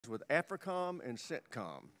with AFRICOM and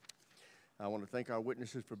CENTCOM. I want to thank our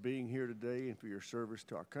witnesses for being here today and for your service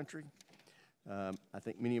to our country. I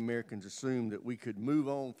think many Americans assume that we could move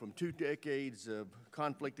on from 2 decades of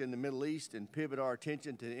conflict in the Middle East and pivot our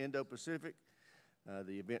attention to the Indo-Pacific.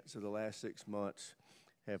 The events of the last 6 months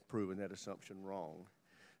have proven that assumption wrong.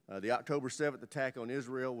 The October 7th attack on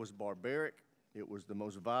Israel was barbaric. It was the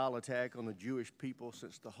most vile attack on the Jewish people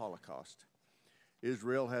since the Holocaust.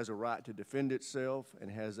 Israel has a right to defend itself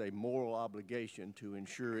and has a moral obligation to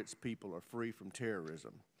ensure its people are free from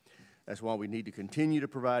terrorism. That's why we need to continue to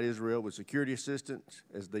provide Israel with security assistance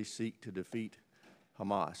as they seek to defeat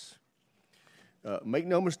Hamas. Make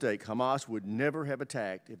no mistake, Hamas would never have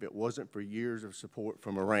attacked if it wasn't for years of support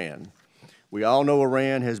from Iran. We all know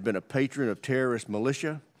Iran has been a patron of terrorist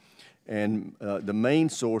militia and the main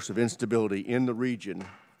source of instability in the region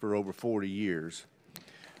for over 40 years.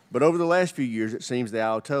 But over the last few years, it seems the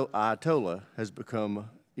Ayatollah has become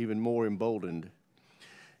even more emboldened.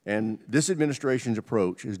 And this administration's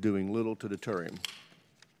approach is doing little to deter him.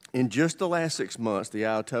 In just the last 6 months, the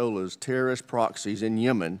Ayatollah's terrorist proxies in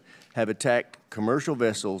Yemen have attacked commercial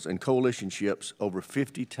vessels and coalition ships over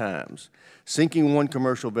 50 times, sinking 1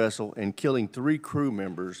 commercial vessel and killing 3 crew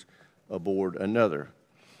members aboard another.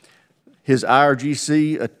 His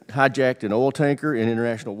IRGC hijacked an oil tanker in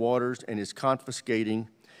international waters and is confiscating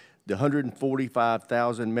the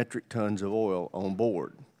 145,000 metric tons of oil on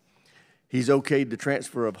board. He's okayed the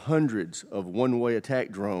transfer of hundreds of one-way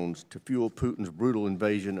attack drones to fuel Putin's brutal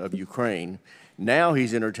invasion of Ukraine. Now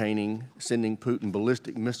he's entertaining sending Putin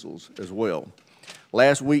ballistic missiles as well.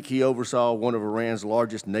 Last week, he oversaw one of Iran's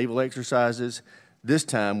largest naval exercises, this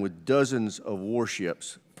time with dozens of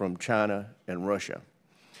warships from China and Russia.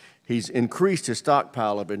 He's increased his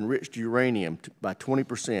stockpile of enriched uranium by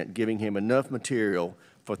 20%, giving him enough material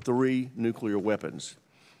for 3 nuclear weapons.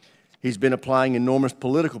 He's been applying enormous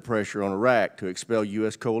political pressure on Iraq to expel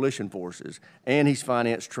U.S. coalition forces, and he's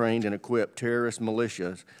financed, trained, and equipped terrorist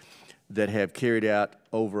militias that have carried out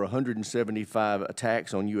over 175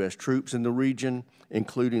 attacks on U.S. troops in the region,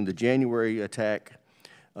 including the January attack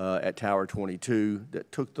at Tower 22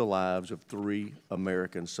 that took the lives of 3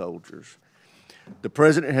 American soldiers. The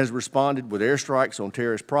President has responded with airstrikes on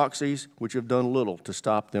terrorist proxies, which have done little to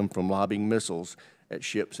stop them from lobbing missiles at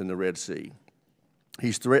ships in the Red Sea.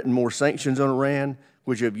 He's threatened more sanctions on Iran,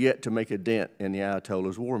 which have yet to make a dent in the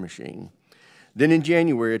Ayatollah's war machine. Then in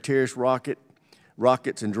January, terrorist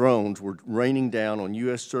rockets and drones were raining down on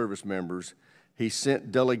U.S. service members. He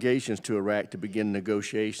sent delegations to Iraq to begin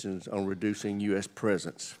negotiations on reducing U.S.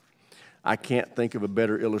 presence. I can't think of a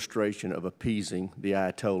better illustration of appeasing the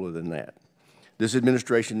Ayatollah than that. This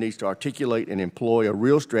administration needs to articulate and employ a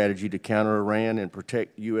real strategy to counter Iran and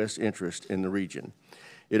protect U.S. interests in the region.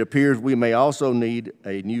 It appears we may also need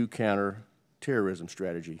a new counter-terrorism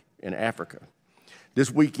strategy in Africa. This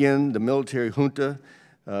weekend, the military junta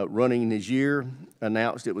running Niger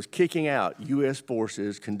announced it was kicking out U.S.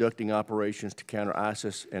 forces conducting operations to counter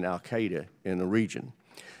ISIS and al-Qaeda in the region.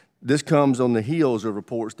 This comes on the heels of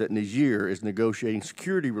reports that Niger is negotiating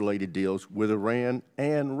security-related deals with Iran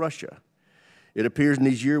and Russia. It appears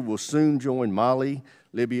Niger will soon join Mali,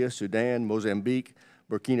 Libya, Sudan, Mozambique,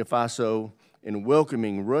 Burkina Faso, in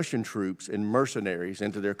welcoming Russian troops and mercenaries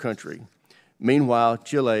into their country. Meanwhile,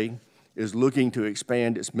 Chile is looking to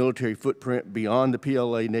expand its military footprint beyond the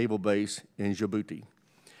PLA naval base in Djibouti.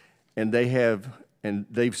 And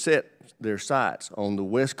they've set their sights on the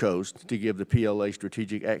West Coast to give the PLA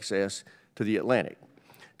strategic access to the Atlantic.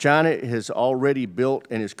 China has already built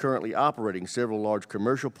and is currently operating several large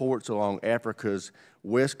commercial ports along Africa's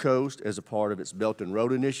west coast as a part of its Belt and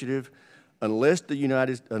Road Initiative. Unless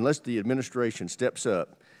the administration steps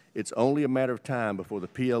up, it's only a matter of time before the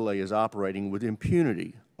PLA is operating with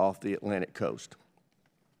impunity off the Atlantic coast.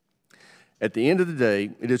 At the end of the day,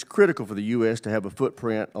 it is critical for the U.S. to have a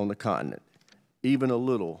footprint on the continent. Even a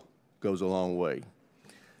little goes a long way.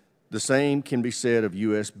 The same can be said of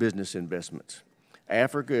U.S. business investments.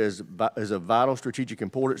 Africa is of vital strategic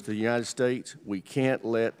importance to the United States. We can't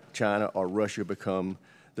let China or Russia become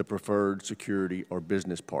the preferred security or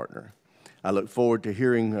business partner. I look forward to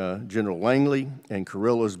hearing General Langley and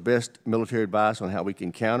Kurilla's best military advice on how we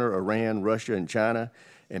can counter Iran, Russia, and China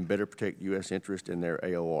and better protect U.S. interest in their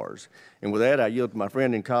AORs. And with that, I yield to my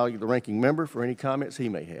friend and colleague, the ranking member, for any comments he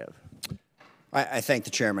may have. I thank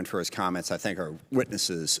the chairman for his comments. I thank our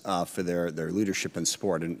witnesses for their leadership and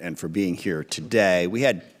support and for being here today. We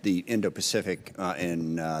had the Indo-Pacific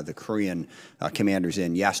and the Korean commanders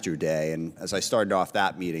in yesterday, and as I started off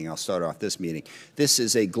that meeting, I'll start off this meeting. This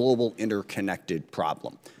is a global interconnected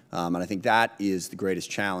problem. And I think that is the greatest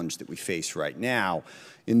challenge that we face right now.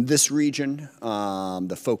 In this region,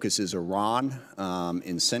 the focus is Iran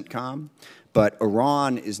in CENTCOM. But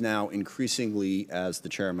Iran is now increasingly, as the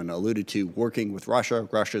chairman alluded to, working with Russia.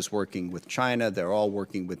 Russia's working with China. They're all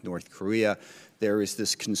working with North Korea. There is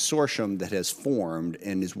this consortium that has formed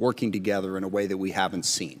and is working together in a way that we haven't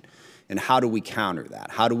seen. And how do we counter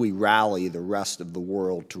that? How do we rally the rest of the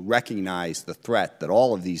world to recognize the threat that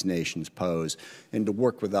all of these nations pose and to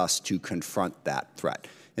work with us to confront that threat?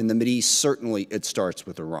 In the Mideast, certainly it starts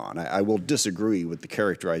with Iran. I will disagree with the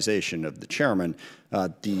characterization of the chairman.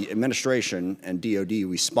 The administration and DOD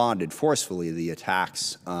responded forcefully to the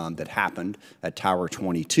attacks that happened at Tower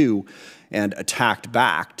 22 and attacked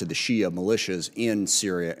back to the Shia militias in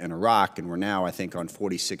Syria and Iraq. And we're now, I think, on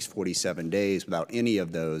 46, 47 days without any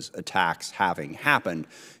of those attacks having happened.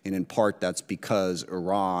 And in part, that's because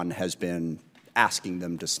Iran has been asking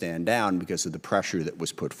them to stand down because of the pressure that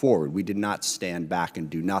was put forward. We did not stand back and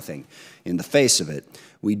do nothing in the face of it.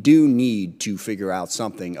 We do need to figure out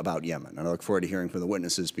something about Yemen. And I look forward to hearing from the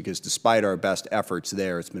witnesses because despite our best efforts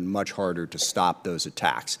there, it's been much harder to stop those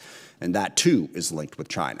attacks. And that, too, is linked with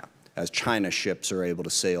China, as China ships are able to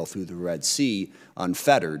sail through the Red Sea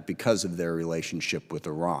unfettered because of their relationship with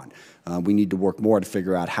Iran. We need to work more to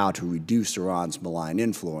figure out how to reduce Iran's malign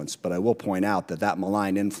influence, but I will point out that that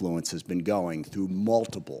malign influence has been going through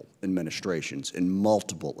multiple administrations and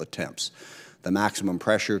multiple attempts. The maximum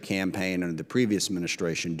pressure campaign under the previous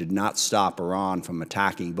administration did not stop Iran from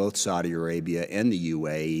attacking both Saudi Arabia and the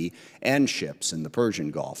UAE and ships in the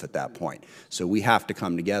Persian Gulf at that point. So we have to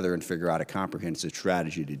come together and figure out a comprehensive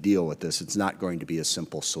strategy to deal with this. It's not going to be a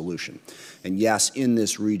simple solution. And yes, in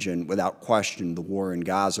this region, without question, the war in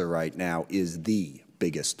Gaza right now is the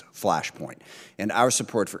biggest flashpoint. And our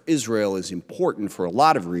support for Israel is important for a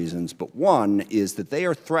lot of reasons, but one is that they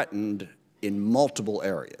are threatened in multiple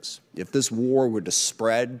areas. If this war were to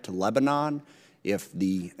spread to Lebanon, if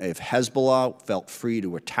Hezbollah felt free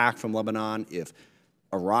to attack from Lebanon, if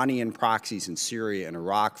Iranian proxies in Syria and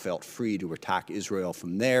Iraq felt free to attack Israel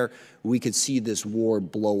from there, we could see this war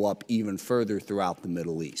blow up even further throughout the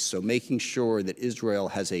Middle East. So making sure that Israel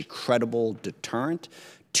has a credible deterrent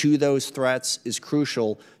to those threats is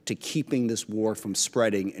crucial to keeping this war from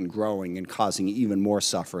spreading and growing and causing even more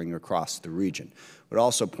suffering across the region. I would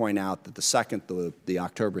also point out that the second the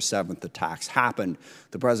October 7th attacks happened,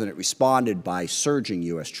 the president responded by surging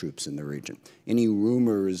U.S. troops in the region. Any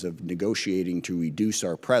rumors of negotiating to reduce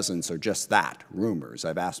our presence are just that, rumors.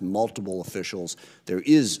 I've asked multiple officials. There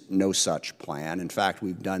is no such plan. In fact,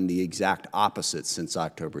 we've done the exact opposite since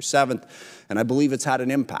October 7th, and I believe it's had an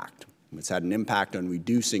impact. It's had an impact on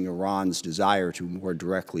reducing Iran's desire to more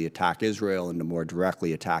directly attack Israel and to more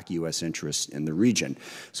directly attack U.S. interests in the region.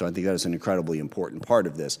 So I think that is an incredibly important part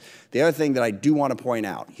of this. The other thing that I do want to point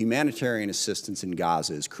out, humanitarian assistance in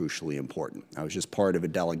Gaza is crucially important. I was just part of a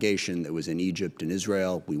delegation that was in Egypt and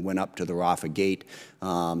Israel. We went up to the Rafah Gate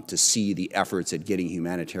to see the efforts at getting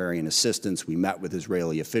humanitarian assistance. We met with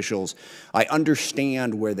Israeli officials. I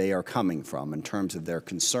understand where they are coming from in terms of their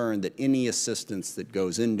concern that any assistance that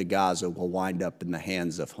goes into Gaza will wind up in the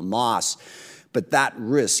hands of Hamas. But that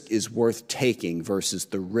risk is worth taking versus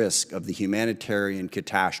the risk of the humanitarian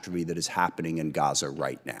catastrophe that is happening in Gaza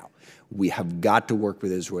right now. We have got to work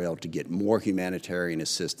with Israel to get more humanitarian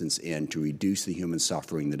assistance in to reduce the human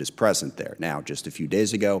suffering that is present there. Now, just a few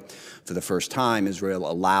days ago, for the first time, Israel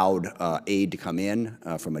allowed aid to come in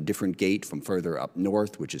from a different gate from further up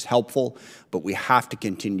north, which is helpful, but we have to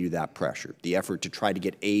continue that pressure. The effort to try to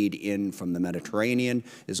get aid in from the Mediterranean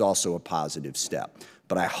is also a positive step.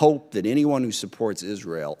 But I hope that anyone who supports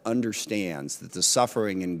Israel understands that the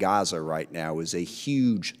suffering in Gaza right now is a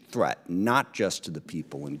huge threat, not just to the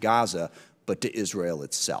people in Gaza, but to Israel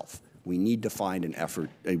itself. We need to find an effort,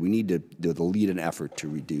 we need to lead an effort to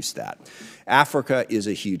reduce that. Africa is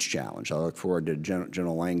a huge challenge. I look forward to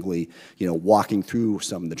General Langley, walking through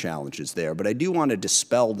some of the challenges there. But I do want to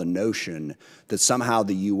dispel the notion that somehow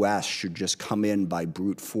the U.S. should just come in by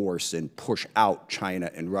brute force and push out China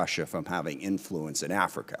and Russia from having influence in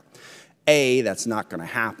Africa. A, that's not going to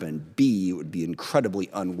happen. B, it would be incredibly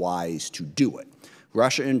unwise to do it.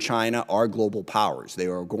 Russia and China are global powers. They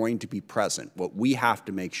are going to be present. What we have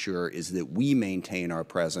to make sure is that we maintain our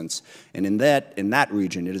presence. And in that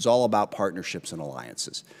region, it is all about partnerships and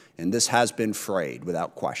alliances. And this has been frayed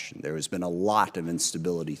without question. There has been a lot of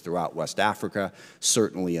instability throughout West Africa,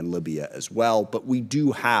 certainly in Libya as well. But we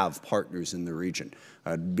do have partners in the region.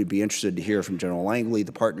 I'd be interested to hear from General Langley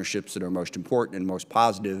the partnerships that are most important and most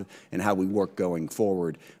positive and how we work going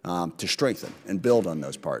forward to strengthen and build on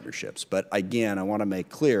those partnerships. But again, I want to make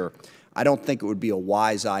clear, I don't think it would be a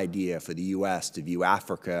wise idea for the U.S. to view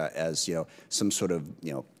Africa as, some sort of,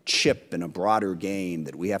 chip in a broader game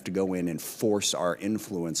that we have to go in and force our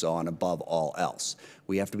influence on above all else.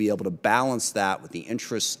 We have to be able to balance that with the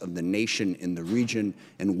interests of the nation in the region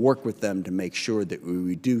and work with them to make sure that we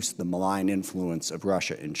reduce the malign influence of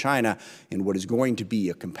Russia and China in what is going to be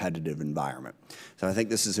a competitive environment. So I think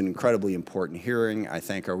this is an incredibly important hearing. I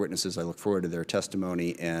thank our witnesses. I look forward to their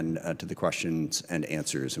testimony and to the questions and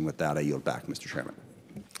answers. And with that, I yield back, Mr. Chairman.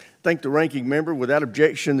 Thank the ranking member. Without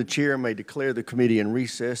objection, the chair may declare the committee in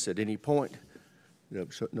recess at any point.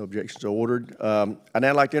 No objections are ordered. I'd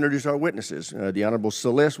now like to introduce our witnesses. The Honorable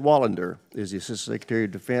Celeste Wallander is the Assistant Secretary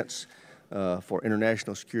of Defense for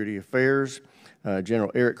International Security Affairs.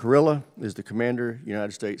 General Erik Kurilla is the Commander,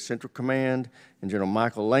 United States Central Command, and General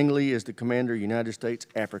Michael Langley is the Commander, United States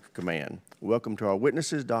Africa Command. Welcome to our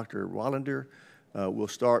witnesses. Dr. Wallander, we'll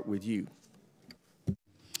start with you.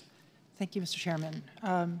 Thank you, Mr.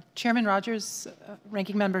 Chairman. Chairman Rogers,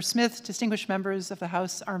 Ranking Member Smith, distinguished members of the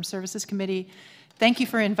House Armed Services Committee, thank you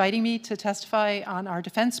for inviting me to testify on our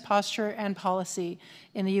defense posture and policy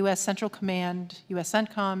in the U.S. Central Command, U.S.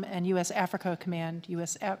 CENTCOM, and U.S. Africa Command,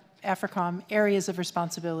 U.S. AFRICOM areas of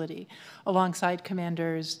responsibility, alongside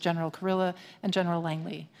Commanders General Kurilla and General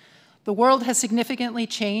Langley. The world has significantly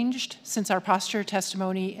changed since our posture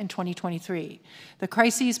testimony in 2023. The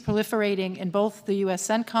crises proliferating in both the U.S.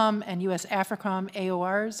 CENTCOM and U.S. AFRICOM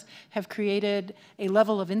AORs have created a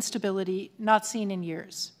level of instability not seen in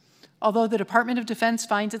years. Although the Department of Defense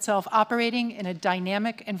finds itself operating in a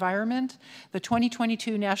dynamic environment, the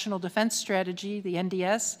 2022 National Defense Strategy, the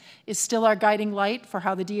NDS, is still our guiding light for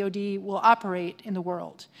how the DoD will operate in the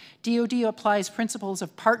world. DoD applies principles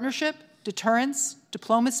of partnership, deterrence,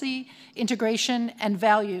 diplomacy, integration, and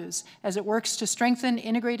values as it works to strengthen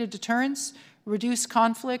integrated deterrence, reduce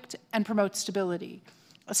conflict, and promote stability.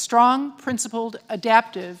 A strong, principled,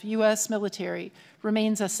 adaptive U.S. military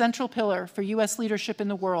remains a central pillar for U.S. leadership in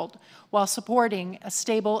the world while supporting a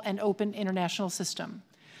stable and open international system.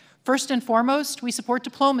 First and foremost, we support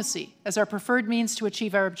diplomacy as our preferred means to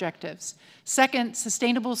achieve our objectives. Second,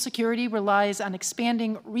 sustainable security relies on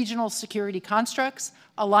expanding regional security constructs,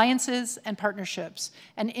 alliances, and partnerships,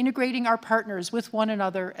 and integrating our partners with one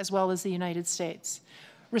another as well as the United States.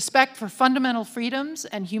 Respect for fundamental freedoms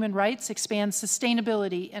and human rights expands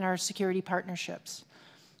sustainability in our security partnerships.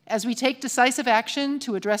 As we take decisive action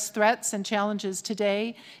to address threats and challenges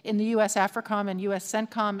today in the U.S. AFRICOM and U.S.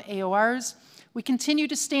 CENTCOM AORs, we continue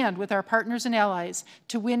to stand with our partners and allies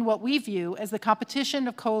to win what we view as the competition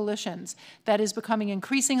of coalitions that is becoming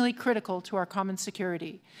increasingly critical to our common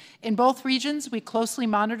security. In both regions, we closely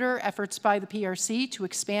monitor efforts by the PRC to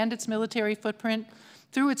expand its military footprint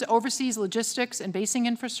through its overseas logistics and basing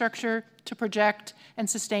infrastructure to project and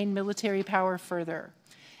sustain military power further.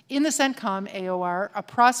 In the CENTCOM AOR, a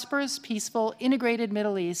prosperous, peaceful, integrated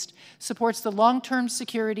Middle East supports the long-term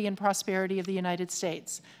security and prosperity of the United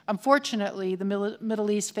States. Unfortunately, the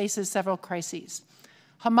Middle East faces several crises.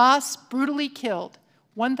 Hamas brutally killed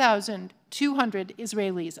 1,200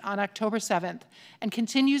 Israelis on October 7th and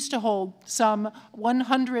continues to hold some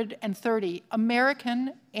 130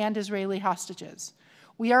 American and Israeli hostages.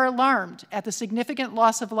 We are alarmed at the significant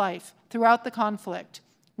loss of life throughout the conflict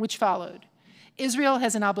which followed. Israel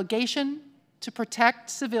has an obligation to protect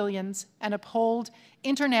civilians and uphold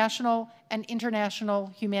international and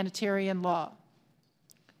international humanitarian law.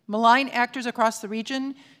 Malign actors across the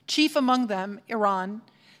region, chief among them Iran,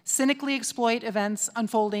 cynically exploit events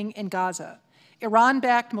unfolding in Gaza.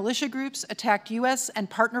 Iran-backed militia groups attacked U.S. and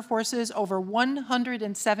partner forces over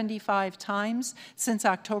 175 times since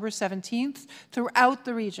October 17th throughout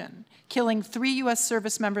the region, killing 3 U.S.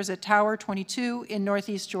 service members at Tower 22 in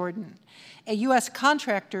northeast Jordan. A U.S.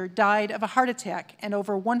 contractor died of a heart attack, and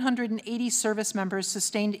over 180 service members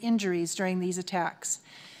sustained injuries during these attacks.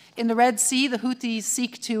 In the Red Sea, the Houthis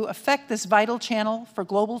seek to affect this vital channel for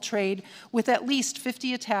global trade with at least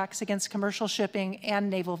 50 attacks against commercial shipping and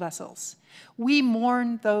naval vessels. We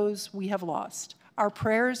mourn those we have lost. Our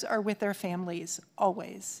prayers are with their families,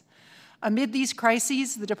 always. Amid these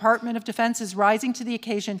crises, the Department of Defense is rising to the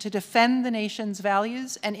occasion to defend the nation's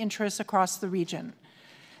values and interests across the region.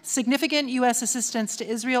 Significant U.S. assistance to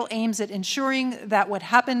Israel aims at ensuring that what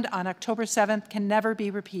happened on October 7th can never be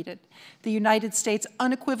repeated. The United States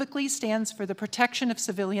unequivocally stands for the protection of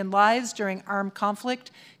civilian lives during armed conflict,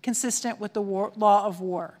 consistent with the law of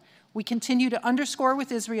war. We continue to underscore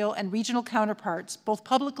with Israel and regional counterparts, both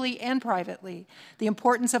publicly and privately, the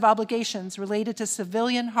importance of obligations related to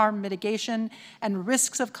civilian harm mitigation and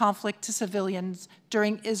risks of conflict to civilians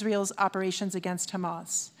during Israel's operations against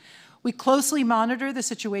Hamas. We closely monitor the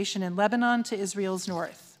situation in Lebanon to Israel's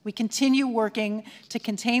north. We continue working to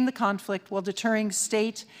contain the conflict while deterring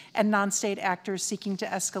state and non-state actors seeking to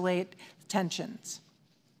escalate tensions.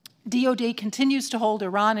 DoD continues to hold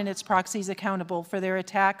Iran and its proxies accountable for their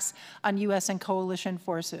attacks on U.S. and coalition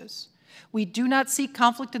forces. We do not seek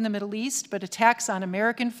conflict in the Middle East, but attacks on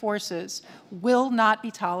American forces will not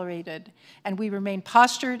be tolerated, and we remain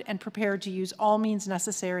postured and prepared to use all means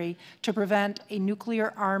necessary to prevent a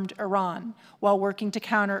nuclear-armed Iran while working to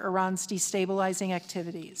counter Iran's destabilizing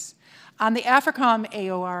activities. On the AFRICOM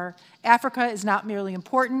AOR, Africa is not merely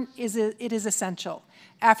important, it is essential.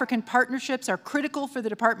 African partnerships are critical for the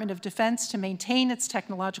Department of Defense to maintain its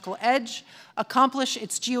technological edge, accomplish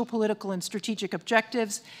its geopolitical and strategic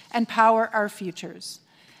objectives, and power our futures.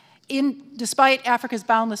 Despite Africa's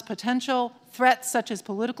boundless potential, threats such as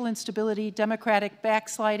political instability, democratic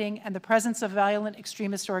backsliding, and the presence of violent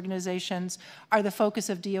extremist organizations are the focus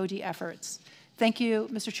of DoD efforts. Thank you,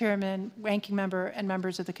 Mr. Chairman, Ranking Member, and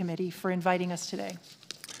members of the committee for inviting us today.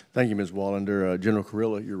 Thank you, Ms. Wallander. General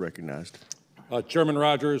Kurilla, you're recognized. Chairman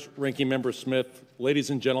Rogers, Ranking Member Smith, ladies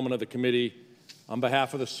and gentlemen of the committee, on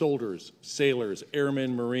behalf of the soldiers, sailors,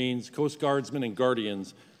 airmen, Marines, Coast Guardsmen, and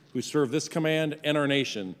Guardians who serve this command and our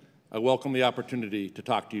nation, I welcome the opportunity to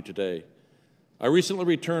talk to you today. I recently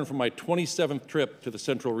returned from my 27th trip to the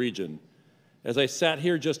Central Region. As I sat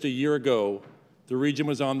here just a year ago, the region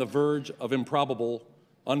was on the verge of improbable,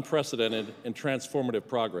 unprecedented, and transformative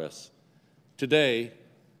progress. Today,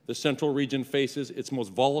 the Central Region faces its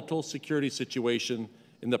most volatile security situation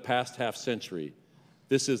in the past half-century.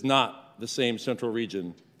 This is not the same Central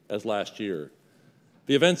Region as last year.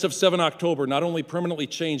 The events of 7 October not only permanently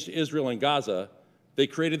changed Israel and Gaza, they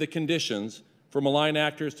created the conditions for malign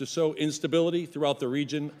actors to sow instability throughout the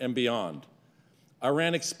region and beyond.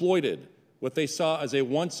 Iran exploited what they saw as a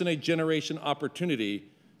once-in-a-generation opportunity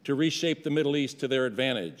to reshape the Middle East to their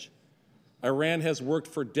advantage. Iran has worked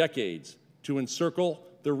for decades to encircle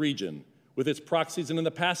the region with its proxies, and in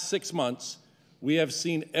the past 6 months, we have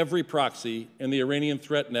seen every proxy in the Iranian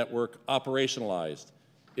threat network operationalized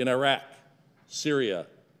in Iraq, Syria,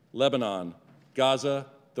 Lebanon, Gaza,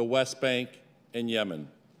 the West Bank, and Yemen.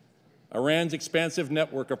 Iran's expansive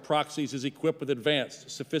network of proxies is equipped with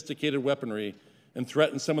advanced, sophisticated weaponry and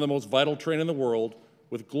threatens some of the most vital terrain in the world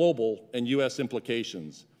with global and U.S.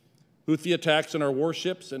 implications. Houthi attacks on our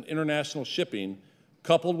warships and international shipping,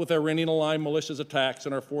 coupled with Iranian-aligned militias attacks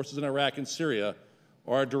on our forces in Iraq and Syria,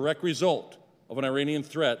 are a direct result of an Iranian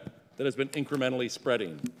threat that has been incrementally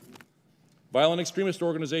spreading. Violent extremist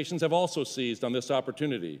organizations have also seized on this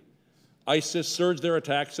opportunity. ISIS surged their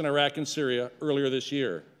attacks in Iraq and Syria earlier this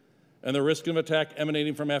year, and the risk of attack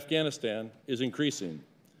emanating from Afghanistan is increasing.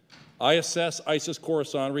 ISIS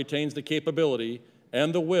Khorasan retains the capability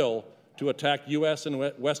and the will to attack U.S. and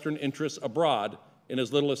Western interests abroad in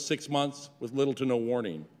as little as 6 months with little to no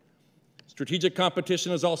warning. Strategic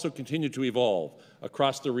competition has also continued to evolve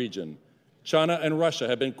across the region. China and Russia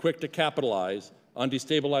have been quick to capitalize on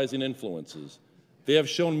destabilizing influences. They have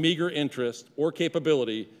shown meager interest or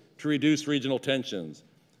capability to reduce regional tensions,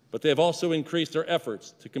 but they have also increased their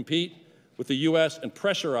efforts to compete with the U.S. and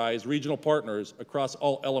pressurize regional partners across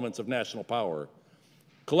all elements of national power.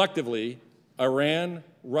 Collectively, Iran,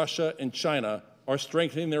 Russia, and China are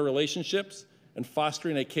strengthening their relationships and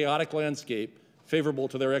fostering a chaotic landscape favorable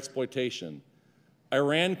to their exploitation.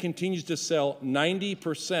 Iran continues to sell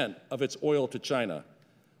 90% of its oil to China,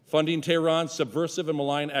 funding Tehran's subversive and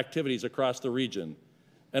malign activities across the region.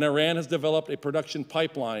 And Iran has developed a production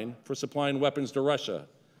pipeline for supplying weapons to Russia,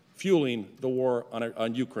 fueling the war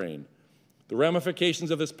on Ukraine. The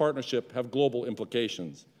ramifications of this partnership have global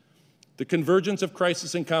implications. The convergence of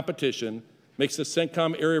crisis and competition makes the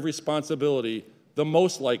CENTCOM area of responsibility the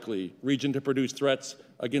most likely region to produce threats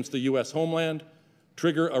against the U.S. homeland,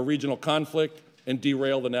 trigger a regional conflict, and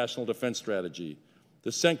derail the national defense strategy. The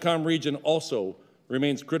CENTCOM region also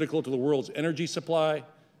remains critical to the world's energy supply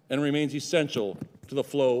and remains essential to the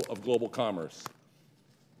flow of global commerce.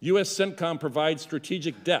 U.S. CENTCOM provides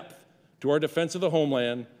strategic depth to our defense of the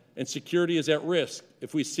homeland, and security is at risk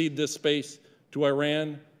if we cede this space to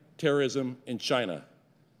Iran, terrorism, and China.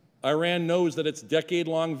 Iran knows that its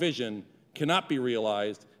decade-long vision cannot be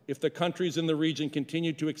realized if the countries in the region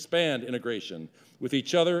continue to expand integration with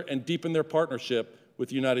each other and deepen their partnership with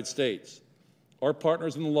the United States. Our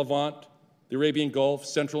partners in the Levant, the Arabian Gulf,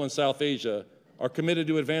 Central and South Asia are committed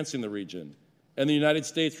to advancing the region, and the United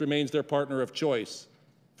States remains their partner of choice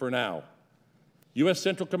for now. U.S.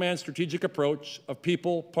 Central Command's strategic approach of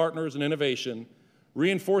people, partners, and innovation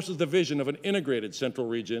reinforces the vision of an integrated Central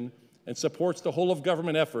Region and supports the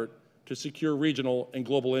whole-of-government effort to secure regional and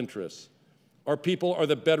global interests. Our people are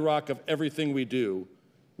the bedrock of everything we do.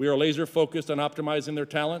 We are laser focused on optimizing their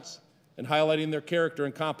talents and highlighting their character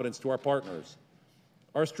and competence to our partners.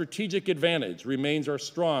 Our strategic advantage remains our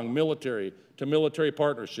strong military-to-military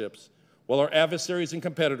partnerships, while our adversaries and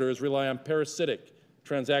competitors rely on parasitic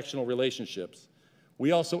transactional relationships.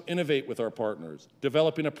 We also innovate with our partners,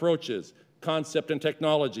 developing approaches, concepts, and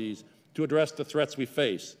technologies to address the threats we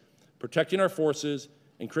face, protecting our forces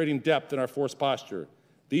and creating depth in our force posture.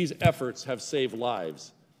 These efforts have saved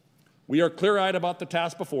lives. We are clear-eyed about the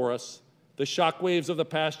task before us. The shockwaves of the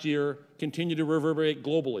past year continue to reverberate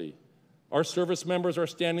globally. Our service members are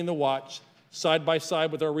standing the watch side by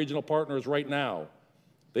side with our regional partners right now.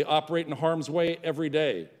 They operate in harm's way every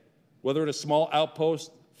day, whether at a small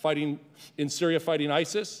outpost fighting in Syria fighting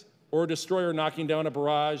ISIS, or a destroyer knocking down a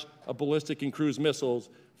barrage of ballistic and cruise missiles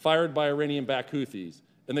fired by Iranian-backed Houthis,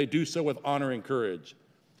 and they do so with honor and courage.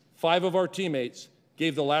 5 of our teammates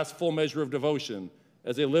gave the last full measure of devotion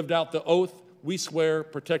as they lived out the oath we swear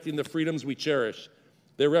protecting the freedoms we cherish.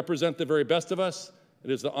 They represent the very best of us. It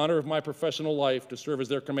is the honor of my professional life to serve as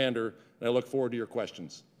their commander, and I look forward to your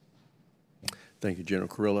questions. Thank you, General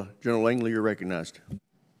Kurilla. General Langley, you're recognized.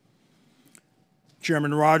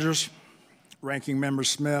 Chairman Rogers, Ranking Member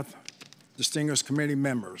Smith, distinguished committee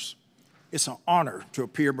members, it's an honor to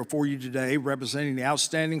appear before you today representing the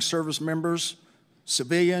outstanding service members,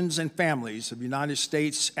 civilians, and families of United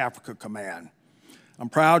States Africa Command. I'm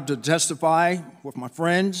proud to testify with my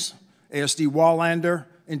friends, Celeste Wallander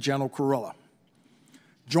and General Kurilla.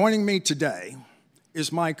 Joining me today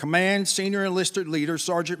is my command senior enlisted leader,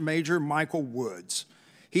 Sergeant Major Michael Woods.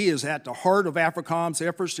 He is at the heart of AFRICOM's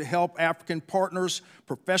efforts to help African partners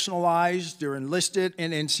professionalize their enlisted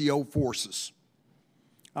and NCO forces.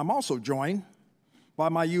 I'm also joined by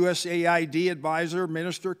my USAID advisor,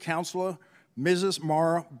 Minister Counselor Mrs.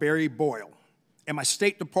 Mara Berry Boyle, and my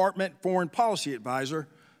State Department Foreign Policy Advisor,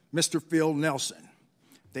 Mr. Phil Nelson.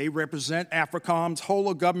 They represent AFRICOM's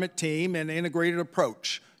whole-of-government team and integrated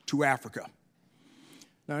approach to Africa.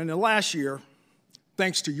 Now, in the last year,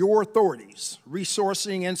 thanks to your authorities,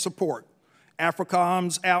 resourcing, and support,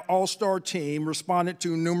 AFRICOM's all-star team responded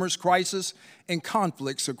to numerous crises and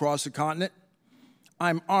conflicts across the continent.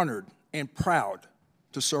 I'm honored and proud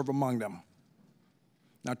to serve among them.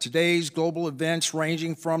 Now, today's global events,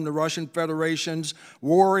 ranging from the Russian Federation's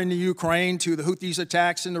war in the Ukraine to the Houthis'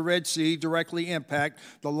 attacks in the Red Sea, directly impact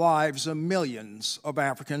the lives of millions of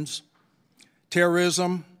Africans.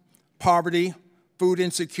 Terrorism, poverty, food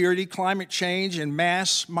insecurity, climate change, and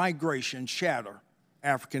mass migration shatter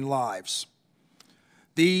African lives.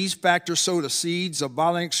 These factors sow the seeds of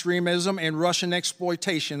violent extremism and Russian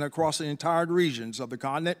exploitation across the entire regions of the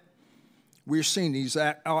continent. We're seeing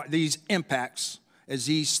these impacts as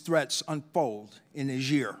these threats unfold in this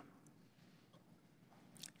year.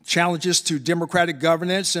 Challenges to democratic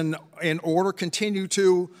governance and order continue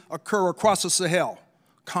to occur across the Sahel,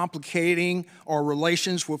 complicating our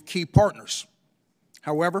relations with key partners.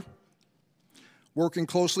 However, working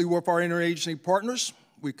closely with our interagency partners,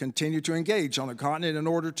 we continue to engage on the continent in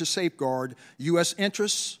order to safeguard U.S.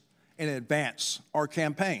 interests and advance our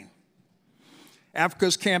campaign.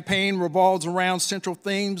 Africa's campaign revolves around central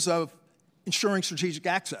themes of ensuring strategic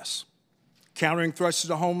access, countering threats to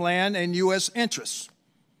the homeland and U.S. interests,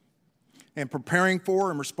 and preparing for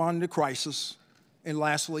and responding to crisis, and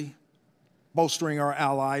lastly, bolstering our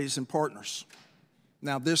allies and partners.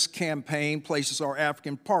 Now, this campaign places our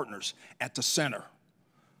African partners at the center,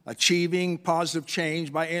 achieving positive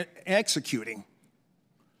change by executing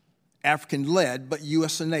African-led but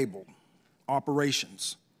U.S.-enabled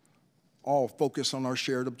operations, all focused on our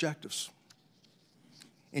shared objectives.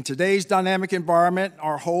 In today's dynamic environment,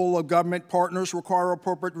 our whole-of-government partners require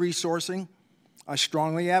appropriate resourcing. I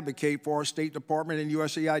strongly advocate for our State Department and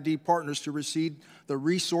USAID partners to receive the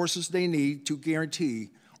resources they need to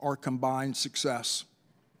guarantee our combined success.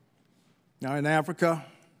 Now, in Africa,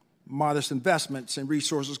 modest investments and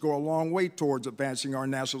resources go a long way towards advancing our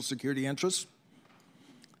national security interests.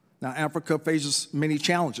 Now, Africa faces many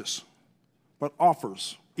challenges, but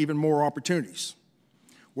offers even more opportunities.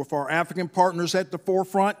 With our African partners at the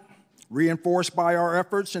forefront, reinforced by our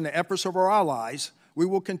efforts and the efforts of our allies, we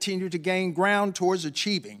will continue to gain ground towards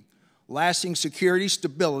achieving lasting security,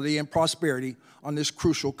 stability, and prosperity on this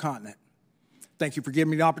crucial continent. Thank you for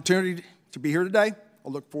giving me the opportunity to be here today. I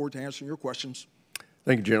look forward to answering your questions.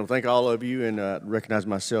 Thank you, General. Thank all of you, and recognize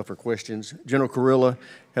myself for questions. General Kurilla,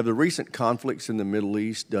 have the recent conflicts in the Middle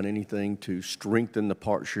East done anything to strengthen the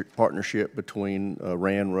partnership between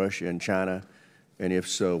Iran, Russia, and China? And if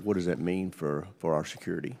so, what does that mean for our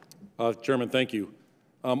security? Chairman, thank you.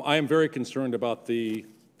 I am very concerned about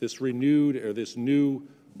this new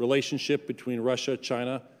relationship between Russia,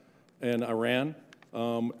 China, and Iran.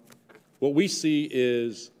 What we see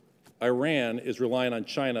is Iran is reliant on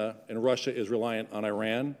China and Russia is reliant on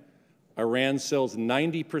Iran. Iran sells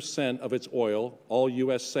 90% of its oil, all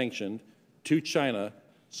U.S. sanctioned, to China.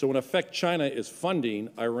 So in effect, China is funding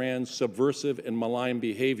Iran's subversive and malign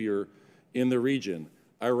behavior in the region.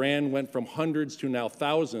 Iran went from hundreds to now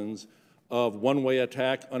thousands of one-way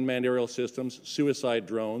attack, unmanned aerial systems, suicide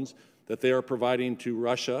drones that they are providing to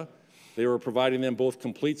Russia. They were providing them both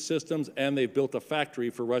complete systems, and they've built a factory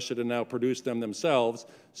for Russia to now produce them themselves,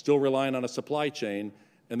 still relying on a supply chain,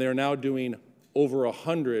 and they're now doing over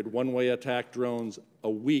 100 one-way attack drones a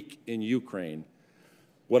week in Ukraine.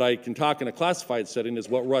 What I can talk in a classified setting is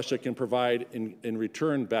what Russia can provide in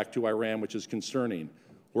return back to Iran, which is concerning.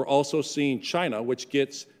 We're also seeing China, which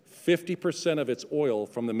gets 50% of its oil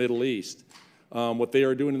from the Middle East, what they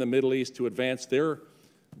are doing in the Middle East to advance their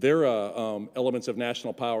elements of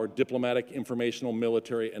national power, diplomatic, informational,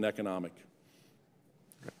 military, and economic.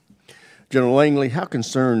 General Langley, how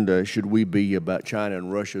concerned should we be about China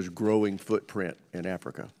and Russia's growing footprint in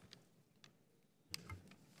Africa?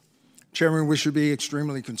 Chairman, we should be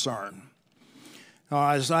extremely concerned.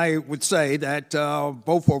 As I would say that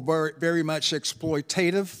both are very much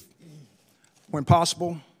exploitative when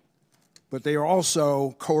possible, but they are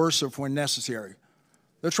also coercive when necessary.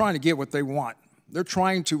 They're trying to get what they want. They're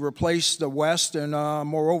trying to replace the West and,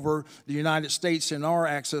 moreover, the United States in our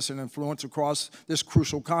access and influence across this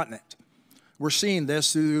crucial continent. We're seeing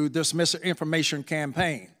this through this misinformation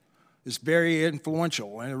campaign. It's very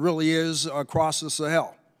influential, and it really is across the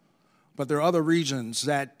Sahel. But there are other regions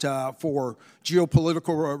that, for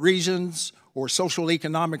geopolitical reasons or social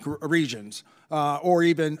economic reasons, or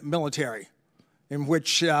even military, in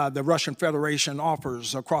which the Russian Federation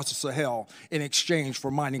offers across the Sahel in exchange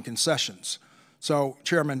for mining concessions. So,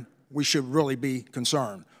 Chairman, we should really be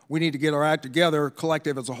concerned. We need to get our act together,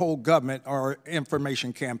 collective as a whole government, our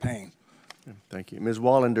information campaign. Thank you. Ms.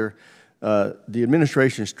 Wallander, the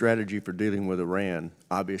administration's strategy for dealing with Iran,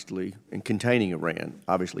 obviously, and containing Iran,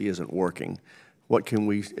 obviously isn't working. What can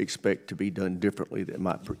we expect to be done differently that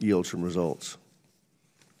might yield some results?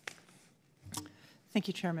 Thank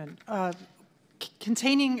you, Chairman.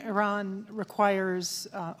 Containing Iran requires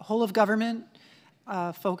whole-of-government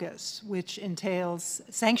focus, which entails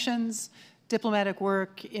sanctions, diplomatic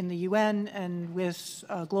work in the UN and with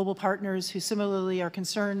global partners who similarly are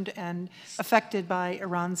concerned and affected by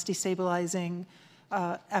Iran's destabilizing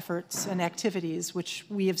efforts and activities, which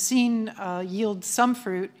we have seen yield some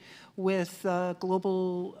fruit with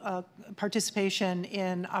global participation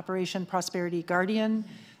in Operation Prosperity Guardian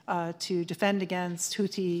to defend against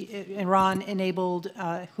Iran-enabled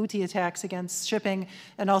Houthi attacks against shipping,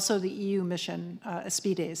 and also the EU mission,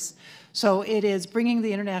 Aspides. So it is bringing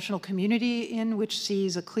the international community in, which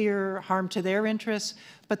sees a clear harm to their interests,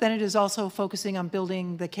 but then it is also focusing on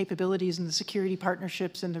building the capabilities and the security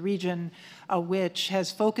partnerships in the region, which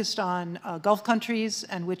has focused on Gulf countries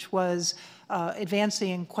and which was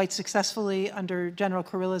advancing quite successfully under General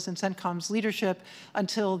Kurilla's and CENTCOM's leadership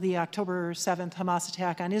until the October 7th Hamas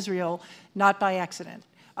attack on Israel, not by accident.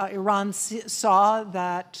 Iran saw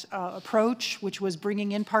that approach, which was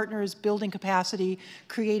bringing in partners, building capacity,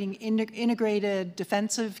 creating integrated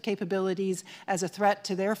defensive capabilities as a threat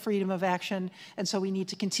to their freedom of action. And so we need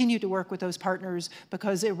to continue to work with those partners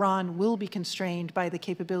because Iran will be constrained by the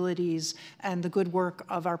capabilities and the good work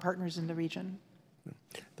of our partners in the region.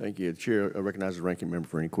 Thank you. The Chair recognizes the ranking member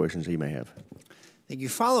for any questions he may have. Thank you.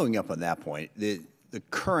 Following up on that point, the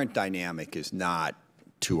current dynamic is not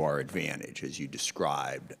to our advantage, as you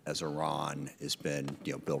described, as Iran has been,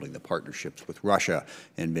 building the partnerships with Russia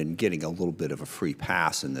and been getting a little bit of a free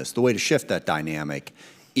pass in this. The way to shift that dynamic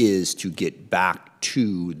is to get back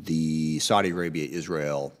to the Saudi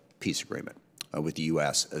Arabia-Israel peace agreement with the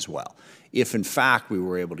U.S. as well. If, in fact, we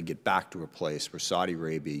were able to get back to a place where Saudi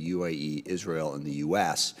Arabia, UAE, Israel, and the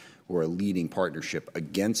U.S. were a leading partnership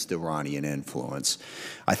against Iranian influence,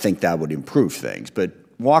 I think that would improve things. But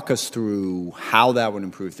walk us through how that would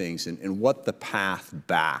improve things and what the path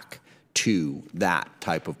back to that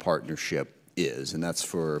type of partnership is. And that's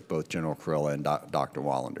for both General Kurilla and Dr.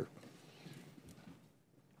 Wallander.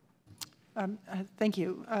 Thank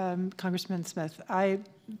you, Congressman Smith. I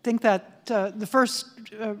think that the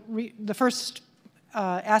first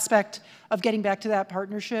aspect of getting back to that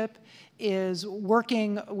partnership is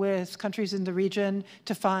working with countries in the region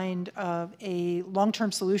to find a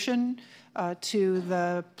long-term solution to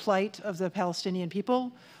the plight of the Palestinian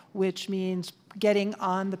people, which means getting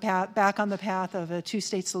on the path, back on the path of a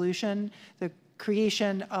two-state solution, the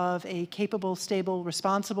creation of a capable, stable,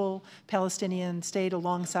 responsible Palestinian state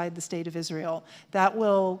alongside the state of Israel. That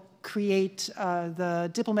will create the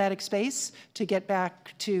diplomatic space to get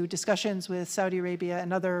back to discussions with Saudi Arabia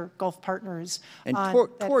and other Gulf partners. And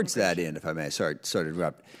towards that end, if I may, sorry to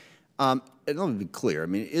interrupt. And let me be clear. I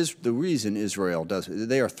mean, the reason Israel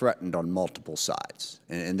they are threatened on multiple sides,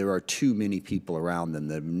 and there are too many people around them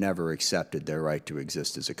that have never accepted their right to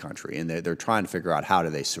exist as a country, and they're trying to figure out how do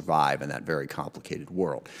they survive in that very complicated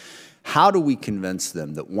world. How do we convince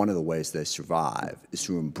them that one of the ways they survive is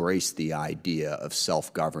to embrace the idea of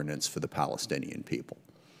self-governance for the Palestinian people?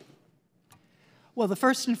 Well, the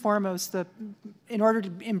first and foremost, in order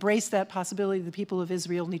to embrace that possibility, the people of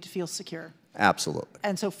Israel need to feel secure. Absolutely.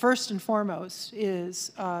 And so first and foremost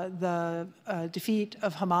is the defeat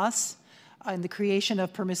of Hamas and the creation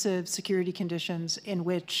of permissive security conditions in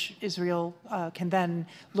which Israel can then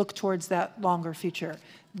look towards that longer future.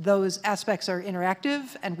 Those aspects are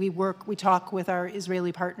interactive, and we talk with our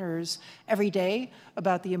Israeli partners every day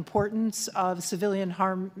about the importance of civilian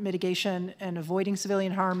harm mitigation and avoiding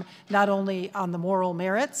civilian harm, not only on the moral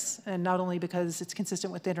merits, and not only because it's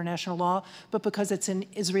consistent with international law, but because it's in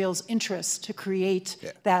Israel's interest to create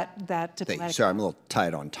that diplomatic. Sorry, I'm a little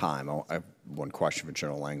tight on time. I have one question for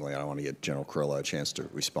General Langley. I want to get General Kurilla a chance to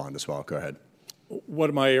respond as well. Go ahead.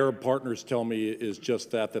 What my Arab partners tell me is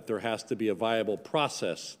just that there has to be a viable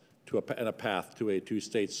process and a path to a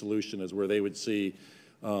two-state solution is where they would see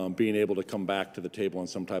being able to come back to the table on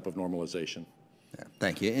some type of normalization. Yeah,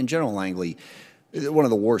 thank you. And General Langley, one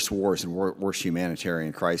of the worst wars and worst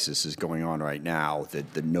humanitarian crisis is going on right now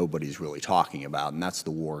that nobody's really talking about, and that's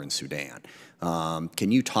the war in Sudan.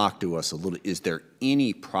 Can you talk to us a little? Is there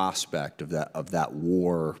any prospect of that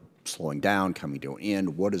war slowing down, coming to an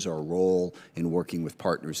end? What is our role in working with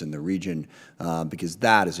partners in the region? Because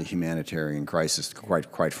that is a humanitarian crisis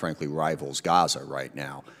that quite frankly rivals Gaza right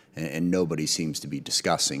now, and nobody seems to be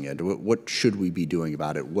discussing it. What should we be doing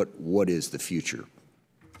about it? What is the future?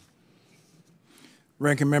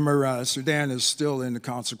 Ranking Member, Sudan is still in the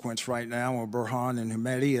consequence right now with Burhan and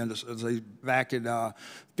Hemedti, and as they back at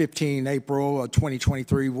 15 April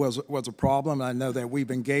 2023 was a problem. I know that we've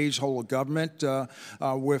engaged whole of government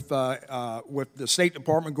with the State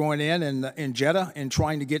Department going in Jeddah and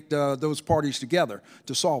trying to get those parties together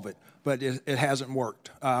to solve it. But it hasn't worked.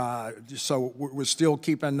 So we're still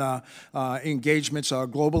keeping engagements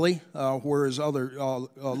globally, whereas other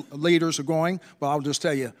leaders are going. But I'll just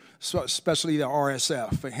tell you, especially the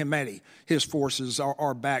RSF, Hemedti, his forces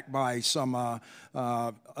are backed by some,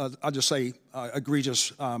 I'll just say,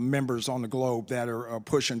 egregious members on the globe that are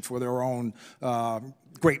pushing for their own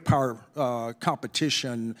great power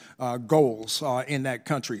competition goals in that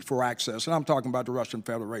country for access. And I'm talking about the Russian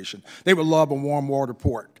Federation. They would love a warm water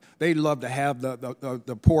port. They'd love to have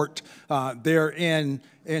the port there in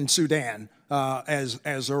Sudan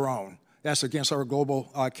as their own. That's against our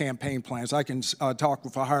global campaign plans. I can talk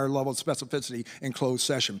with a higher level of specificity in closed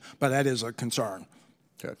session, but that is a concern.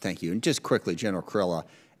 Thank you. And just quickly, General Kurilla,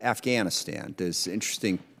 Afghanistan, there's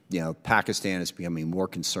interesting, Pakistan is becoming more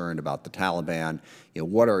concerned about the Taliban.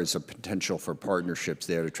 What is the potential for partnerships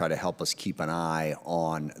there to try to help us keep an eye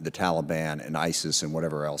on the Taliban and ISIS and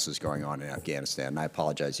whatever else is going on in Afghanistan? And I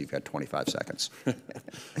apologize, you've got 25 seconds.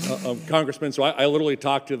 Congressman, so I literally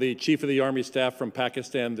talked to the Chief of the Army Staff from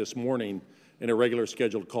Pakistan this morning in a regular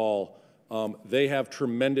scheduled call. They have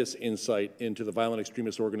tremendous insight into the violent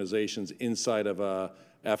extremist organizations inside of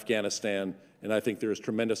Afghanistan, and I think there is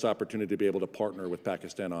tremendous opportunity to be able to partner with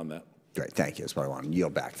Pakistan on that. Great, thank you. That's what I want to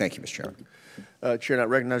yield back. Thank you, Mr. Chairman. Chair, I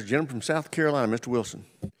recognize the gentleman from South Carolina, Mr. Wilson.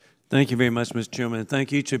 Thank you very much, Mr. Chairman.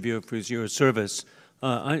 Thank each of you for your service.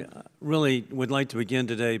 I really would like to begin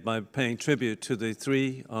today by paying tribute to the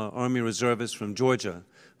 3 Army reservists from Georgia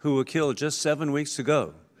who were killed just 7 weeks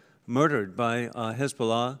ago, murdered by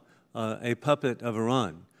Hezbollah, a puppet of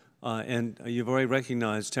Iran. And you've already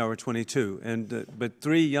recognized Tower 22. But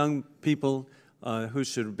 3 young people who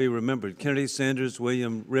should be remembered, Kennedy Sanders,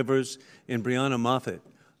 William Rivers, and Breonna Moffett.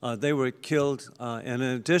 They were killed, and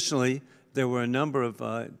additionally, there were a number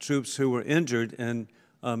of troops who were injured. And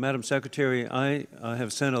Madam Secretary, I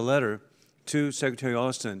have sent a letter to Secretary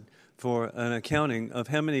Austin for an accounting of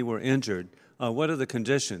how many were injured. What are the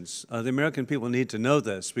conditions? The American people need to know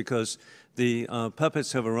this because the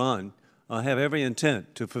puppets of Iran have every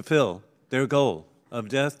intent to fulfill their goal of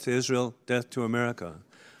death to Israel, death to America.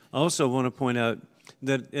 I also want to point out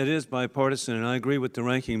that it is bipartisan, and I agree with the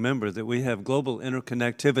ranking member that we have global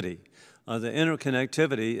interconnectivity. The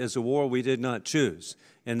interconnectivity is a war we did not choose,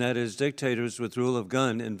 and that is dictators with rule of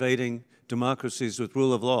gun invading democracies with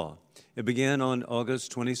rule of law. It began on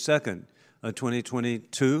August 22nd,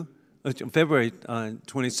 2022, February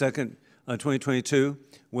 22nd, 2022,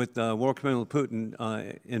 with war criminal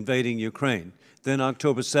Putin invading Ukraine. Then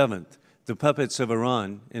October 7th, the puppets of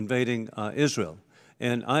Iran invading Israel.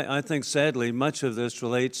 And I think, sadly, much of this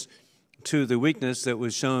relates to the weakness that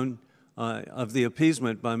was shown of the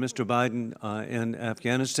appeasement by Mr. Biden in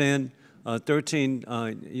Afghanistan. 13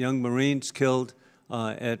 young Marines killed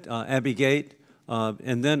at Abbey Gate.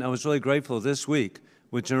 And then I was really grateful this week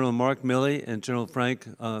with General Mark Milley and General Frank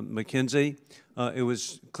McKenzie. It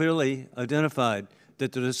was clearly identified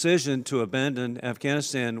that the decision to abandon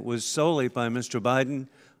Afghanistan was solely by Mr. Biden.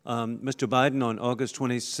 Mr. Biden on August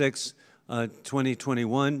 26,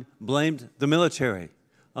 2021, blamed the military,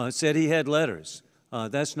 said he had letters.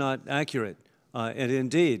 That's not accurate. And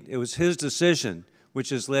indeed, it was his decision which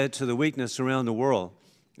has led to the weakness around the world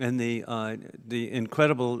and the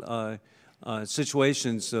incredible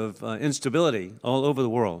situations of instability all over the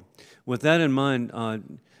world. With that in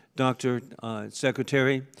mind, Dr.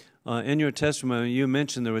 Secretary, in your testimony, you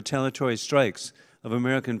mentioned the retaliatory strikes of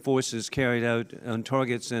American forces carried out on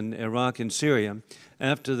targets in Iraq and Syria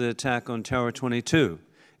after the attack on Tower 22.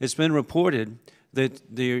 It's been reported that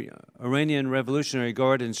the Iranian Revolutionary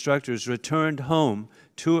Guard instructors returned home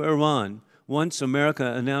to Iran once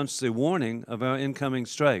America announced the warning of our incoming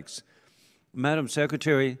strikes. Madam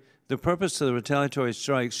Secretary, the purpose of the retaliatory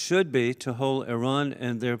strikes should be to hold Iran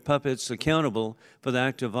and their puppets accountable for the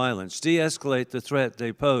act of violence, de-escalate the threat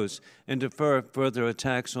they pose, and defer further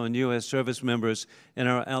attacks on U.S. service members and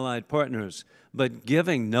our allied partners. But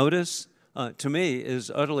giving notice, to me, is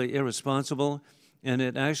utterly irresponsible, and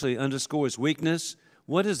it actually underscores weakness.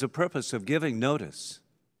 What is the purpose of giving notice?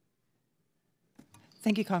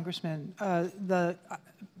 Thank you, Congressman.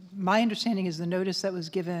 My understanding is the notice that was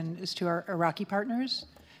given is to our Iraqi partners,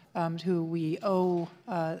 who we owe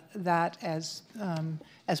that as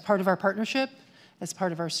part of our partnership, as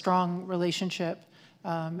part of our strong relationship,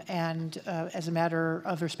 and as a matter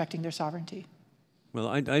of respecting their sovereignty. Well,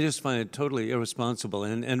 I just find it totally irresponsible,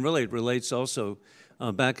 and really it relates also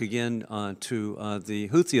back again to the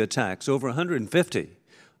Houthi attacks, over 150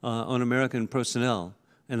 on American personnel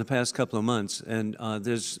in the past couple of months, and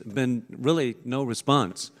there's been really no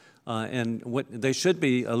response. And what they should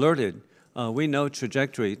be alerted. We know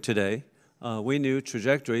trajectory today. We knew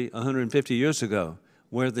trajectory 150 years ago,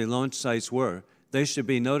 where the launch sites were. They should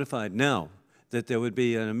be notified now that there would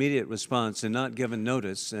be an immediate response and not given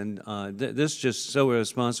notice. And this is just so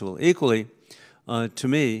irresponsible. Equally, to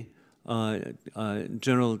me,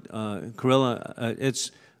 General Kurilla,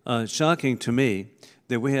 it's shocking to me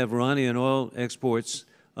that we have Iranian oil exports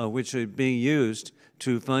which are being used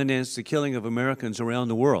to finance the killing of Americans around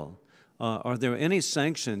the world. Are there any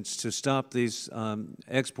sanctions to stop these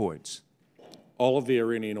exports? All of the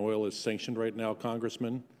Iranian oil is sanctioned right now,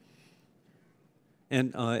 Congressman.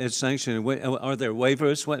 And it's sanctioned. Are there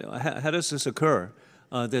waivers? How does this occur,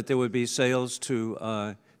 that there would be sales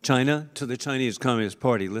to China, to the Chinese Communist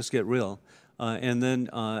Party? Let's get real. And then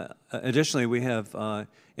additionally, we have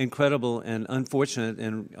incredible and unfortunate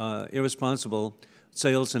and irresponsible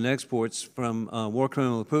sales and exports from war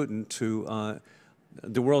criminal Putin to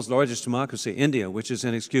the world's largest democracy, India, which is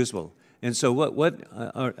inexcusable. And so what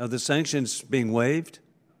are the sanctions being waived?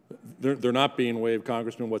 They're not being waived,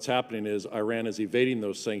 Congressman. What's happening is Iran is evading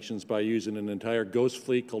those sanctions by using an entire ghost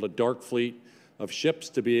fleet called a dark fleet of ships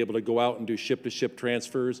to be able to go out and do ship-to-ship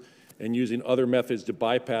transfers and using other methods to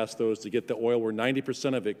bypass those to get the oil where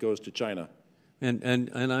 90% of it goes to China. And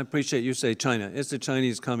I appreciate you say China. It's the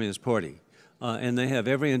Chinese Communist Party, and they have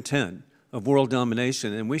every intent of world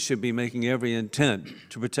domination, and we should be making every intent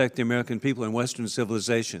to protect the American people and Western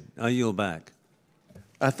civilization. I yield back.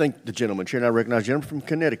 I thank the gentleman. Chair, and I recognize the gentleman from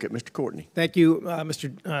Connecticut, Mr. Courtney. Thank you,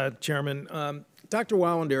 Mr. Chairman. Dr.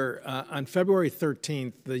 Wallander, on February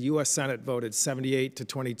 13th, the U.S. Senate voted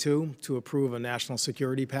 78-22 to approve a national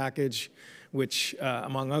security package, which,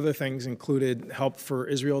 among other things, included help for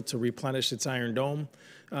Israel to replenish its Iron Dome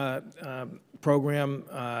program,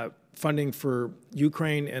 funding for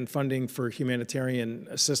Ukraine, and funding for humanitarian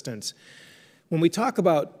assistance. When we talk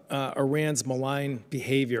about Iran's malign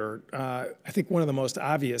behavior, I think one of the most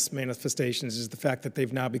obvious manifestations is the fact that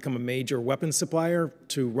they've now become a major weapons supplier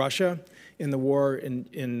to Russia in the war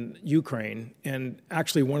in Ukraine. And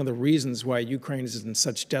actually, one of the reasons why Ukraine is in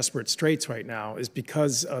such desperate straits right now is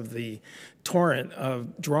because of the torrent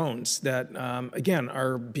of drones that, again,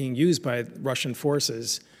 are being used by Russian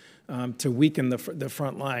forces to weaken the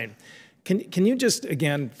front line. Can you just,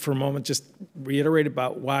 again, for a moment, just reiterate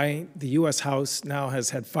about why the U.S. House now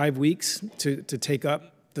has had 5 weeks to take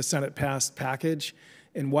up the Senate-passed package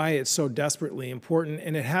and why it's so desperately important?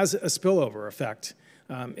 And it has a spillover effect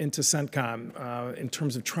into CENTCOM in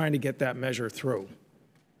terms of trying to get that measure through.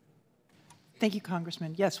 Thank you,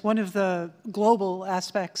 Congressman. Yes, one of the global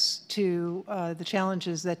aspects to the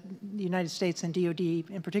challenges that the United States and DoD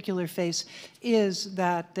in particular face is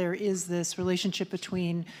that there is this relationship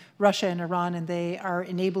between Russia and Iran, and they are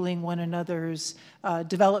enabling one another's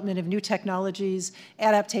development of new technologies,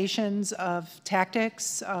 adaptations of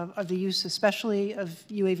tactics, of the use especially of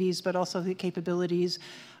UAVs, but also the capabilities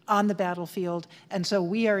on the battlefield. And so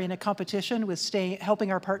we are in a competition with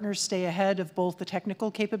helping our partners stay ahead of both the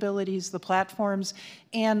technical capabilities, the platforms,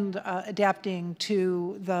 and adapting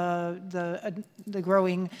to the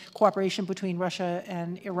growing cooperation between Russia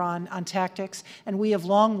and Iran on tactics. And we have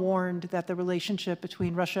long warned that the relationship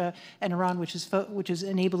between Russia and Iran, which is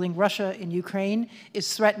enabling Russia in Ukraine,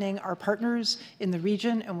 is threatening our partners in the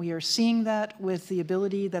region. And we are seeing that with the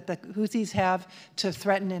ability that the Houthis have to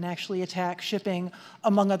threaten and actually attack shipping,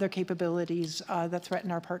 among other capabilities that threaten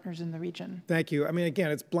our partners in the region. Thank you. I mean,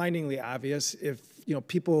 again, it's blindingly obvious. If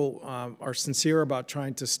people are sincere about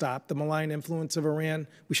trying to stop the malign influence of Iran,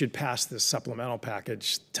 we should pass this supplemental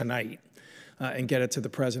package tonight and get it to the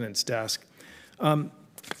president's desk.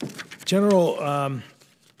 General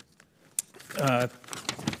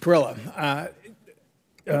Kurilla,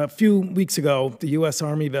 a few weeks ago, the U.S.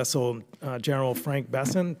 Army vessel General Frank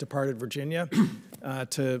Besson departed Virginia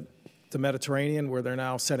to the Mediterranean, where they're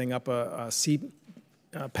now setting up a sea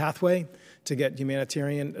pathway to get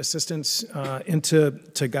humanitarian assistance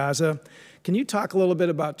into Gaza. Can you talk a little bit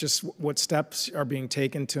about just what steps are being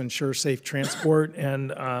taken to ensure safe transport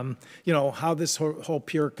and how this whole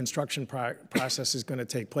pure construction process is going to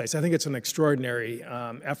take place? I think it's an extraordinary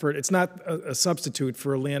effort. It's not a substitute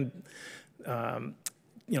for land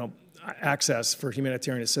access for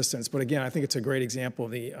humanitarian assistance, but again, I think it's a great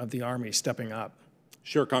example of the Army stepping up.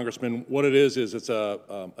 Sure, Congressman. What it is it's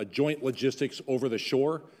a joint logistics over the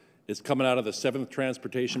shore. It's coming out of the 7th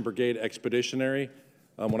Transportation Brigade Expeditionary.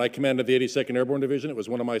 When I commanded the 82nd Airborne Division, it was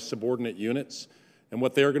one of my subordinate units. And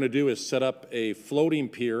what they're going to do is set up a floating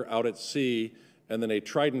pier out at sea and then a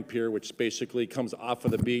trident pier, which basically comes off of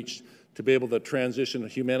the beach to be able to transition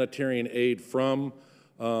humanitarian aid from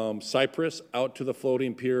Cyprus out to the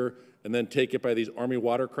floating pier and then take it by these Army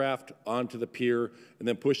watercraft onto the pier and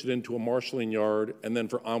then push it into a marshaling yard and then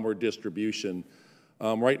for onward distribution.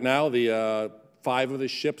 Right now, the 5 of the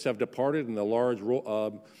ships have departed, and the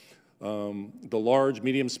large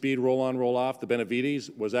medium-speed roll-on, roll-off, the Benavides,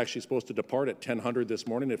 was actually supposed to depart at 10:00 this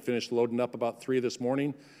morning. It finished loading up about 3 this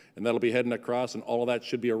morning, and that'll be heading across, and all of that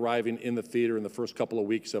should be arriving in the theater in the first couple of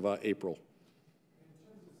weeks of April.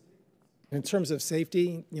 In terms of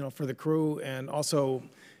safety, for the crew, and also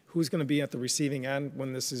who's going to be at the receiving end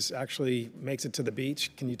when this actually makes it to the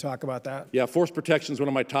beach? Can you talk about that? Yeah, force protection is one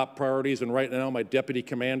of my top priorities, and right now my deputy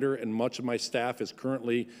commander and much of my staff is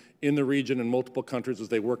currently in the region in multiple countries as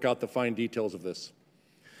they work out the fine details of this.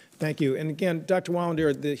 Thank you. And again, Dr.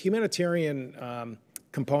 Wallander, the humanitarian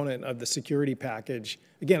component of the security package,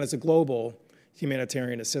 again, is a global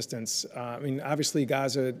humanitarian assistance. I mean, obviously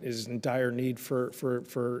Gaza is in dire need for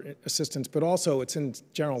assistance, but also it's in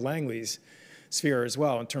General Langley's sphere as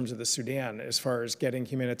well in terms of the Sudan as far as getting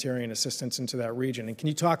humanitarian assistance into that region. And can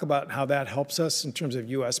you talk about how that helps us in terms of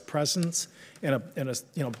U.S. presence and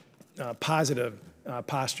a positive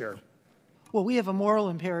posture? Well, we have a moral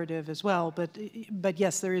imperative as well, but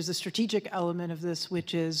yes, there is a strategic element of this,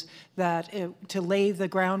 which is that to lay the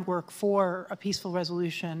groundwork for a peaceful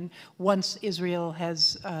resolution, once Israel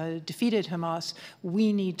has defeated Hamas,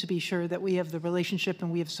 we need to be sure that we have the relationship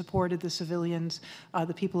and we have supported the civilians,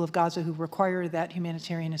 the people of Gaza who require that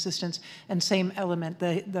humanitarian assistance. And same element,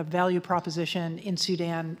 the value proposition in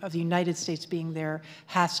Sudan of the United States being there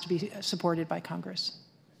has to be supported by Congress.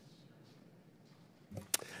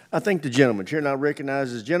 I thank the gentleman. Chair now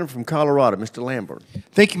recognizes the gentleman from Colorado, Mr. Lambert.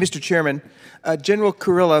 Thank you, Mr. Chairman. General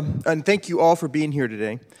Kurilla, and thank you all for being here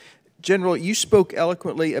today. General, you spoke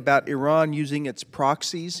eloquently about Iran using its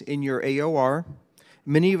proxies in your AOR.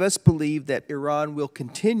 Many of us believe that Iran will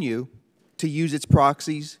continue to use its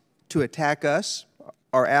proxies to attack us,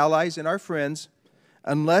 our allies, and our friends,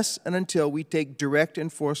 unless and until we take direct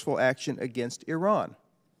and forceful action against Iran.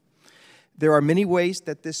 There are many ways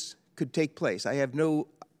that this could take place. I have no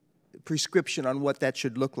prescription on what that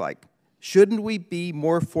should look like. Shouldn't we be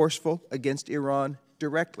more forceful against Iran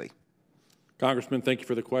directly? Congressman, thank you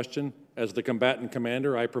for the question. As the combatant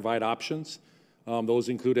commander, I provide options. Those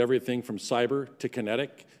include everything from cyber to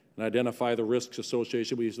kinetic, and identify the risks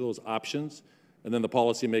associated with those options, and then the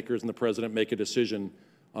policymakers and the president make a decision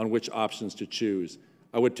on which options to choose.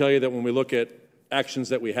 I would tell you that when we look at actions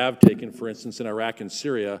that we have taken, for instance, in Iraq and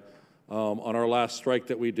Syria, on our last strike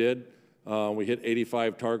that we did, we hit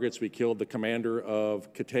 85 targets. We killed the commander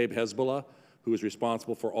of Kataib Hezbollah. who is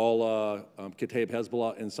responsible for all Kataib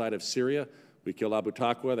Hezbollah inside of Syria. We killed Abu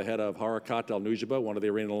Taqwa, the head of Harakat al-Nujaba, one of the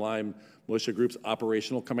Iranian-aligned militia group's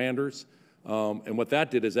operational commanders. And what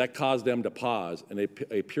that did is that caused them to pause, and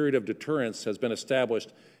a period of deterrence has been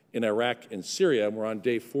established in Iraq and Syria, and we're on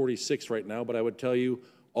day 46 right now, but I would tell you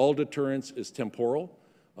all deterrence is temporal,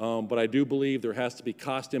 but I do believe there has to be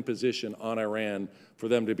cost imposition on Iran for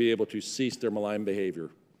them to be able to cease their malign behavior.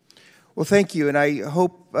 Well, thank you, and I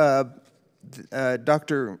hope,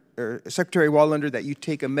 Secretary Wallander, that you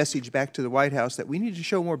take a message back to the White House that we need to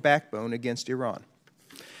show more backbone against Iran.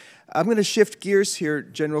 I'm going to shift gears here,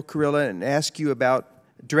 General Kurilla, and ask you about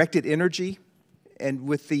directed energy and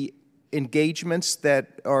with the engagements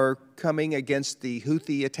that are coming against the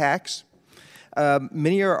Houthi attacks.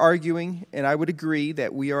 Many are arguing, and I would agree,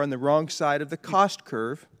 that we are on the wrong side of the cost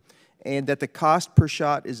curve and that the cost per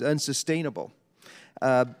shot is unsustainable.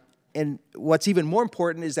 And what's even more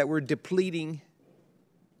important is that we're depleting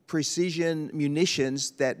precision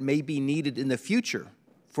munitions that may be needed in the future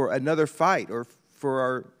for another fight or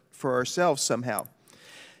for ourselves somehow.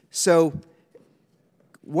 So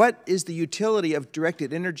what is the utility of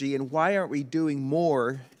directed energy, and why aren't we doing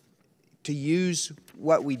more to use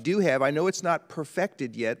what we do have? I know it's not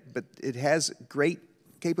perfected yet, but it has great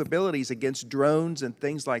capabilities against drones and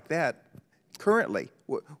things like that currently.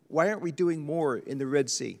 Why aren't we doing more in the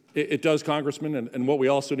Red Sea? It does, Congressman, and what we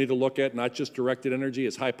also need to look at, not just directed energy,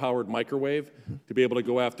 is high-powered microwave to be able to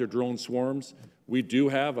go after drone swarms. We do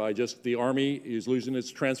have, the Army is losing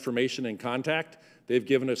its transformation in contact. They've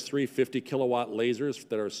given us 3 50-kilowatt lasers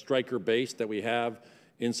that are striker-based that we have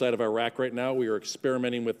inside of Iraq right now. We are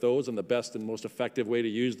experimenting with those and the best and most effective way to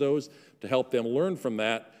use those to help them learn from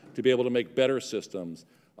that to be able to make better systems.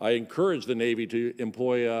 I encourage the Navy to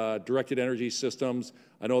employ directed energy systems.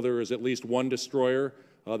 I know there is at least one destroyer,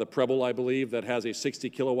 the Preble, I believe, that has a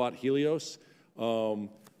 60-kilowatt Helios.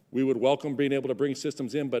 We would welcome being able to bring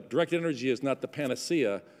systems in, but directed energy is not the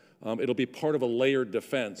panacea. It'll be part of a layered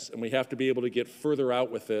defense, and we have to be able to get further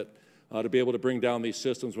out with it to be able to bring down these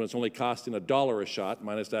systems when it's only costing $1 a shot,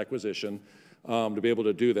 minus acquisition, to be able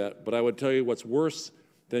to do that. But I would tell you what's worse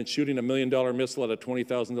than shooting a $1 million missile at a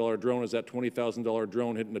 $20,000 drone is that $20,000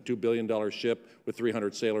 drone hitting a $2 billion ship with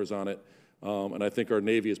 300 sailors on it. And I think our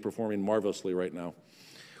Navy is performing marvelously right now.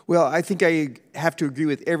 Well, I think I have to agree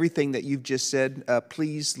with everything that you've just said.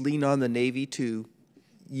 Please lean on the Navy to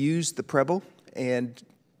use the Preble, and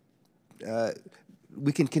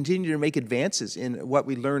we can continue to make advances in what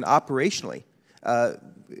we learn operationally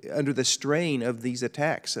under the strain of these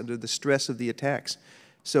attacks, under the stress of the attacks.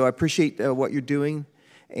 So I appreciate what you're doing,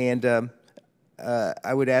 and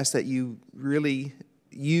I would ask that you really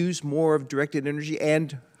use more of directed energy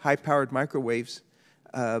and high-powered microwaves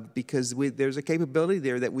because there's a capability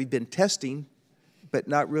there that we've been testing but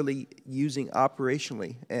not really using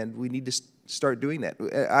operationally, and we need to start doing that.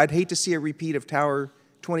 I'd hate to see a repeat of Tower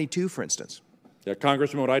 22, for instance. Yeah,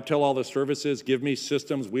 Congressman, what I tell all the services, give me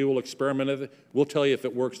systems, we will experiment with it. We'll tell you if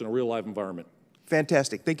it works in a real live environment.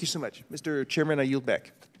 Fantastic. Thank you so much. Mr. Chairman, I yield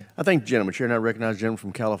back. I thank the gentleman. Chair, and I recognize the gentleman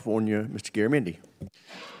from California, Mr. Garamendi.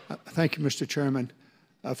 Thank you, Mr. Chairman.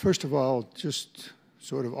 First of all, just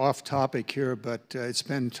sort of off topic here, but it's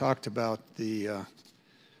been talked about the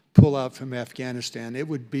pullout from Afghanistan. It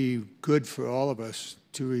would be good for all of us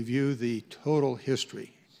to review the total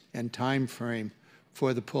history and time frame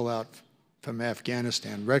for the pullout from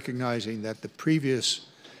Afghanistan, recognizing that the previous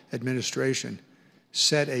administration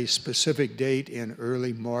set a specific date in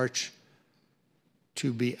early March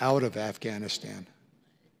to be out of Afghanistan.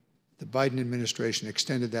 The Biden administration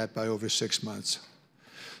extended that by over 6 months.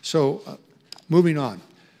 So moving on,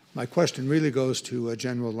 my question really goes to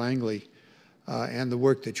General Langley and the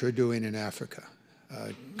work that you're doing in Africa.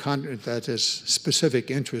 That is specific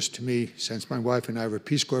interest to me since my wife and I were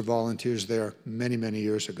Peace Corps volunteers there many, many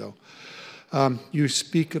years ago. You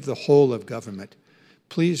speak of the whole of government.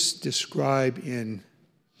 Please describe in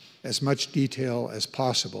as much detail as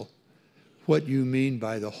possible what you mean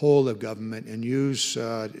by the whole of government, and use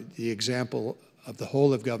the example of the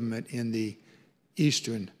whole of government in the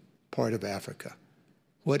eastern part of Africa.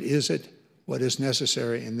 What is it, what is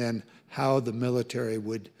necessary, and then how the military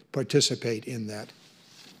would participate in that?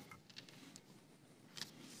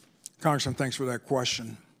 Congressman, thanks for that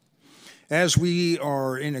question. As we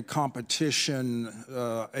are in a competition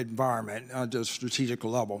environment at the strategic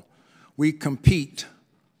level, we compete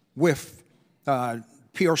with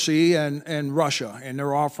PRC and Russia and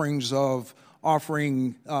their offerings of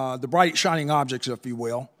offering the bright shining objects, if you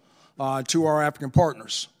will, to our African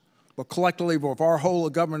partners. But collectively, with our whole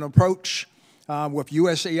of government approach, with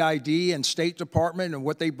USAID and State Department and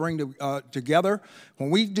what they bring together. When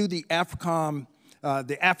we do the Africa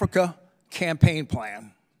campaign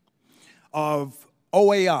plan of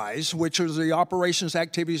OAIs, which is the operations,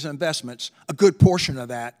 activities, and investments, a good portion of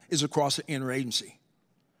that is across the interagency.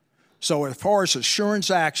 So as far as assurance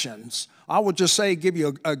actions, I would just say, give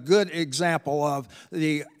you a good example of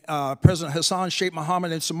the President Hassan Sheikh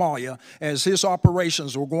Mohammed in Somalia. As his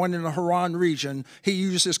operations were going in the Haran region, he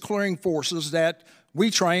used his clearing forces that we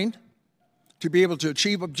trained to be able to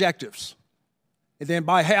achieve objectives. And then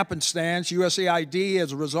by happenstance, USAID,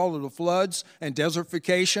 as a result of the floods and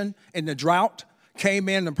desertification and the drought, came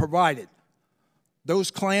in and provided.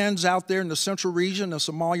 Those clans out there in the central region of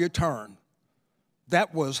Somalia turned.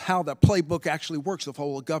 That was how the playbook actually works of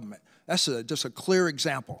whole of government. That's just a clear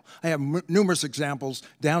example. I have numerous examples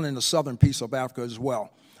down in the southern piece of Africa as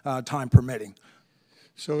well, time permitting.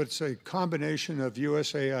 So it's a combination of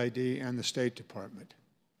USAID and the State Department.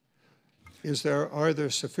 Are there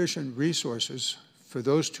sufficient resources for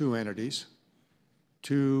those two entities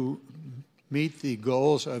to meet the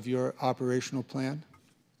goals of your operational plan?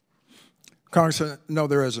 Congressman, no,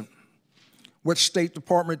 there isn't. What State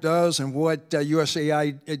Department does and what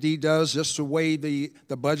USAID does, just the way the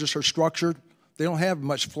budgets are structured, they don't have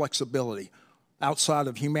much flexibility outside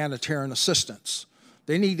of humanitarian assistance.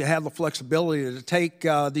 They need to have the flexibility to take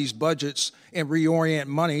these budgets and reorient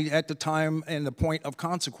money at the time and the point of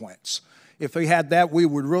consequence. If we had that, we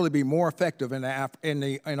would really be more effective in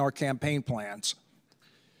our campaign plans.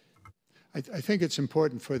 I think it's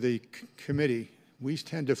important for the committee. We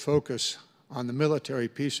tend to focus on the military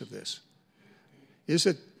piece of this. Is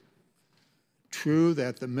it true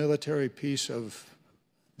that the military piece of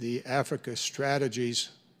the Africa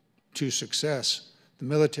strategies to success, the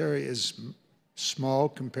military is small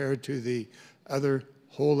compared to the other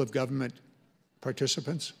whole of government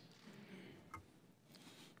participants?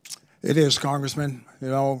 It is, Congressman. You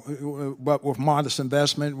know, but with modest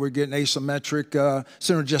investment, we're getting asymmetric,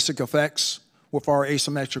 synergistic effects with our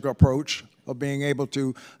asymmetric approach of being able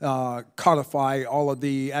to codify all of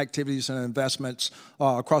the activities and investments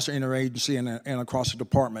across the interagency and across the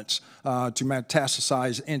departments to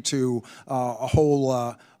metastasize into a whole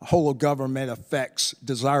of government effects,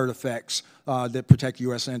 desired effects that protect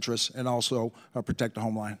U.S. interests and also protect the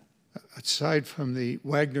homeland. Aside from the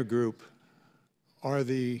Wagner Group, are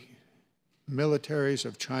the militaries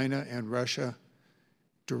of China and Russia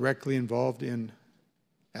directly involved in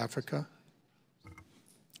Africa?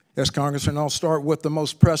 Yes, Congressman, I'll start with the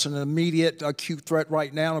most pressing and immediate acute threat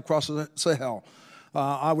right now across the Sahel.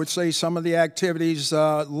 I would say some of the activities,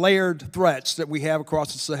 layered threats that we have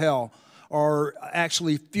across the Sahel are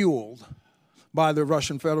actually fueled by the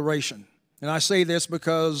Russian Federation. And I say this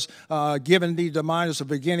because, given the demise of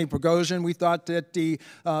Evgeny Prigozhin, we thought that the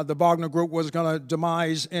Wagner Group was going to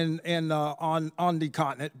demise on the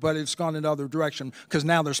continent, but it's gone in the other direction because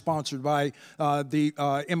now they're sponsored by the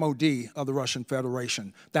MOD of the Russian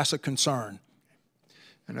Federation. That's a concern.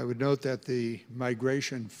 And I would note that the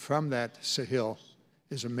migration from that Sahel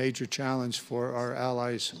is a major challenge for our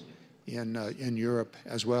allies in Europe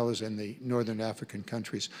as well as in the northern African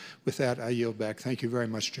countries. With that, I yield back. Thank you very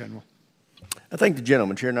much, General. I thank the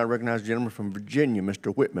gentleman. Chair, and I recognize the gentleman from Virginia,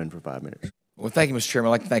 Mr. Whitman, for 5 minutes. Well, thank you, Mr. Chairman.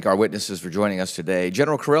 I'd like to thank our witnesses for joining us today.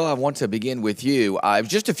 General Kurilla, I want to begin with you. It was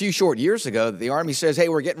just a few short years ago that the Army says, hey,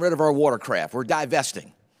 we're getting rid of our watercraft. We're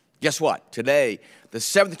divesting. Guess what? Today, the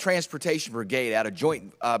 7th Transportation Brigade out of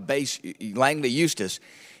Joint Base Langley, Eustis,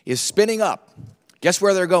 is spinning up. Guess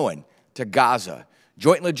where they're going? To Gaza.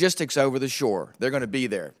 Joint logistics over the shore. They're going to be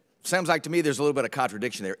there. Sounds like to me there's a little bit of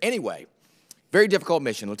contradiction there. Anyway, very difficult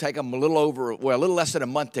mission. It'll take them a little less than a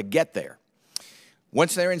month to get there.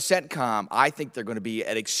 Once they're in CENTCOM, I think they're going to be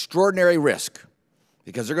at extraordinary risk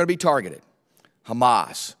because they're going to be targeted.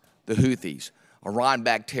 Hamas, the Houthis,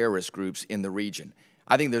 Iran-backed terrorist groups in the region.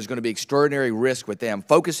 I think there's going to be extraordinary risk with them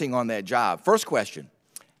focusing on that job. First question,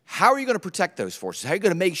 how are you going to protect those forces? How are you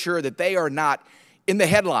going to make sure that they are not in the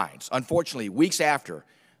headlines, unfortunately, weeks after,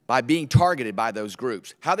 by being targeted by those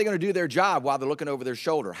groups? How are they going to do their job while they're looking over their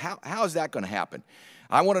shoulder? How is that going to happen?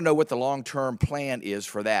 I want to know what the long-term plan is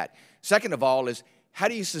for that. Second of all is, how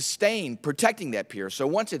do you sustain protecting that pier? So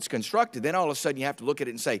once it's constructed, then all of a sudden you have to look at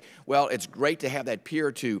it and say, well, it's great to have that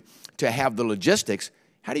pier to have the logistics.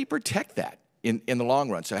 How do you protect that in the long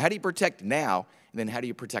run? So how do you protect now, and then how do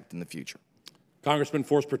you protect in the future? Congressman,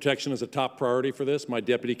 force protection is a top priority for this. My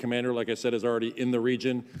deputy commander, like I said, is already in the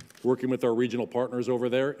region, working with our regional partners over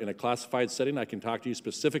there in a classified setting. I can talk to you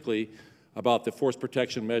specifically about the force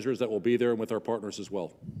protection measures that will be there and with our partners as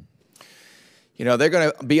well. You know, they're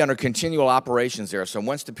going to be under continual operations there. So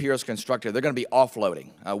once the pier is constructed, they're going to be offloading.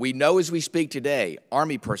 We know as we speak today,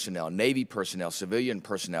 Army personnel, Navy personnel, civilian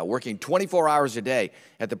personnel working 24 hours a day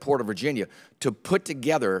at the Port of Virginia to put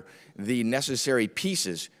together the necessary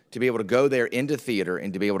pieces to be able to go there into theater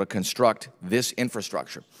and to be able to construct this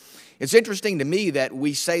infrastructure. It's interesting to me that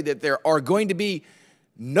we say that there are going to be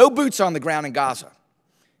no boots on the ground in Gaza.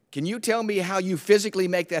 Can you tell me how you physically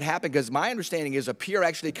make that happen? Because my understanding is a pier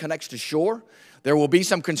actually connects to shore. There will be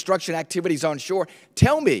some construction activities on shore.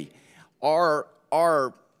 Tell me, are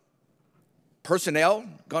personnel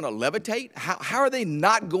going to levitate? How are they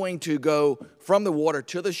not going to go from the water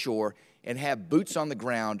to the shore and have boots on the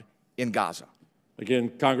ground in Gaza?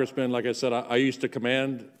 Again, Congressman, like I said, I used to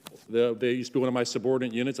command, they used to be one of my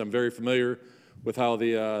subordinate units. I'm very familiar with how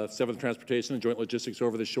the 7th Transportation and Joint Logistics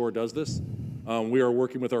over the shore does this. We are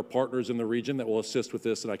working with our partners in the region that will assist with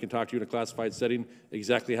this, and I can talk to you in a classified setting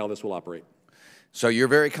exactly how this will operate. So you're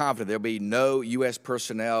very confident there'll be no U.S.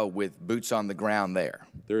 personnel with boots on the ground there?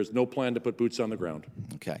 There is no plan to put boots on the ground.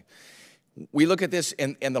 Okay. We look at this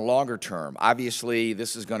in the longer term. Obviously,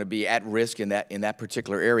 this is going to be at risk in that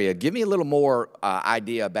particular area. Give me a little more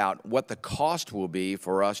idea about what the cost will be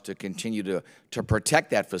for us to continue to protect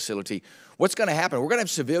that facility. What's going to happen? We're going to have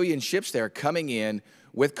civilian ships there coming in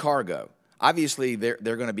with cargo. Obviously, they're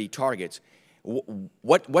going to be targets.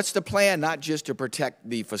 What's the plan, not just to protect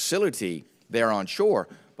the facility there on shore,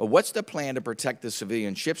 but what's the plan to protect the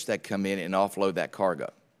civilian ships that come in and offload that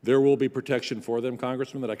cargo? There will be protection for them,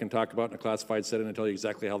 Congressman, that I can talk about in a classified setting and tell you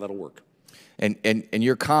exactly how that'll work. And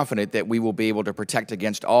you're confident that we will be able to protect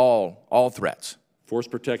against all threats? Force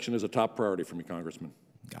protection is a top priority for me, Congressman.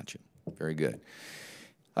 Gotcha. Very good.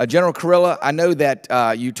 General Kurilla, I know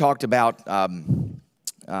that you talked about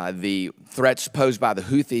the threats posed by the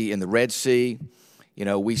Houthi in the Red Sea. You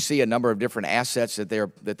know, we see a number of different assets that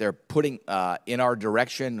they're putting in our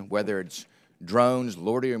direction, whether it's drones,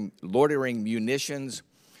 loitering munitions.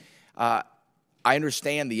 I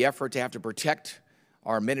understand the effort to have to protect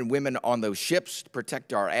our men and women on those ships, to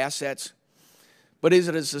protect our assets. But is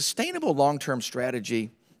it a sustainable long-term strategy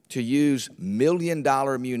to use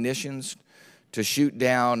million-dollar munitions to shoot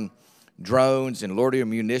down drones and loitering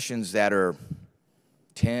munitions that are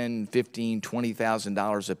 $10,000, $15,000,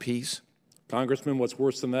 $20,000 a piece? Congressman, what's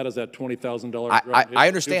worse than that is that $20,000. I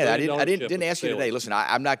understand. I didn't ask you today. Listen,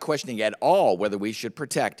 I'm not questioning at all whether we should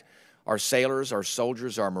protect our sailors, our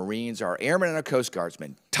soldiers, our Marines, our airmen, and our Coast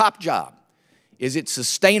Guardsmen. Top job. Is it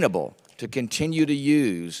sustainable to continue to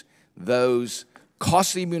use those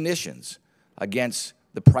costly munitions against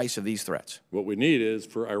the price of these threats? What we need is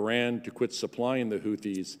for Iran to quit supplying the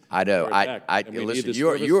Houthis. I know. Listen,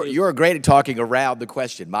 you're great at talking around the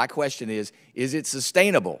question. My question is it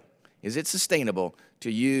sustainable? Is it sustainable to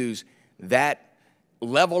use that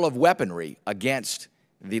level of weaponry against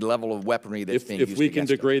the level of weaponry that's being used? If we can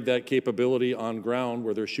degrade that capability on ground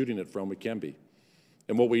where they're shooting it from, we can be.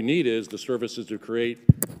 And what we need is the services to create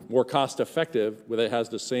more cost-effective, where it has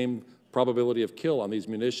the same probability of kill on these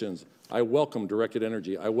munitions. I welcome directed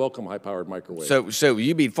energy. I welcome high-powered microwave. So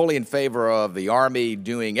you'd be fully in favor of the Army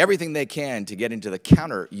doing everything they can to get into the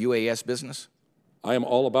counter-UAS business? I am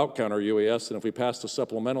all about counter-UAS, and if we pass the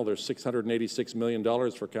supplemental, there's $686 million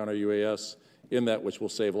for counter-UAS in that, which will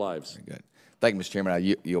save lives. Very good. Thank you, Mr. Chairman.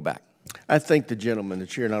 I yield back. I thank the gentleman. The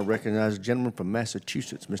chair now recognizes the gentleman from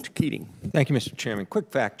Massachusetts, Mr. Keating. Thank you, Mr. Chairman.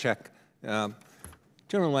 Quick fact check.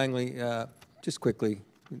 General Langley, just quickly,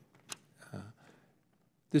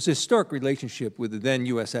 there's a historic relationship with the then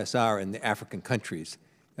USSR and the African countries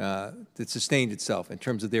that sustained itself in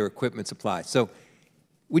terms of their equipment supply. So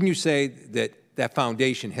wouldn't you say that that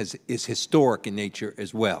foundation is historic in nature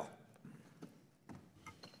as well?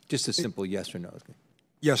 Just a simple yes or no.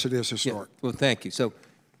 Yes, it is historic. Yeah. Well, thank you. So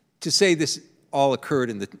to say this all occurred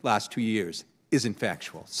in the last 2 years isn't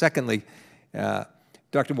factual. Secondly,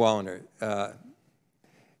 Dr. Wallander,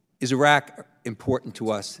 is Iraq important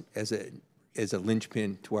to us as a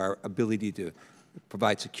linchpin to our ability to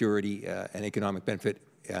provide security and economic benefit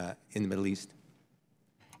in the Middle East?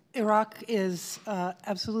 Iraq is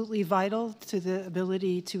absolutely vital to the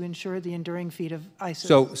ability to ensure the enduring feat of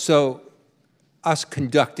ISIS. So us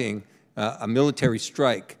conducting a military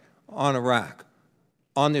strike on Iraq,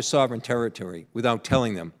 on their sovereign territory, without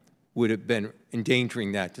telling them, would have been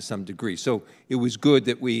endangering that to some degree. So it was good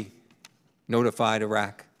that we notified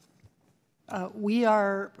Iraq? We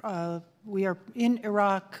are in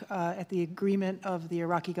Iraq at the agreement of the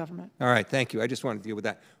Iraqi government. All right, thank you. I just wanted to deal with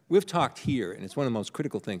that. We've talked here, and it's one of the most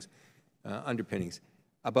critical things, underpinnings,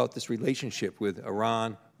 about this relationship with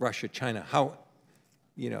Iran, Russia, China, how,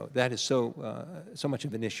 you know, that is so much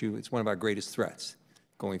of an issue. It's one of our greatest threats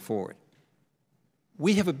going forward.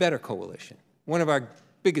 We have a better coalition. One of our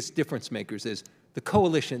biggest difference makers is the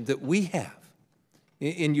coalition that we have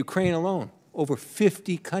in Ukraine alone, over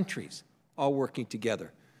 50 countries all working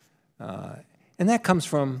together. And that comes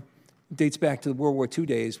from, dates back to the World War II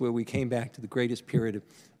days where we came back to the greatest period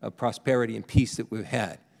of prosperity and peace that we've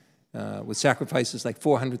had, with sacrifices like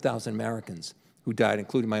 400,000 Americans who died,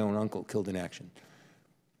 including my own uncle, killed in action.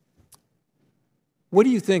 What do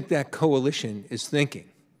you think that coalition is thinking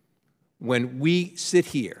when we sit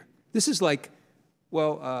here? This is like,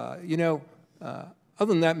 well, other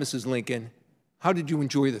than that, Mrs. Lincoln, how did you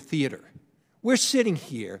enjoy the theater? We're sitting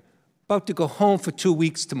here about to go home for 2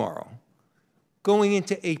 weeks tomorrow, going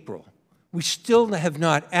into April. We still have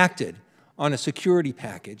not acted on a security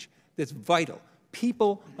package that's vital.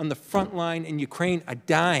 People on the front line in Ukraine are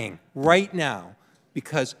dying right now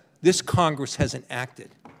because this Congress hasn't acted.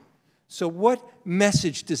 So what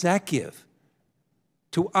message does that give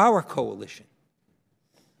to our coalition?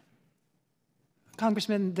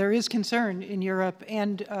 Congressman, there is concern in Europe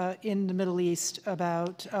and in the Middle East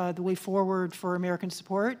about the way forward for American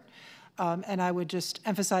support. And I would just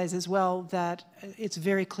emphasize as well that it's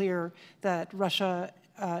very clear that Russia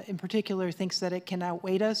in particular thinks that it can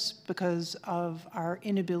outweigh us because of our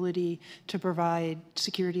inability to provide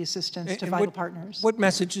security assistance to vital partners. What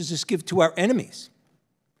message does this give to our enemies?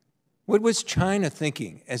 What was China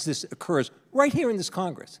thinking as this occurs right here in this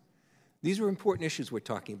Congress? These are important issues we're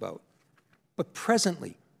talking about. But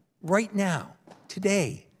presently, right now,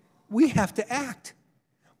 today, we have to act.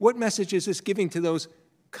 What message is this giving to those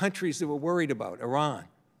countries that we're worried about, Iran,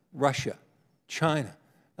 Russia, China,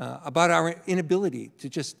 about our inability to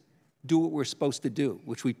just do what we're supposed to do,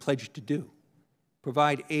 which we pledged to do,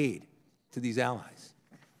 provide aid to these allies?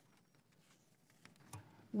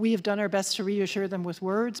 We have done our best to reassure them with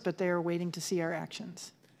words, but they are waiting to see our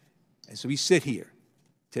actions. And so we sit here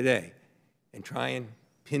today and try and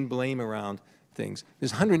pin blame around things.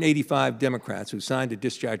 There's 185 Democrats who signed a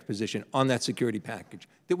discharge position on that security package.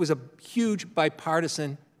 That was a huge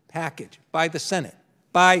bipartisan package by the Senate.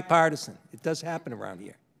 Bipartisan. It does happen around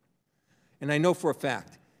here. And I know for a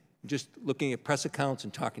fact, just looking at press accounts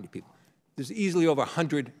and talking to people, there's easily over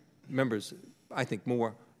 100 members, I think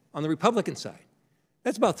more, on the Republican side.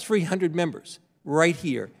 That's about 300 members right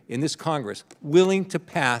here in this Congress willing to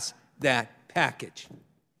pass that package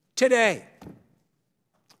today.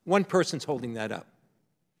 One person's holding that up,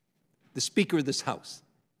 the Speaker of this House.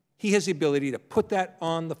 He has the ability to put that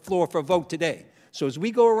on the floor for a vote today. So as we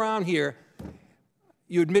go around here,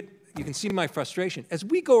 you can see my frustration. As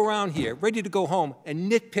we go around here, ready to go home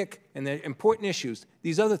and nitpick and the important issues,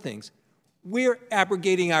 these other things, we're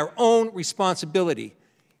abrogating our own responsibility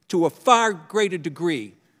to a far greater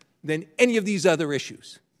degree than any of these other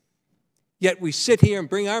issues. Yet we sit here and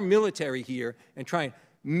bring our military here and try and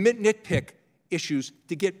nitpick issues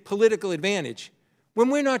to get political advantage when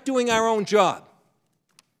we're not doing our own job.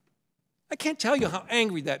 I can't tell you how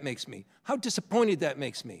angry that makes me, how disappointed that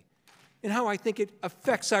makes me, and how I think it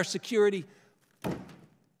affects our security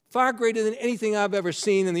far greater than anything I've ever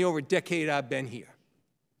seen in the over decade I've been here.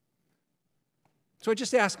 So I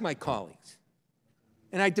just ask my colleagues,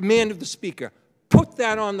 and I demand of the Speaker, put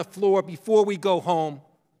that on the floor before we go home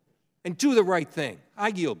and do the right thing. I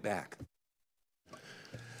yield back.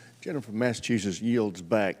 Gentleman from Massachusetts yields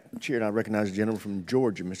back. Chair, and I recognize the gentleman from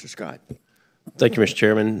Georgia, Mr. Scott. Thank you, Mr.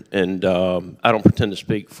 Chairman. And I don't pretend to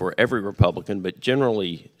speak for every Republican, but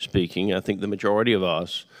generally speaking, I think the majority of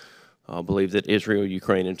us believe that Israel,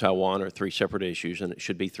 Ukraine, and Taiwan are three separate issues, and it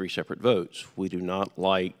should be three separate votes. We do not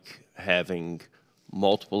like having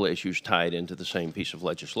multiple issues tied into the same piece of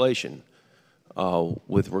legislation.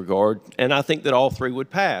 With regard, and I think that all three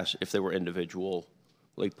would pass if they were individually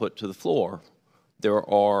put to the floor. There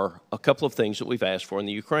are a couple of things that we've asked for in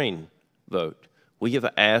the Ukraine vote. We have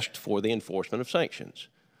asked for the enforcement of sanctions.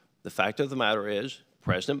 The fact of the matter is,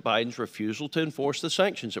 President Biden's refusal to enforce the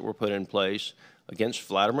sanctions that were put in place against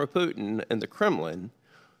Vladimir Putin and the Kremlin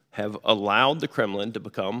have allowed the Kremlin to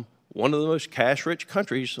become one of the most cash-rich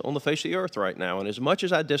countries on the face of the earth right now. And as much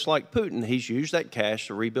as I dislike Putin, he's used that cash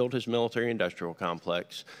to rebuild his military-industrial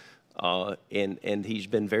complex, and he's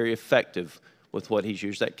been very effective with what he's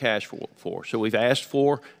used that cash for. So we've asked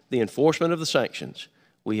for the enforcement of the sanctions.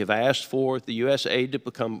 We have asked for the U.S. aid to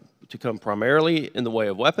come primarily in the way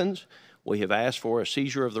of weapons. We have asked for a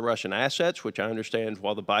seizure of the Russian assets, which I understand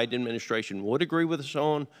while the Biden administration would agree with us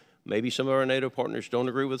on, maybe some of our NATO partners don't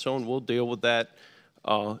agree with us on, we'll deal with that.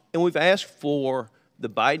 And we've asked for the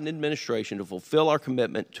Biden administration to fulfill our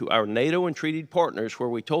commitment to our NATO and treaty partners, where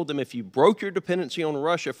we told them if you broke your dependency on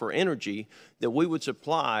Russia for energy, that we would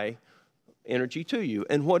supply energy to you.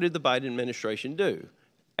 And what did the Biden administration do?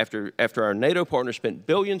 after our NATO partners spent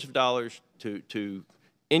billions of dollars to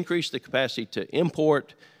increase the capacity to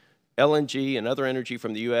import LNG and other energy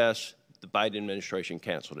from the U.S., the Biden administration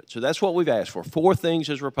canceled it. So that's what we've asked for. 4 things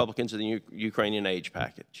as Republicans in the Ukrainian aid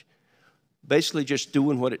package. Basically just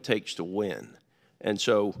doing what it takes to win. And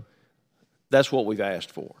so that's what we've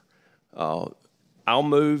asked for. I'll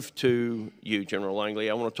move to you, General Langley.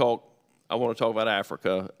 I want to talk about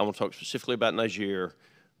Africa. I want to talk specifically about Niger.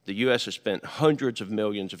 The U.S. has spent hundreds of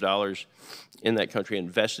millions of dollars in that country,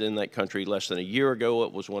 invested in that country. Less than a year ago,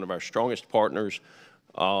 it was one of our strongest partners.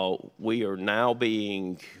 We are now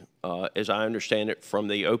being, as I understand it from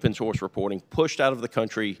the open source reporting, pushed out of the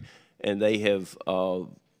country, and they have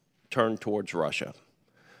turned towards Russia.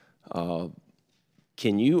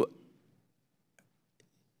 Can you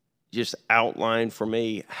just outline for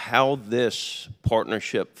me how this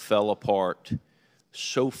partnership fell apart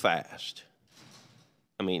so fast?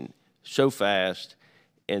 I mean, so fast,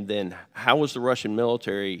 and then how was the Russian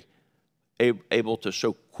military able to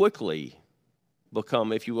so quickly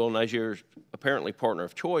become, if you will, Niger's apparently partner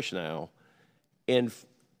of choice now? And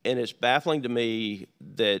it's baffling to me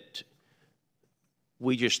that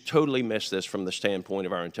we just totally missed this from the standpoint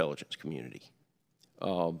of our intelligence community.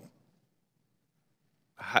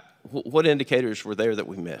 What indicators were there that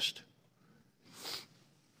we missed?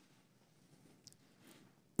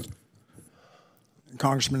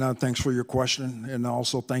 Congressman, thanks for your question, and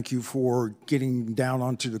also thank you for getting down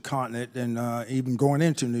onto the continent and even going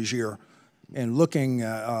into Niger and looking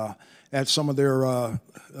at some of their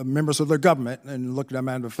members of their government and looking them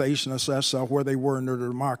in the face and assess where they were in their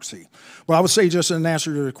democracy. Well, I would say just in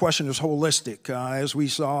answer to the question is holistic. As we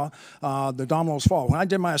saw the dominoes fall. When I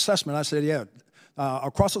did my assessment, I said, yeah,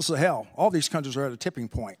 across the Sahel, all these countries are at a tipping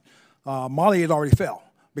point. Mali had already fell.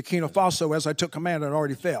 Burkina Faso, as I took command, had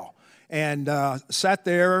already fell. And sat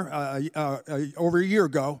there over a year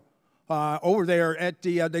ago, over there at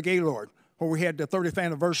the Gaylord, where we had the 30th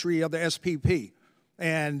anniversary of the SPP.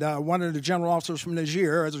 And one of the general officers from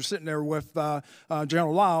Niger, as we're sitting there with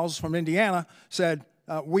General Lyles from Indiana, said,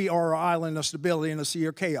 we are an island of stability in a sea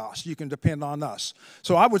of chaos. You can depend on us.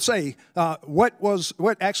 So I would say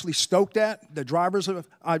what actually stoked that, the drivers of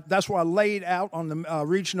that's what I laid out on the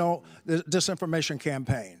regional disinformation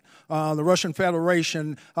campaign. The Russian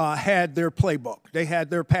Federation had their playbook. They had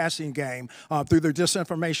their passing game through their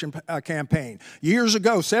disinformation campaign. Years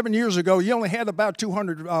ago, 7 years ago, you only had about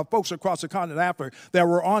 200 folks across the continent of Africa that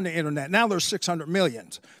were on the internet. Now there's 600 million.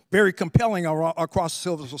 Very compelling across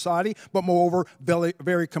civil society, but moreover,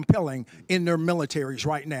 very compelling in their militaries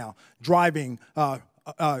right now, driving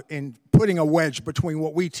and putting a wedge between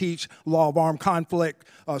what we teach, law of armed conflict,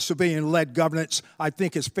 civilian-led governance, I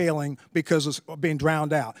think is failing because it's being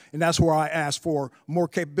drowned out. And that's where I ask for more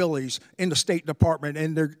capabilities in the State Department,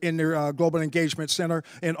 in their Global Engagement Center,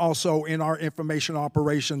 and also in our information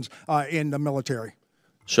operations in the military.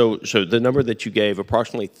 So the number that you gave,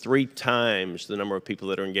 approximately 3 times the number of people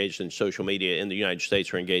that are engaged in social media in the United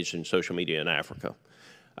States are engaged in social media in Africa.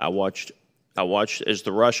 I watched as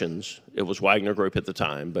the Russians, it was Wagner Group at the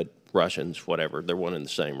time, but Russians, whatever, they're one and the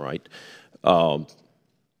same, right?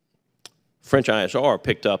 French ISR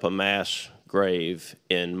picked up a mass grave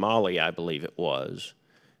in Mali, I believe it was,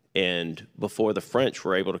 and before the French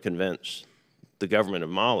were able to convince the government of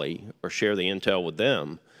Mali or share the intel with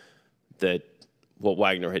them that what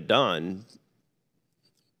Wagner had done,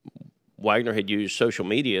 Wagner had used social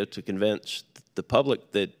media to convince the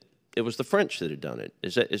public that it was the French that had done it.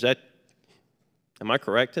 Is that am I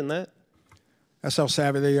correct in that? That's how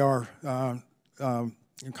savvy they are,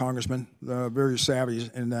 Congressman. Very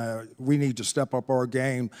savvy, and we need to step up our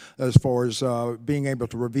game as far as being able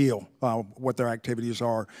to reveal what their activities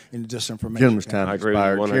are in the disinformation. Gentleman's time I agree.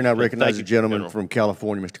 expired. Chair now recognizes the gentleman General. from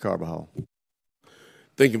California, Mr. Carbajal.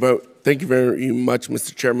 Thank you very much,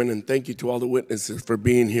 Mr. Chairman, and thank you to all the witnesses for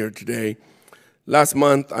being here today. Last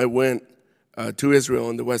month, I went to Israel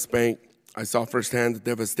and the West Bank. I saw firsthand the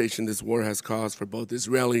devastation this war has caused for both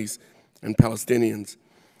Israelis and Palestinians.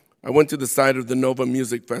 I went to the site of the Nova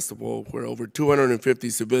Music Festival, where over 250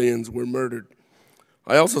 civilians were murdered.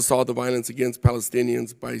 I also saw the violence against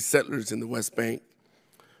Palestinians by settlers in the West Bank.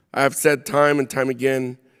 I have said time and time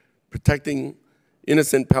again, protecting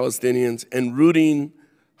innocent Palestinians and rooting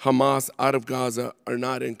Hamas out of Gaza are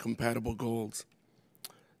not incompatible goals.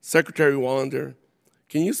 Secretary Wallander,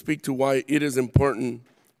 can you speak to why it is important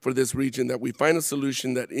for this region that we find a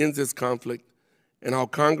solution that ends this conflict and how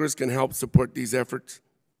Congress can help support these efforts?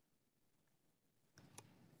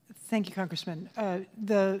 Thank you, Congressman.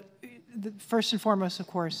 The first and foremost, of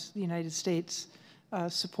course, the United States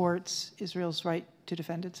supports Israel's right to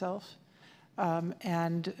defend itself.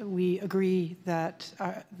 And we agree that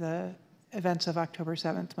the events of October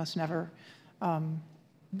 7th must never,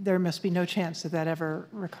 there must be no chance that that ever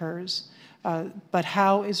recurs. But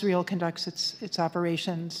how Israel conducts its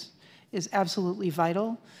operations is absolutely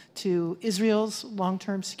vital to Israel's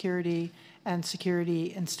long-term security and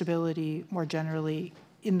security and stability more generally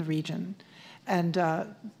in the region. And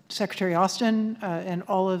Secretary Austin and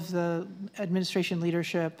all of the administration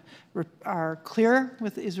leadership are clear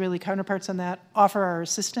with Israeli counterparts on that, offer our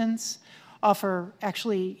assistance, offer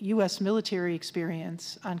actually U.S. military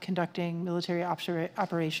experience on conducting military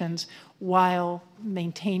operations while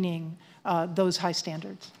maintaining those high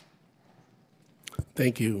standards.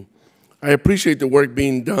 Thank you. I appreciate the work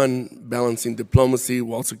being done balancing diplomacy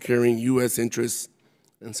while securing U.S. interests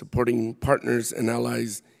and supporting partners and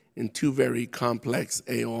allies in two very complex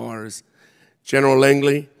AORs. General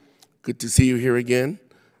Langley, good to see you here again.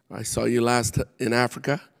 I saw you last in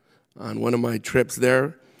Africa on one of my trips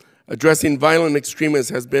there. Addressing violent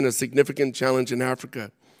extremists has been a significant challenge in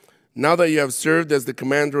Africa. Now that you have served as the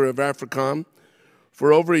commander of AFRICOM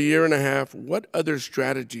for over a year and a half, what other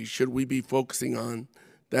strategies should we be focusing on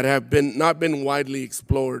that have not been widely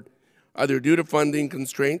explored, either due to funding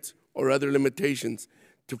constraints or other limitations,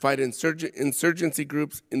 to fight insurgency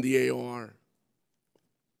groups in the AOR?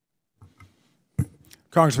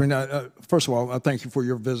 Congressman, first of all, thank you for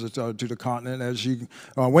your visit to the continent as you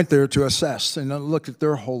went there to assess and look at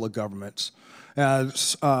their whole of governments.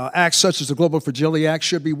 Acts such as the Global Fragility Act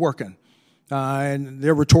should be working. And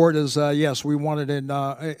their retort is, yes, we want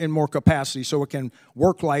it in more capacity so it can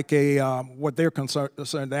work like what they're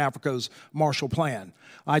concerned Africa's Marshall Plan.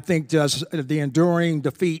 I think just the enduring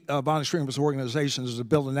defeat of violent extremist organizations is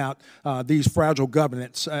building out these fragile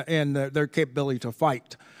governments and their capability to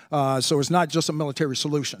fight. So it's not just a military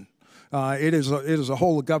solution. It is a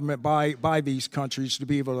whole of government by these countries to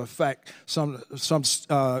be able to affect some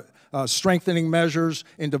strengthening measures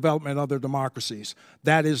in development of their democracies.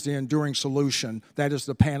 That is the enduring solution. That is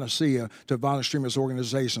the panacea to violent extremist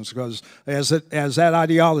organizations, because as that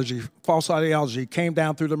ideology, false ideology, came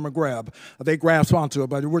down through the Maghreb, they grasped onto it.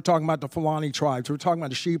 But we're talking about the Fulani tribes. We're talking about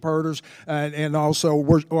the sheep herders, and also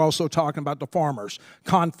we're also talking about the farmers.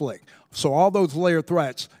 Conflict. So all those layered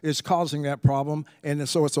threats is causing that problem, and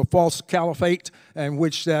so it's a false caliphate in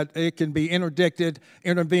which that it can be interdicted,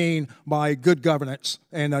 intervened by good governance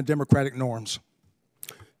and democratic norms.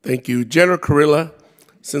 Thank you. General Kurilla,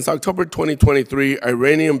 since October 2023,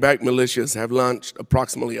 Iranian-backed militias have launched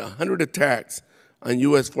approximately 100 attacks on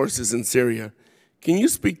U.S. forces in Syria. Can you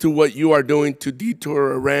speak to what you are doing to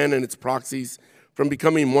deter Iran and its proxies from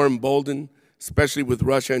becoming more emboldened, especially with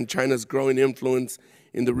Russia and China's growing influence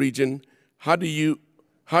in the region? How do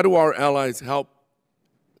our allies help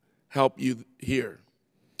you here?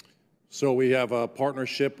 So we have a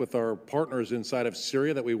partnership with our partners inside of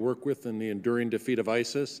Syria that we work with in the enduring defeat of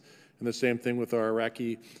ISIS, and the same thing with our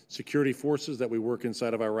Iraqi security forces that we work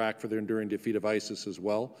inside of Iraq for the enduring defeat of ISIS as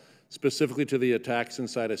well. Specifically to the attacks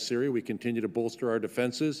inside of Syria, we continue to bolster our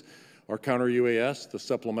defenses. Our counter-UAS, the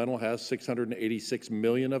supplemental, has $686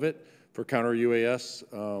 million of it for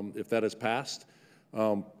counter-UAS if that is passed.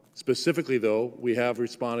 Specifically, though, we have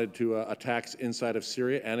responded to attacks inside of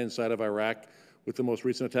Syria and inside of Iraq with the most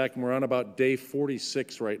recent attack, and we're on about day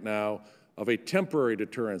 46 right now of a temporary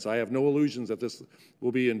deterrence. I have no illusions that this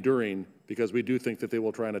will be enduring, because we do think that they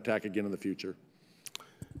will try and attack again in the future.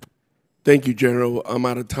 Thank you, General. I'm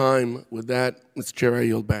out of time. With that, Mr. Chair, I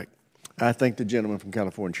yield back. I thank the gentleman from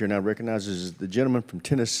California. Chair now recognizes the gentleman from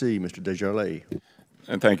Tennessee, Mr. Desjardins.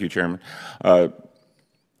 And thank you, Chairman.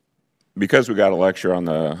 Because we got a lecture on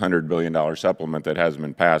the $100 billion supplement that hasn't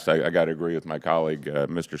been passed, I got to agree with my colleague,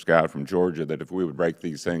 Mr. Scott from Georgia, that if we would break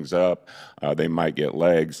these things up, they might get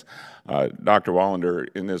legs. Dr. Wallander,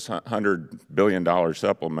 in this $100 billion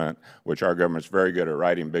supplement, which our government's very good at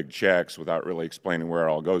writing big checks without really explaining where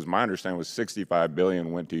it all goes, my understanding was $65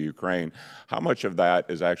 billion went to Ukraine. How much of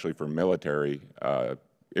that is actually for military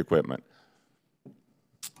equipment?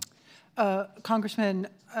 Congressman,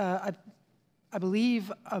 I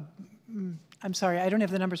believe, I'm sorry, I don't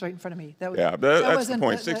have the numbers right in front of me. Yeah, that's the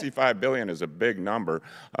point. $65 billion is a big number.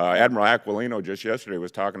 Admiral Aquilino just yesterday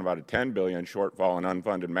was talking about a $10 billion shortfall in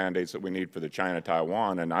unfunded mandates that we need for the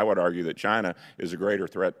China-Taiwan, and I would argue that China is a greater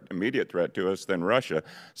threat, immediate threat to us than Russia.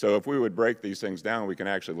 So if we would break these things down, we can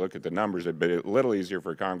actually look at the numbers. It'd be a little easier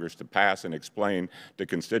for Congress to pass and explain to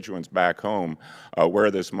constituents back home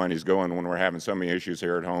where this money's going when we're having so many issues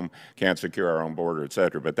here at home, can't secure our own border, et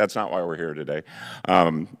cetera. But that's not why we're here today.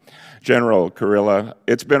 General Kurilla,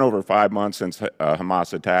 it's been over 5 months since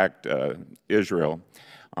Hamas attacked Israel.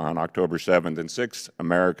 on October 7th, and 6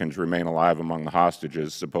 Americans remain alive among the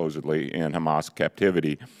hostages supposedly in Hamas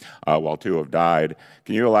captivity, while 2 have died.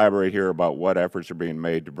 Can you elaborate here about what efforts are being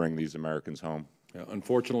made to bring these Americans home? Yeah,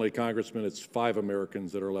 unfortunately, Congressman, it's 5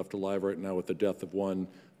 Americans that are left alive right now, with the death of 1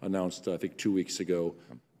 announced, I think, 2 weeks ago.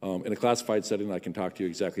 In a classified setting, I can talk to you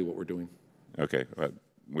exactly what we're doing. Okay.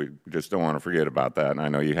 We just don't want to forget about that, and I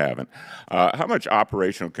know you haven't. How much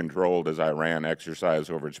operational control does Iran exercise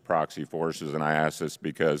over its proxy forces? And I ask this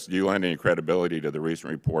because do you lend any credibility to the recent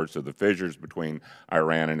reports of the fissures between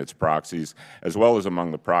Iran and its proxies, as well as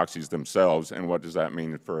among the proxies themselves, and what does that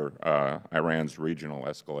mean for Iran's regional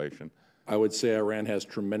escalation? I would say Iran has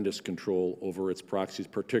tremendous control over its proxies,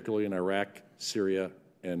 particularly in Iraq, Syria,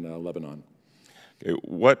 and Lebanon.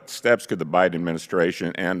 What steps could the Biden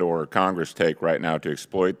administration and or Congress take right now to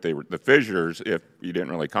exploit the fissures, if you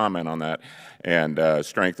didn't really comment on that, and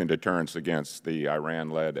strengthen deterrence against the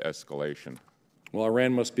Iran-led escalation? Well,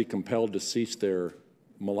 Iran must be compelled to cease their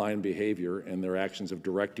malign behavior and their actions of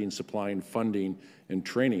directing, supplying, funding, and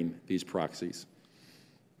training these proxies.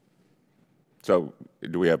 So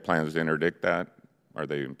do we have plans to interdict that? Are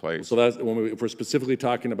they in place? So that's, if we're specifically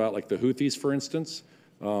talking about like the Houthis, for instance,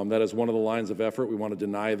 that is one of the lines of effort. We want to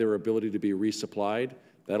deny their ability to be resupplied.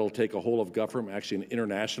 That'll take a whole of government, actually an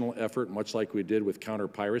international effort, much like we did with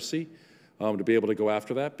counter-piracy, to be able to go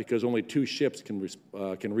after that, because only 2 ships can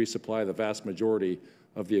resupply the vast majority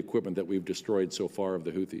of the equipment that we've destroyed so far of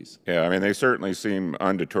the Houthis. Yeah, I mean, they certainly seem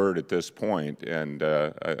undeterred at this point, and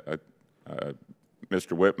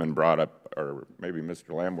Mr. Whitman brought up, or maybe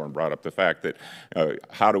Mr. Lamborn brought up the fact that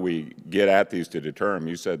how do we get at these to deter them?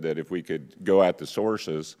 You said that if we could go at the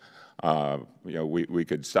sources, we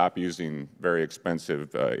could stop using very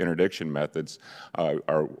expensive interdiction methods.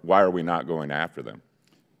 Why are we not going after them?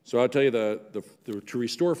 So I'll tell you, to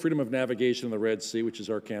restore freedom of navigation in the Red Sea, which is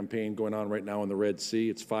our campaign going on right now in the Red Sea,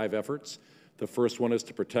 it's 5 efforts. The first one is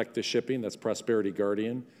to protect the shipping, that's Prosperity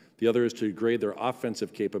Guardian. The other is to degrade their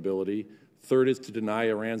offensive capability. Third is to deny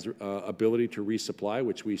Iran's ability to resupply,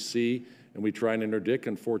 which we see and we try and interdict.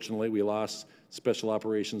 Unfortunately, we lost Special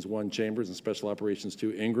Operations 1 Chambers and Special Operations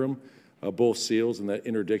 2 Ingram, both SEALs in that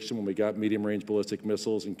interdiction when we got medium-range ballistic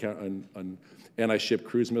missiles and anti-ship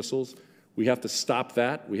cruise missiles. We have to stop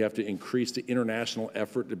that. We have to increase the international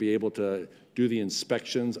effort to be able to do the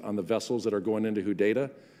inspections on the vessels that are going into Hudaydah.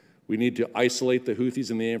 We need to isolate the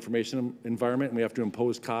Houthis in the information environment, and we have to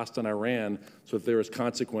impose cost on Iran so that there is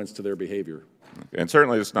consequence to their behavior. And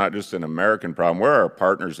certainly it's not just an American problem. Where are our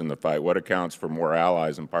partners in the fight? What accounts for more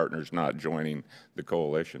allies and partners not joining the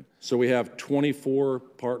coalition? So we have 24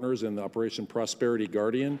 partners in the Operation Prosperity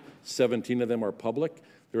Guardian. 17 of them are public.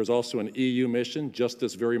 There's also an EU mission. Just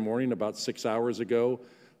this very morning, about 6 hours ago,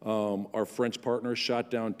 our French partners shot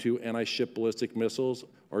down 2 anti-ship ballistic missiles.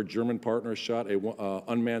 Our German partners shot an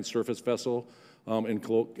unmanned surface vessel in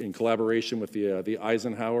collaboration with the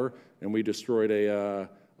Eisenhower, and we destroyed a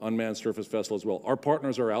unmanned surface vessel as well. Our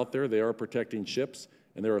partners are out there. They are protecting ships,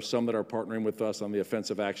 and there are some that are partnering with us on the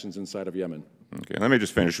offensive actions inside of Yemen. Okay, let me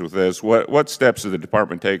just finish with this. What steps is the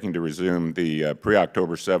department taking to resume the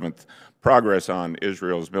pre-October 7th progress on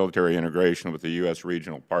Israel's military integration with the U.S.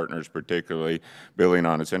 regional partners, particularly building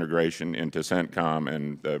on its integration into CENTCOM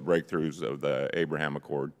and the breakthroughs of the Abraham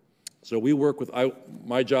Accord? So we work with,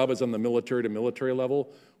 my job is on the military to military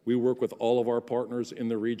level. We work with all of our partners in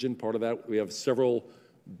the region. Part of that, we have several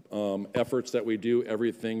efforts that we do,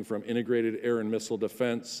 everything from integrated air and missile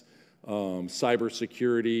defense,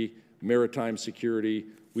 cybersecurity, maritime security.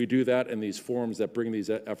 We do that in these forums that bring these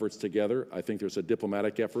efforts together. I think there's a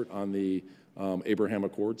diplomatic effort on the Abraham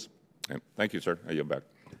Accords. Thank you, sir. I yield back.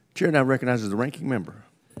 Chair now recognizes the ranking member.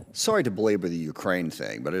 Sorry to belabor the Ukraine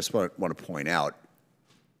thing, but I just want to point out,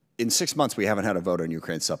 in 6 months we haven't had a vote on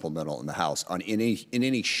Ukraine supplemental in the House in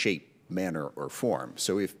any shape, manner, or form.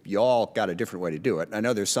 So if y'all got a different way to do it, and I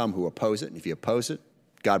know there's some who oppose it, and if you oppose it,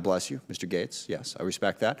 God bless you, Mr. Gates. Yes, I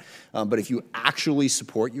respect that. But if you actually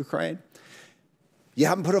support Ukraine, you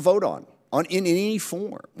haven't put a vote on in any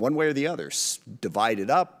form, one way or the other. Divide it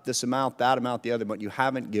up, this amount, that amount, the other, but you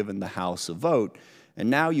haven't given the House a vote. And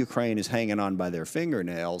now Ukraine is hanging on by their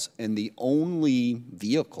fingernails, and the only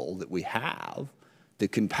vehicle that we have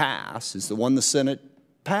that can pass is the one the Senate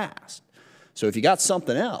passed. So if you got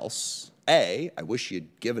something else, A, I wish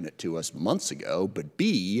you'd given it to us months ago, but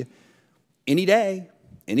B, any day,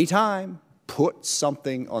 any time, put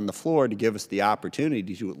something on the floor to give us the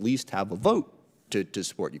opportunity to at least have a vote to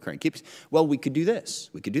support Ukraine. Well, we could do this.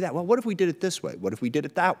 We could do that. Well, what if we did it this way? What if we did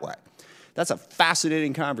it that way? That's a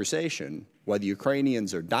fascinating conversation, why the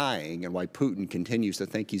Ukrainians are dying and why Putin continues to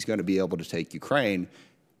think he's going to be able to take Ukraine.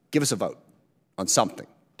 Give us a vote on something.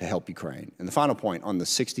 to help Ukraine. And the final point on the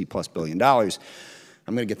 $60+ billion,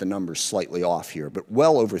 I'm going to get the numbers slightly off here, but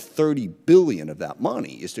well over $30 billion of that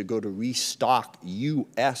money is to go to restock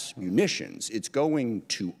U.S. munitions. It's going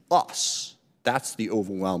to us. That's the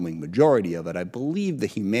overwhelming majority of it. I believe the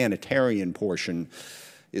humanitarian portion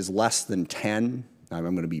is less than 10. I'm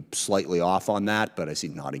going to be slightly off on that, but I see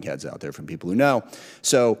nodding heads out there from people who know.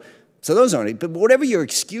 So those aren't, but whatever your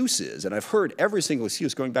excuse is, and I've heard every single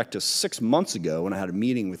excuse going back to 6 months ago when I had a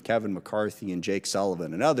meeting with Kevin McCarthy and Jake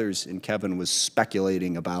Sullivan and others, and Kevin was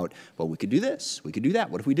speculating about, well, we could do this, we could do that.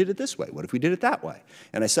 What if we did it this way? What if we did it that way?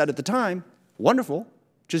 And I said at the time, wonderful,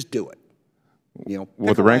 just do it. You know,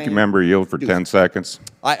 will the ranking member yield for 10 seconds?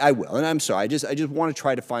 I will, and I'm sorry. I just want to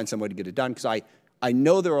try to find some way to get it done because I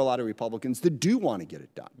know there are a lot of Republicans that do want to get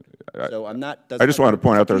it done. So I'm not. I just want to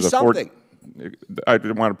point out there's something. I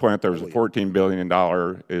just want to point out there was a $14 billion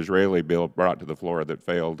Israeli bill brought to the floor that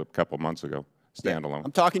failed a couple months ago, standalone. Yeah,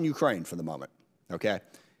 I'm talking Ukraine for the moment, okay?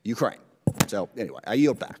 Ukraine. So anyway, I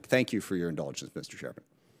yield back. Thank you for your indulgence, Mr. Chairman.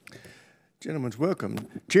 Gentlemen's welcome.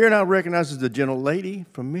 Chair now recognizes the gentlelady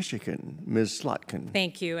from Michigan, Ms. Slotkin.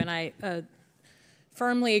 Thank you, and I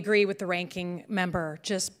firmly agree with the ranking member.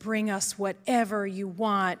 Just bring us whatever you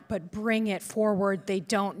want, but bring it forward. They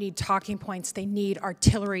don't need talking points. They need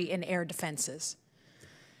artillery and air defenses.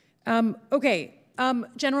 General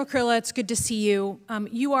Kurilla, it's good to see you.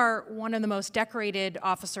 You are one of the most decorated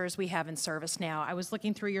officers we have in service now. I was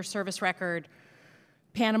looking through your service record.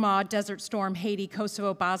 Panama, Desert Storm, Haiti,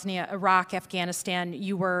 Kosovo, Bosnia, Iraq, Afghanistan.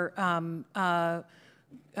 You were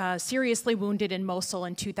seriously wounded in Mosul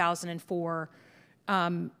in 2004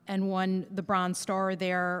 and won the Bronze Star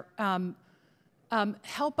there.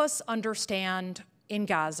 Help us understand in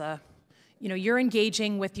Gaza, you know, you're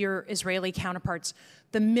engaging with your Israeli counterparts,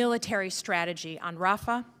 the military strategy on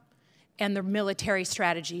Rafah and the military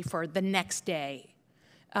strategy for the next day.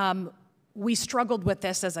 We struggled with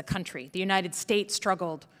this as a country. The United States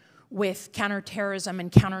struggled with counterterrorism and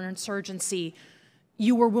counterinsurgency.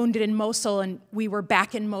 You were wounded in Mosul, and we were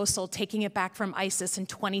back in Mosul, taking it back from ISIS in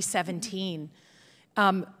 2017.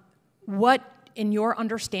 What, in your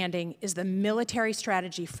understanding, is the military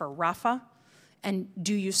strategy for Rafah, and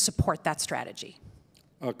do you support that strategy?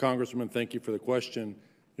 Congresswoman, thank you for the question.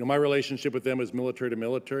 You know, my relationship with them is military to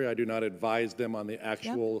military. I do not advise them on the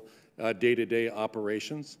actual day-to-day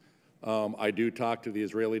operations. I do talk to the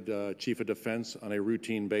Israeli Chief of Defense on a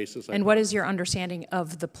routine basis. And what is your understanding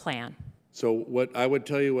of the plan? So what I would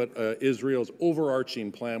tell you, what Israel's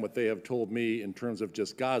overarching plan, what they have told me in terms of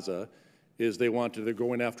just Gaza, is they're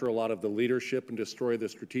going after a lot of the leadership and destroy the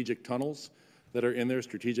strategic tunnels that are in there.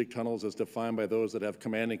 Strategic tunnels as defined by those that have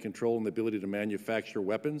command and control and the ability to manufacture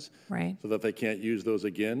weapons, right, so that they can't use those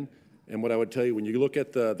again. And what I would tell you, when you look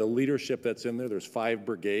at the leadership that's in there, there's 5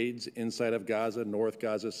 brigades inside of Gaza: North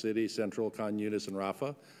Gaza City, Central, Khan Yunis, and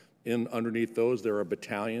Rafah. Underneath those, there are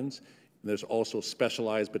battalions. And there's also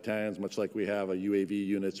specialized battalions, much like we have a UAV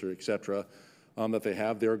units or et cetera, that they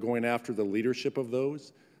have. They're going after the leadership of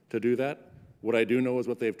those to do that. What I do know is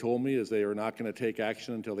what they've told me is they are not going to take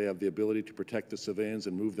action until they have the ability to protect the civilians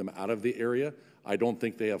and move them out of the area. I don't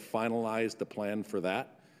think they have finalized the plan for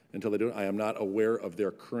that. Until they do, I am not aware of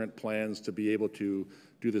their current plans to be able to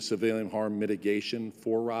do the civilian harm mitigation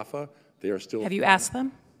for Rafah. They are still. Have you asked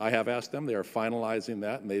them? I have asked them. They are finalizing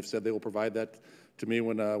that, and they've said they will provide that to me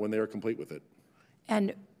when they are complete with it.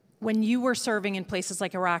 And when you were serving in places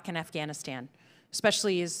like Iraq and Afghanistan,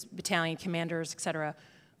 especially as battalion commanders, et cetera,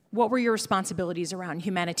 what were your responsibilities around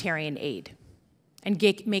humanitarian aid? And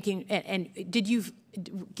did you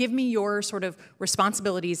give me your sort of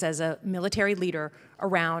responsibilities as a military leader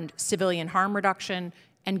around civilian harm reduction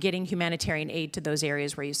and getting humanitarian aid to those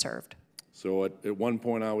areas where you served? So at one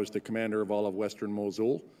point, I was the commander of all of Western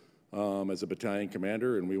Mosul as a battalion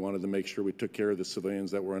commander, and we wanted to make sure we took care of the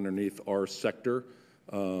civilians that were underneath our sector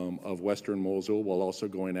of Western Mosul, while also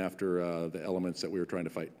going after the elements that we were trying to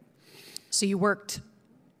fight. So you worked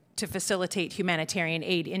to facilitate humanitarian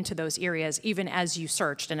aid into those areas, even as you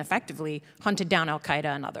searched and effectively hunted down al-Qaeda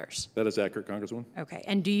and others. That is accurate, Congresswoman. Okay,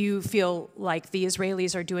 and do you feel like the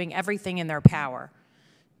Israelis are doing everything in their power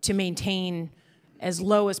to maintain as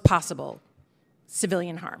low as possible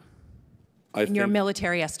civilian harm, in your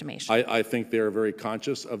military estimation? I think they are very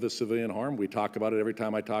conscious of the civilian harm. We talk about it every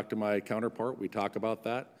time I talk to my counterpart. We talk about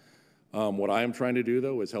that. What I am trying to do,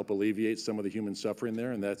 though, is help alleviate some of the human suffering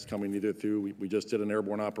there, and that's coming either through, we just did an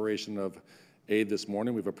airborne operation of aid this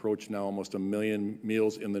morning. We've approached now almost 1 million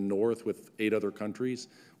meals in the north with 8 other countries.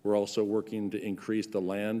 We're also working to increase the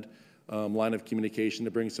land line of communication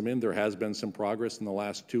to bring some in. There has been some progress in the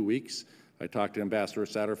last 2 weeks. I talked to Ambassador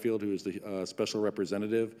Satterfield, who is the special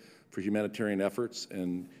representative for humanitarian efforts,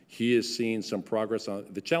 and he is seeing some progress on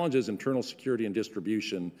the challenge is internal security and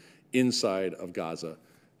distribution inside of Gaza.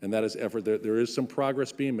 And that is effort. There is some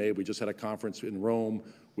progress being made. We just had a conference in Rome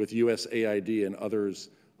with USAID and others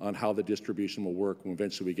on how the distribution will work when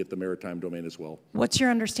eventually we get the maritime domain as well. What's your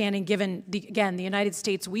understanding, given, again, the United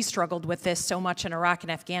States, we struggled with this so much in Iraq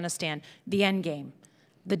and Afghanistan, the end game,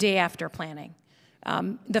 the day after planning.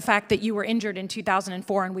 The fact that you were injured in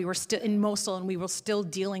 2004 and we were still in Mosul and we were still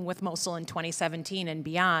dealing with Mosul in 2017 and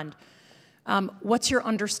beyond. What's your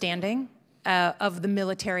understanding of the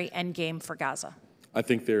military endgame for Gaza? I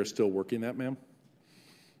think they're still working that, ma'am.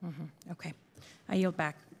 Okay. I yield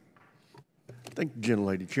back. Thank you,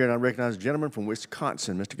 gentlelady. Chair, and I recognize the gentleman from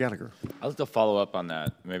Wisconsin, Mr. Gallagher. I'd like to follow up on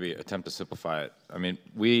that, maybe attempt to simplify it. I mean,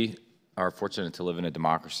 we are fortunate to live in a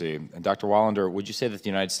democracy. And Dr. Wallander, would you say that the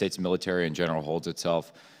United States military in general holds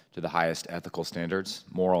itself to the highest ethical standards,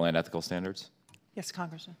 moral and ethical standards? Yes,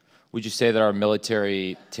 Congressman. Would you say that our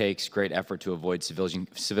military takes great effort to avoid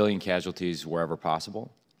civilian casualties wherever possible?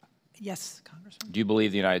 Yes, Congressman. Do you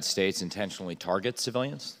believe the United States intentionally targets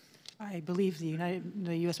civilians? I believe the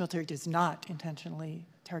U.S. military does not intentionally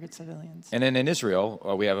target civilians. And then in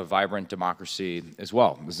Israel, we have a vibrant democracy as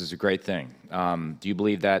well. This is a great thing. Do you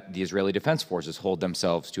believe that the Israeli Defense Forces hold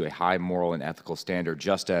themselves to a high moral and ethical standard,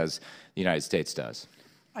 just as the United States does?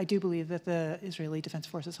 I do believe that the Israeli Defense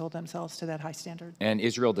Forces hold themselves to that high standard. And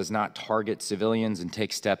Israel does not target civilians and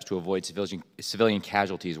take steps to avoid civilian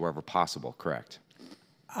casualties wherever possible, correct?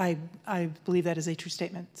 I believe that is a true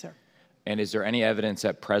statement, sir. And is there any evidence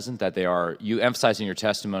at present that they are, you emphasize in your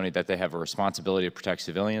testimony that they have a responsibility to protect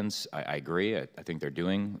civilians? I agree. I think they're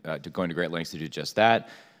going to great lengths to do just that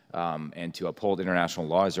and to uphold international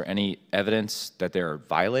law. Is there any evidence that they're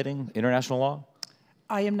violating international law?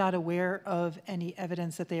 I am not aware of any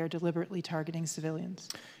evidence that they are deliberately targeting civilians.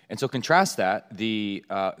 And so contrast that, the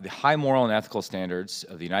high moral and ethical standards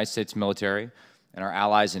of the United States military and our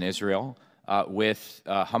allies in Israel with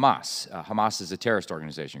Hamas. Hamas is a terrorist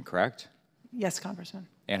organization, correct? Yes, Congressman.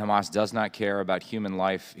 And Hamas does not care about human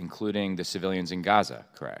life, including the civilians in Gaza,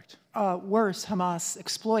 correct? Worse, Hamas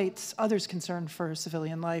exploits others' concern for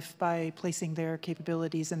civilian life by placing their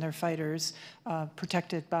capabilities and their fighters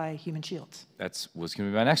protected by human shields. That was going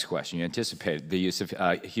to be my next question. You anticipated the use of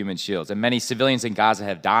human shields. And many civilians in Gaza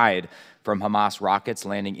have died from Hamas rockets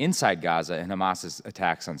landing inside Gaza and Hamas's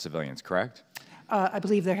attacks on civilians, correct? I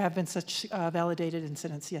believe there have been such validated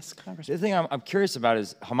incidents, yes, Congressman. The thing I'm curious about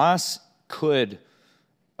is Hamas could,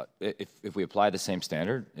 if we apply the same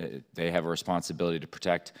standard, they have a responsibility to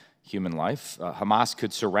protect human life. Hamas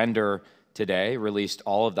could surrender today, released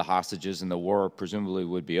all of the hostages, and the war presumably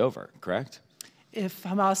would be over, correct? If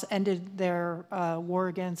Hamas ended their war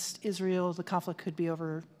against Israel, the conflict could be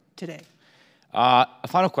over today. A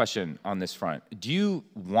final question on this front. Do you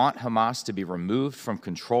want Hamas to be removed from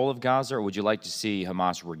control of Gaza, or would you like to see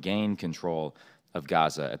Hamas regain control of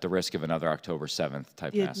Gaza at the risk of another October 7th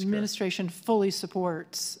type massacre? The administration fully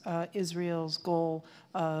supports Israel's goal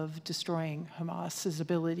of destroying Hamas's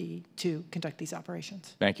ability to conduct these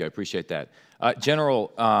operations. Thank you. I appreciate that.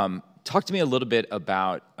 General, talk to me a little bit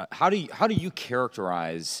about how do you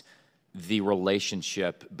characterize the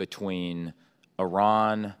relationship between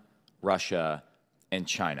Iran, Russia, and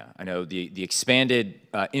China? I know the expanded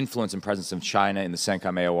influence and presence of China in the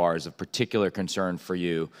CENTCOM AOR is of particular concern for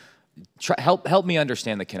you. Help me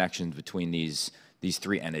understand the connections between these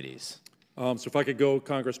three entities. So if I could go,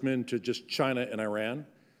 Congressman, to just China and Iran,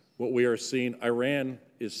 what we are seeing, Iran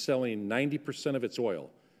is selling 90% of its oil,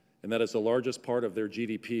 and that is the largest part of their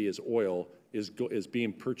GDP is oil, is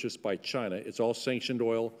being purchased by China. It's all sanctioned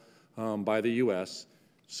oil by the U.S.,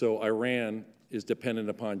 so Iran is dependent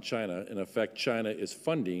upon China. In effect, China is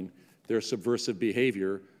funding their subversive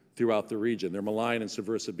behavior throughout the region, their malign and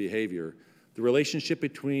subversive behavior. The relationship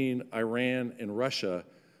between Iran and Russia,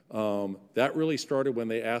 that really started when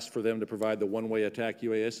they asked for them to provide the one-way attack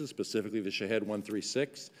UASs, specifically the Shahed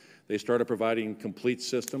 136. They started providing complete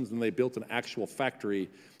systems, and they built an actual factory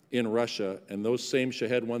in Russia. And those same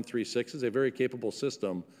Shahed 136s, a very capable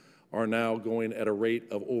system, are now going at a rate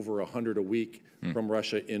of over 100 a week from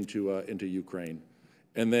Russia into Ukraine.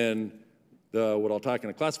 And then what I'll talk in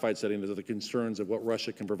a classified setting is the concerns of what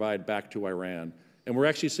Russia can provide back to Iran. And we're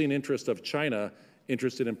actually seeing interest of China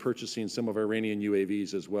interested in purchasing some of Iranian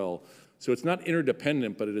UAVs as well. So it's not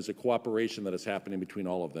interdependent, but it is a cooperation that is happening between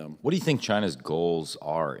all of them. What do you think China's goals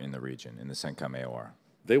are in the region, in the CENTCOM AOR?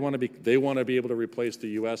 They want to be able to replace the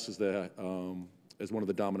U.S. as one of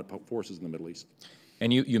the dominant forces in the Middle East.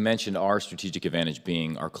 And you mentioned our strategic advantage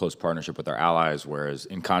being our close partnership with our allies, whereas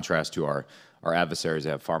in contrast to our adversaries,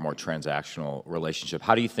 they have far more transactional relationship.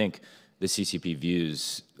 How do you think the CCP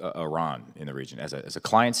views Iran in the region as a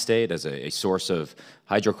client state, as a source of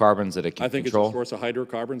hydrocarbons that it can I think control? It's a source of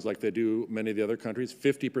hydrocarbons like they do many of the other countries.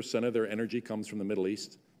 50% of their energy comes from the Middle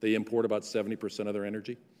East. They import about 70% of their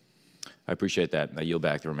energy. I appreciate that. I yield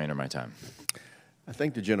back the remainder of my time. I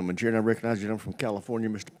thank the gentleman, Chair, and I recognize the gentleman from California,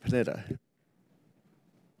 Mr. Panetta.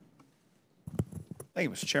 Thank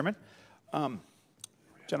you, Mr. Chairman.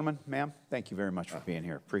 Gentlemen, ma'am, thank you very much for being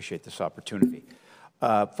here. Appreciate this opportunity.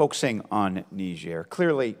 Focusing on Niger,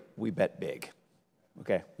 clearly we bet big.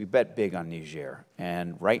 Okay, we bet big on Niger,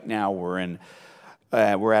 and right now we're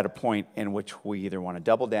at a point in which we either want to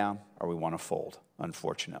double down or we want to fold,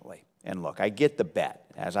 unfortunately. And look, I get the bet.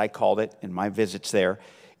 As I called it in my visits there,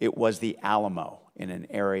 it was the Alamo in an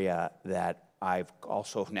area that I've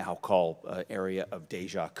also now called an area of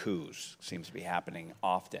déjà coups. Seems to be happening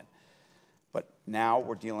often. But now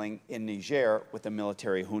we're dealing in Niger with a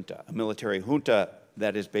military junta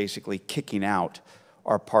that is basically kicking out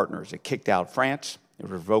our partners. It kicked out France. It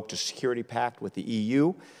revoked a security pact with the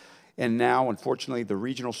EU. And now, unfortunately, the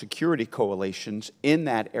regional security coalitions in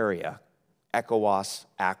that area, ECOWAS,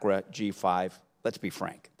 ACRA, G5, let's be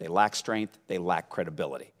frank, they lack strength, they lack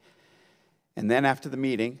credibility. And then after the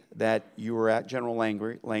meeting that you were at, General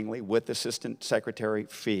Langley, with Assistant Secretary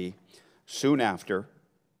Fee, soon after,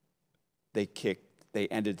 they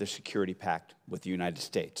ended the security pact with the United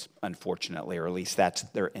States, unfortunately, or at least that's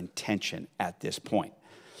their intention at this point.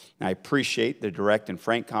 Now, I appreciate the direct and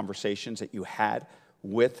frank conversations that you had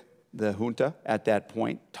with the junta at that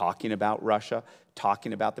point, talking about Russia,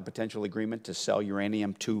 talking about the potential agreement to sell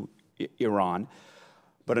uranium to Iran.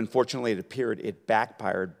 But unfortunately, it appeared it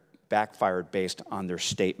backfired based on their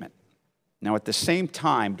statement. Now, at the same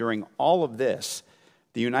time, during all of this,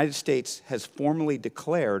 the United States has formally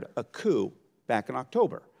declared a coup back in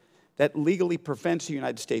October that legally prevents the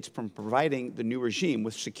United States from providing the new regime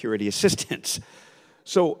with security assistance.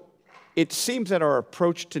 So it seems that our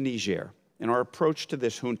approach to Niger and our approach to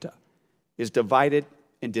this junta is divided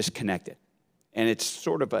and disconnected. And it's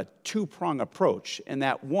sort of a two-prong approach in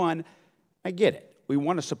that, one, I get it. We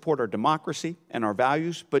want to support our democracy and our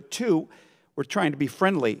values, but two, we're trying to be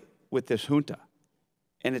friendly with this junta.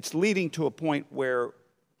 And it's leading to a point where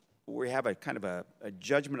we have a kind of a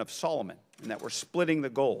judgment of Solomon, and that we're splitting the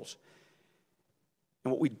goals.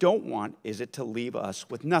 And what we don't want is it to leave us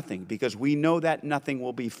with nothing, because we know that nothing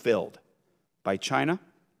will be filled by China,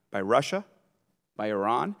 by Russia, by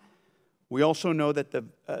Iran. We also know that the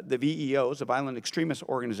VEOs, the violent extremist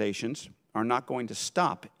organizations, are not going to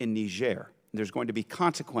stop in Niger. There's going to be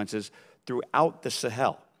consequences throughout the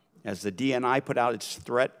Sahel. As the DNI put out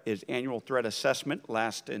its annual threat assessment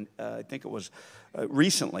I think it was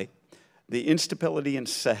recently, the instability in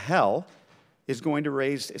Sahel is going to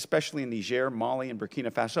raise, especially in Niger, Mali, and Burkina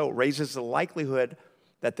Faso, raises the likelihood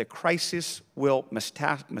that the crisis will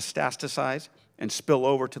metastasize and spill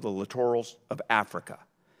over to the littorals of Africa.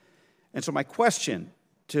 And so my question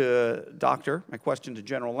to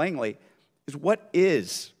General Langley is, what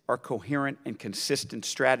is our coherent and consistent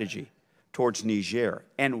strategy towards Niger?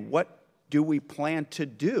 And what do we plan to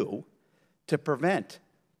do to prevent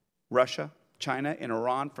Russia, China, and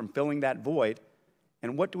Iran from filling that void?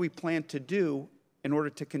 And what do we plan to do in order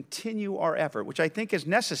to continue our effort, which I think is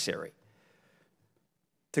necessary,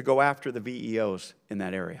 to go after the VEOs in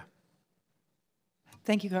that area?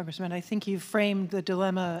 Thank you, Congressman. I think you've framed the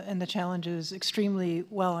dilemma and the challenges extremely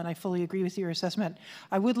well, and I fully agree with your assessment.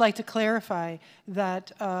 I would like to clarify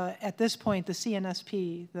that at this point, the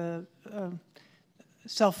CNSP, the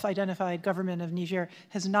self-identified government of Niger,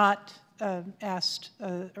 has not asked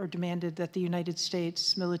or demanded that the United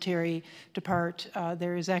States military depart.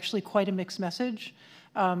 There is actually quite a mixed message.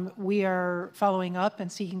 We are following up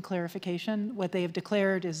and seeking clarification. What they have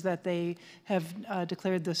declared is that they have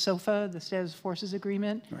declared the SOFA, the Status Forces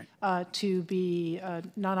Agreement, to be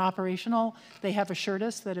non-operational. They have assured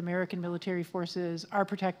us that American military forces are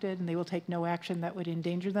protected and they will take no action that would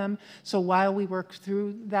endanger them. So while we work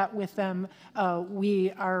through that with them,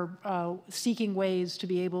 we are seeking ways to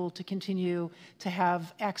be able to continue to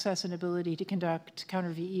have access and ability to conduct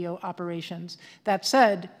counter-VEO operations. That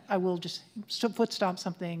said, I will just foot stomp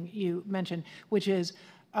something you mentioned, which is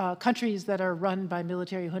countries that are run by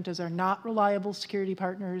military juntas are not reliable security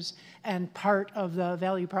partners, and part of the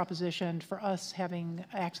value proposition for us having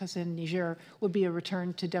access in Niger would be a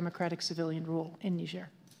return to democratic civilian rule in Niger.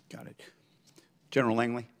 Got it. General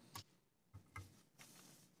Langley.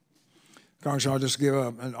 Congressman, I'll just give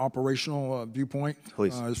an operational viewpoint,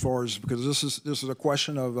 please, as far as, because this is a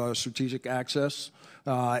question of strategic access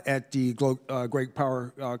at the great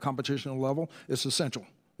power competition level. It's essential.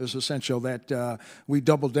 It's essential that we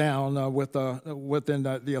double down within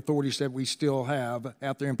the authorities that we still have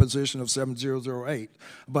after imposition of 7008.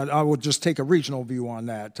 But I would just take a regional view on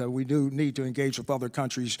that. We do need to engage with other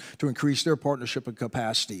countries to increase their partnership and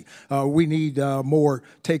capacity. We need more,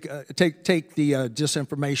 take the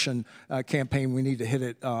disinformation campaign, we need to hit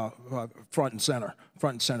it front and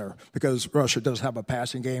center, because Russia does have a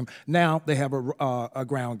passing game. Now they have a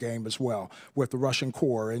ground game as well, with the Russian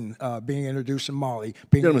core and being introduced in Mali.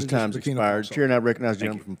 Gentleman's time's expired. Chair now recognizes the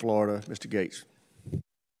gentleman from Florida, Mr. Gates.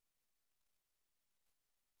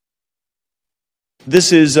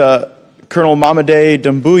 This is Colonel Mamadou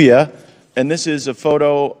Doumbouya, and this is a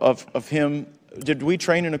photo of him. Did we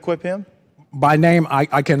train and equip him? By name,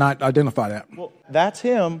 I cannot identify that. Well, that's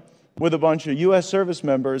him with a bunch of U.S. service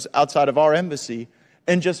members outside of our embassy.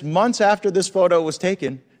 And just months after this photo was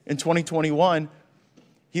taken in 2021,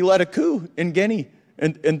 he led a coup in Guinea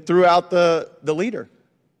and threw out the leader.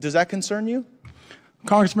 Does that concern you?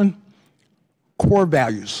 Congressman, core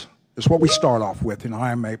values is what we start off with in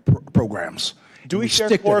IMA programs. Do we share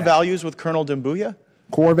core values with Colonel Doumbouya?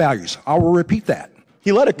 Core values. I will repeat that.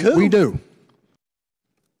 He led a coup. We do.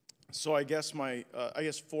 So I guess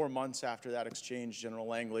 4 months after that exchange, General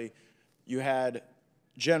Langley, you had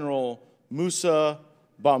General Moussa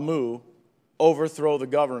Bamou overthrow the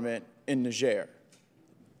government in Niger.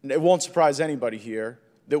 It won't surprise anybody here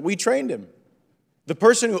that we trained him. The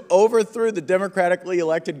person who overthrew the democratically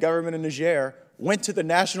elected government in Niger went to the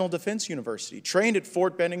National Defense University, trained at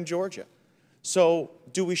Fort Benning, Georgia. So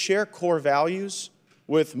do we share core values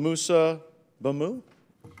with Moussa Bamou?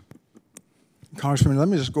 Congressman, let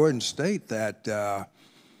me just go ahead and state that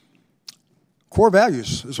core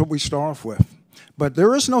values is what we start off with. But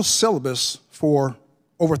there is no syllabus for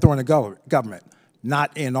overthrowing a government,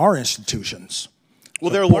 not in our institutions.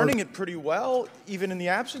 Well, they're learning it pretty well, even in the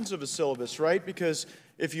absence of a syllabus, right? Because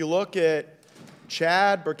if you look at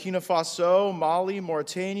Chad, Burkina Faso, Mali,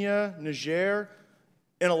 Mauritania, Niger,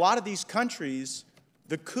 in a lot of these countries,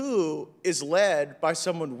 the coup is led by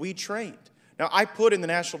someone we trained. Now, I put in the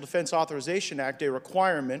National Defense Authorization Act a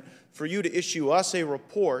requirement for you to issue us a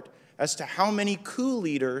report as to how many coup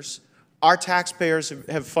leaders our taxpayers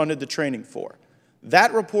have funded the training for.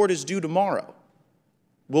 That report is due tomorrow.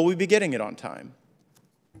 Will we be getting it on time?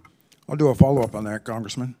 I'll do a follow-up on that,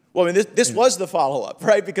 Congressman. Well, I mean, this was the follow-up,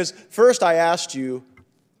 right? Because first I asked you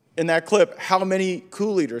in that clip, how many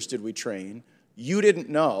coup leaders did we train? You didn't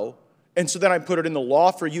know. And so then I put it in the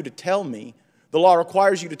law for you to tell me. The law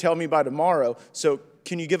requires you to tell me by tomorrow. So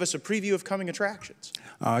can you give us a preview of coming attractions?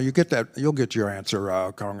 You get that. You'll get your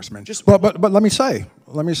answer, Congressman. But let me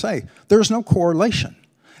say, there's no correlation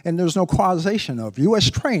and there's no causation of U.S.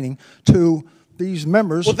 training to these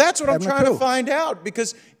members. Well, that's what I'm trying to find out,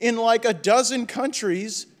 because in like a dozen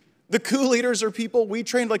countries, the coup leaders are people we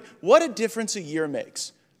trained. Like, what a difference a year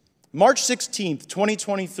makes. March 16th,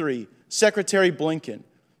 2023, Secretary Blinken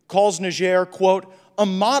calls Niger, quote, a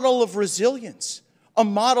model of resilience, a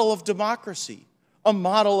model of democracy, a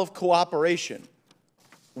model of cooperation.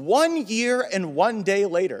 1 year and 1 day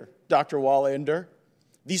later, Dr. Wallander,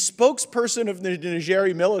 the spokesperson of the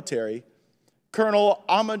Nigerian military, Colonel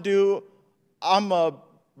Amadou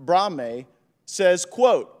Amabrame, says,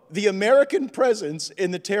 quote, the American presence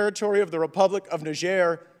in the territory of the Republic of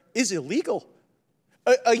Niger is illegal.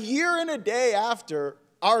 A year and a day after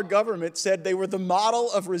our government said they were the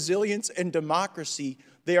model of resilience and democracy,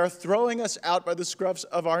 they are throwing us out by the scruffs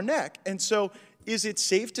of our neck. And so is it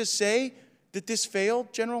safe to say that this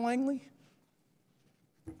failed, General Langley?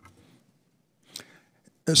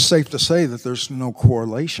 It's safe to say that there's no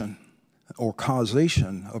correlation or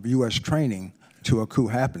causation of U.S. training to a coup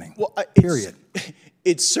happening, period.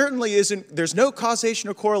 It certainly isn't. There's no causation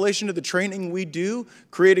or correlation to the training we do,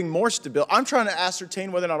 creating more stability. I'm trying to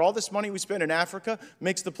ascertain whether or not all this money we spend in Africa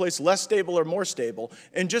makes the place less stable or more stable.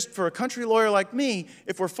 And just for a country lawyer like me,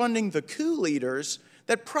 if we're funding the coup leaders,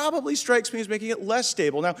 that probably strikes me as making it less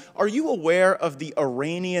stable. Now, are you aware of the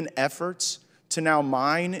Iranian efforts to now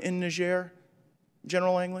mine in Niger,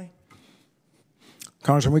 General Langley?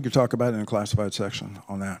 Congressman, we could talk about it in a classified section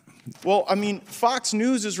on that. Well, I mean, Fox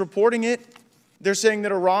News is reporting it. They're saying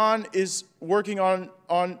that Iran is working on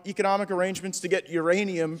economic arrangements to get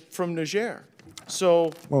uranium from Niger.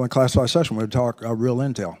 So, well, in classified session, we'd talk real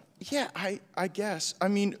intel. Yeah, I guess. I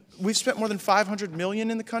mean, we've spent more than $500 million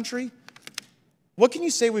in the country. What can you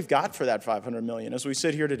say we've got for that $500 million as we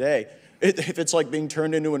sit here today? If it's like being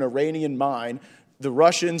turned into an Iranian mine, the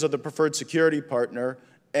Russians are the preferred security partner,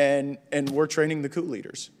 and we're training the coup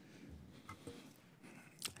leaders.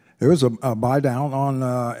 There was a buy down on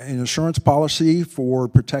an insurance policy for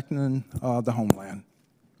protecting the homeland.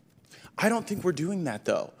 I don't think we're doing that,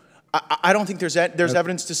 though. I don't think there's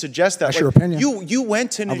evidence to suggest that. That's your opinion. You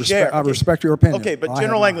went to Niger. I respect your opinion. Okay, but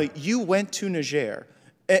General Langley, you went to Niger,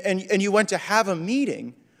 and you went to have a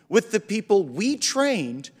meeting with the people we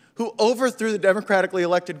trained who overthrew the democratically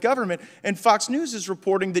elected government, and Fox News is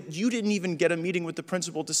reporting that you didn't even get a meeting with the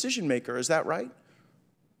principal decision maker. Is that right?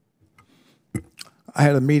 I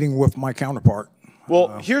had a meeting with my counterpart.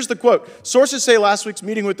 Well, here's the quote. Sources say last week's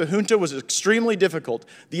meeting with the junta was extremely difficult.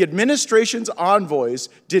 The administration's envoys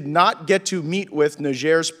did not get to meet with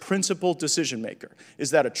Niger's principal decision maker.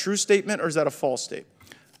 Is that a true statement or is that a false statement?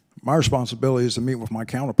 My responsibility is to meet with my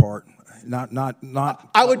counterpart, not.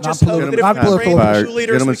 I would just hope that if we train the two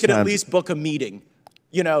leaders, we could at least book a meeting.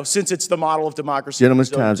 You know, since it's the model of democracy.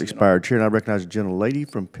 Gentleman's time's expired. Chair, and I recognize a gentlelady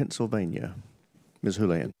from Pennsylvania, Ms.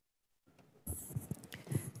 Houlihan.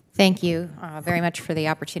 Thank you very much for the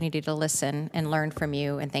opportunity to listen and learn from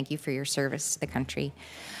you, and thank you for your service to the country.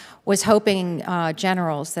 Was hoping,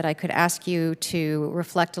 generals, that I could ask you to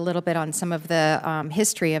reflect a little bit on some of the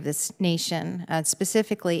history of this nation,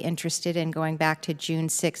 specifically interested in going back to June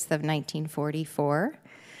 6th of 1944,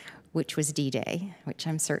 which was D-Day, which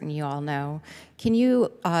I'm certain you all know. Can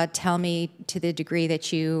you tell me, to the degree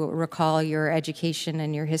that you recall your education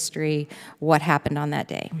and your history, what happened on that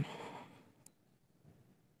day?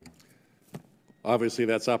 Obviously,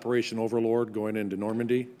 that's Operation Overlord going into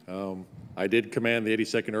Normandy. I did command the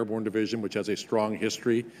 82nd Airborne Division, which has a strong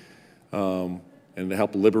history, and to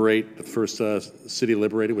help liberate, the first city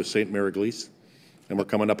liberated was St. Mary-Glise, and we're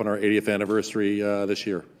coming up on our 80th anniversary this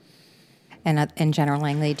year. And General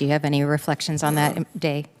Langley, do you have any reflections on that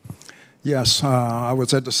day? Yes, I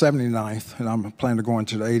was at the 79th, and I'm planning to go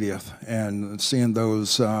into the 80th, and seeing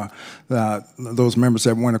those members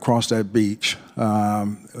that went across that beach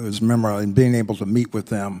was memorable, and being able to meet with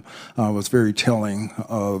them was very telling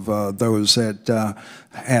of those that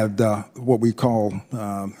had what we call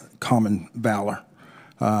common valor.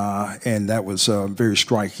 And that was very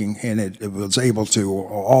striking, and it was able to,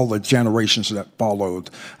 all the generations that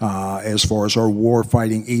followed, as far as our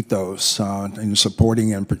war-fighting ethos in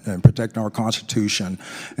supporting and protecting our Constitution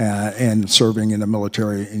and serving in the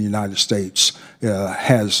military in the United States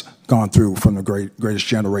has gone through from the greatest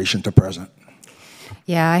generation to present.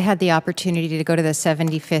 Yeah, I had the opportunity to go to the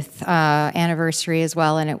 75th anniversary as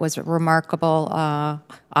well, and it was a remarkable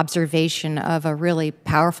observation of a really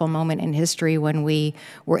powerful moment in history when we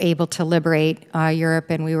were able to liberate Europe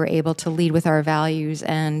and we were able to lead with our values.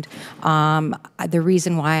 And the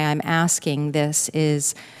reason why I'm asking this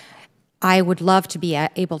is I would love to be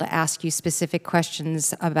able to ask you specific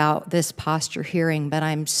questions about this posture hearing, but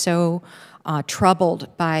I'm so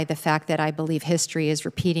troubled by the fact that I believe history is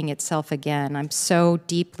repeating itself again. I'm so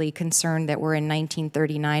deeply concerned that we're in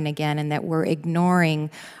 1939 again and that we're ignoring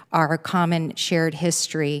our common shared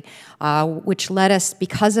history, which led us,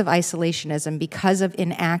 because of isolationism, because of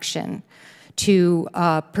inaction, to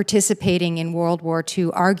participating in World War II,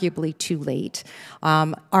 arguably too late.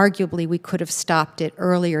 Arguably, we could have stopped it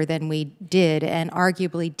earlier than we did, and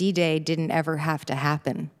arguably D-Day didn't ever have to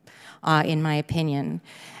happen, in my opinion.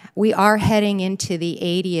 We are heading into the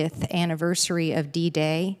 80th anniversary of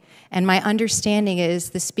D-Day, and my understanding is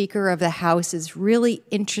the Speaker of the House is really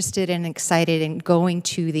interested and excited in going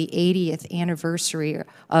to the 80th anniversary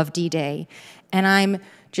of D-Day. And I'm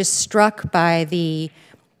just struck by the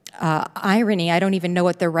irony, I don't even know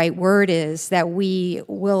what the right word is, that we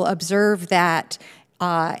will observe that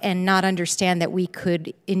and not understand that we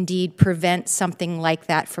could indeed prevent something like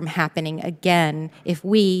that from happening again if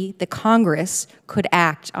we, the Congress, could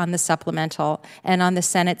act on the supplemental and on the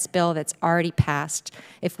Senate's bill that's already passed,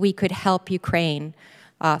 if we could help Ukraine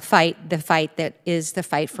fight the fight that is the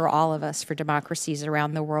fight for all of us, for democracies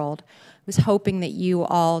around the world. I was hoping that you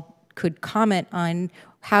all could comment on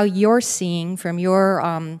how you're seeing from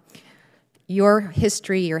your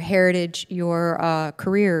history, your heritage, your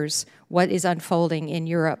careers, what is unfolding in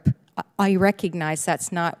Europe. I recognize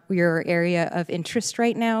that's not your area of interest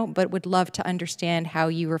right now, but would love to understand how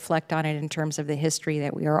you reflect on it in terms of the history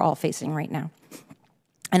that we are all facing right now.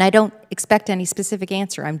 And I don't expect any specific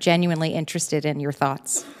answer. I'm genuinely interested in your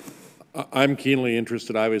thoughts. I'm keenly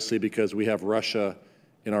interested, obviously, because we have Russia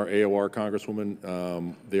in our AOR,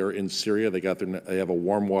 Congresswoman. They're in Syria. They have a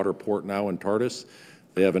warm water port now in Tartus.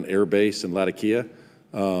 They have an air base in Latakia.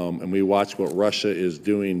 And we watch what Russia is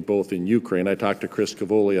doing both in Ukraine. I talk to Chris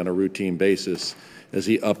Cavoli on a routine basis as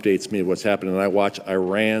he updates me of what's happening. And I watch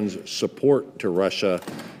Iran's support to Russia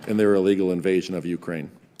in their illegal invasion of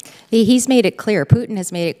Ukraine. He's made it clear, Putin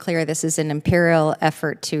has made it clear this is an imperial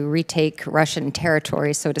effort to retake Russian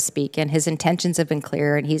territory, so to speak, and his intentions have been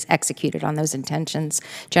clear and he's executed on those intentions.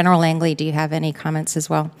 General Langley, do you have any comments as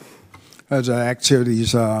well? as the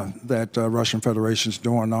activities that Russian Federation is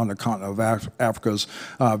doing on the continent of Africa is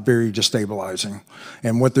very destabilizing.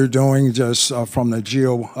 And what they're doing, just from the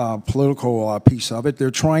geopolitical piece of it,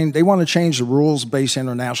 they want to change the rules-based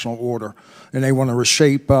international order, and they want to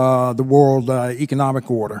reshape the world economic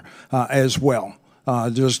order as well.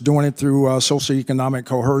 Just doing it through socioeconomic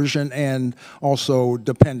coercion and also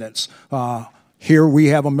dependence. Here we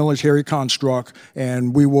have a military construct,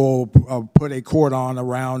 and we will put a cordon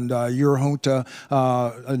around your junta,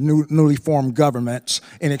 newly formed governments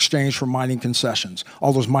in exchange for mining concessions.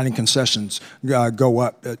 All those mining concessions go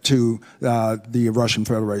up to the Russian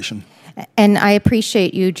Federation. And I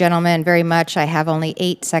appreciate you gentlemen very much. I have only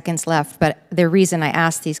 8 seconds left, but the reason I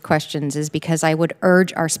ask these questions is because I would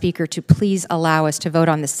urge our speaker to please allow us to vote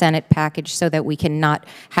on the Senate package so that we cannot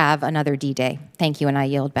have another D-Day. Thank you, and I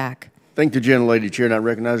yield back. Thank the gentlelady, Chair, and I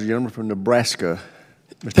recognize the gentleman from Nebraska.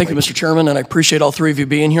 Thank you, Mr. Chairman, and I appreciate all three of you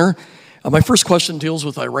being here. My first question deals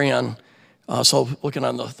with Iran. So looking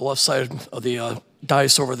on the left side of the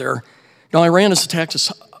dais over there. Now, Iran has attacked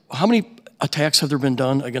us. How many attacks have there been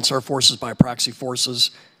done against our forces by proxy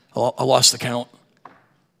forces? I lost the count.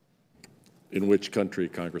 In which country,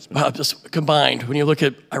 Congressman? Just combined. When you look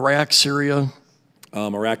at Iraq, Syria.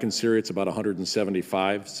 Iraq and Syria, it's about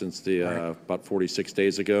 175 since about 46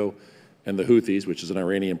 days ago. And the Houthis, which is an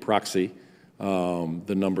Iranian proxy,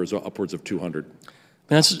 the numbers are upwards of 200.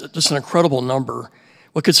 That's just an incredible number.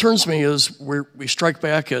 What concerns me is we strike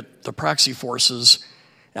back at the proxy forces.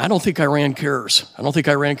 I don't think Iran cares. I don't think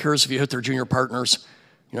Iran cares if you hit their junior partners,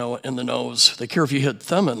 in the nose. They care if you hit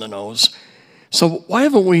them in the nose. So why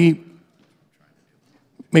haven't we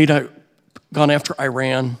gone after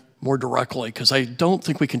Iran more directly? Because I don't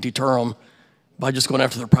think we can deter them by just going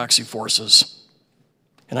after their proxy forces.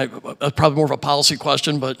 And that's probably more of a policy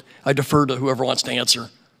question, but I defer to whoever wants to answer.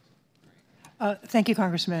 Thank you,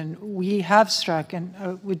 Congressman. We have struck,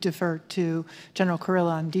 and would defer to General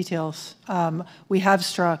Kurilla on details. We have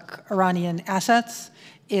struck Iranian assets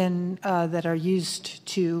that are used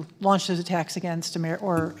to launch those attacks against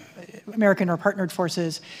American or partnered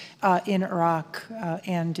forces in Iraq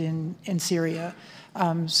and in Syria.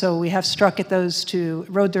 So we have struck at those to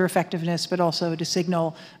erode their effectiveness, but also to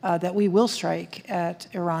signal that we will strike at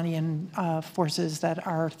Iranian forces that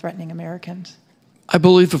are threatening Americans. I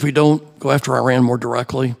believe if we don't go after Iran more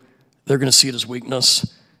directly, they're going to see it as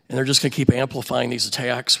weakness, and they're just going to keep amplifying these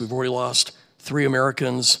attacks. We've already lost 3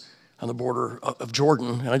 Americans on the border of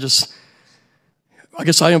Jordan, and I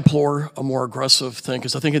guess I implore a more aggressive thing,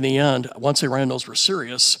 because I think in the end, once Iran knows we're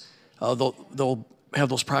serious, they'll have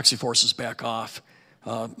those proxy forces back off.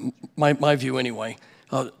 My view anyway.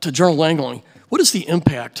 To General Langley, what is the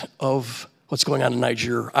impact of what's going on in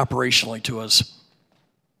Niger operationally to us?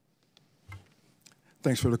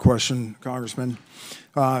 Thanks for the question, Congressman.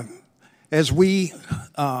 As we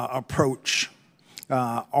approach,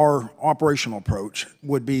 our operational approach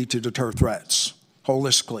would be to deter threats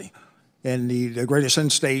holistically. And the greatest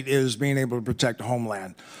end state is being able to protect the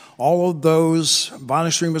homeland. All of those violent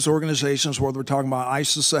extremist organizations, whether we're talking about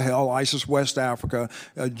ISIS Sahel, ISIS West Africa,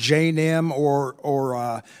 JNIM,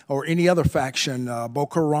 or any other faction,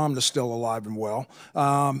 Boko Haram is still alive and well,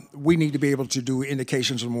 we need to be able to do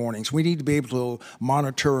indications and warnings. We need to be able to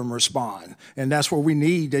monitor and respond. And that's where we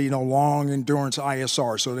need, long endurance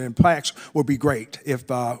ISR. So the impacts will be great if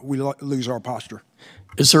we lose our posture.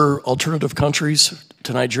 Is there alternative countries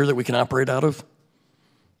to Niger that we can operate out of?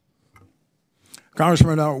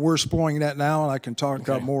 Congressman, we're exploring that now, and I can talk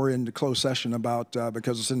more in the closed session about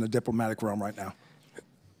because it's in the diplomatic realm right now.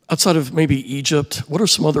 Outside of maybe Egypt, what are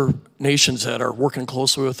some other nations that are working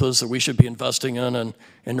closely with us that we should be investing in and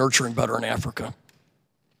nurturing better in Africa?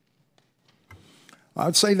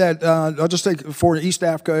 I'd say that I'll just take for East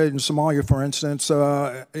Africa and Somalia, for instance.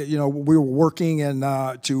 We were working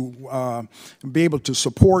to be able to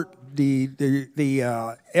support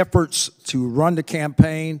the efforts to run the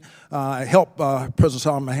campaign, help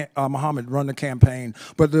President Mohammed run the campaign.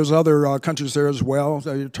 But there's other countries there as well,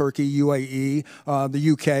 Turkey, UAE,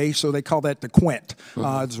 the UK, so they call that the Quint.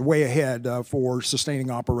 It's way ahead for sustaining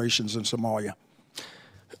operations in Somalia.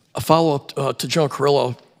 A follow-up to General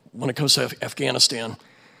Kurilla when it comes to Afghanistan.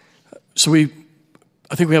 So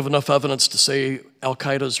I think we have enough evidence to say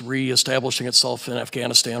Al-Qaeda is reestablishing itself in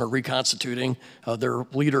Afghanistan or reconstituting. Their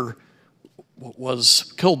leader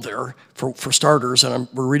was killed there, for starters, and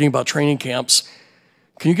we're reading about training camps.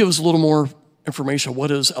 Can you give us a little more information on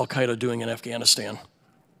what is Al-Qaeda doing in Afghanistan?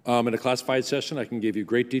 In a classified session, I can give you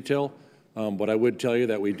great detail. But I would tell you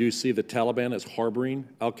that we do see the Taliban as harboring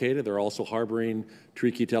al-Qaeda. They're also harboring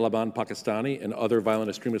Tehrik-i-Taliban Pakistani and other violent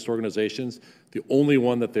extremist organizations. The only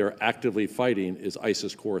one that they're actively fighting is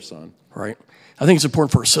ISIS Khorasan. Right. I think it's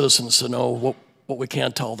important for our citizens to know what we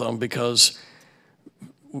can tell them, because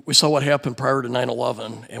we saw what happened prior to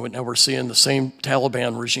 9/11, and now we're seeing the same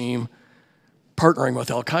Taliban regime partnering with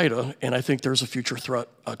al-Qaeda, and I think there's a future threat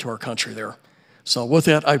to our country there. So with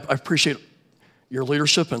that, I appreciate your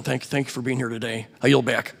leadership, and thank you for being here today. I yield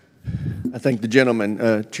back. I think the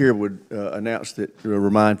gentleman, Chair, would announce that,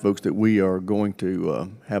 remind folks that we are going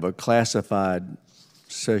to have a classified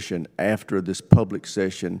session after this public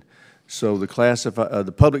session. So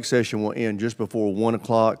the public session will end just before 1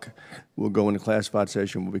 o'clock. We'll go into classified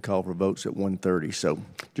session. We'll be called for votes at 1:30. So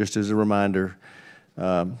just as a reminder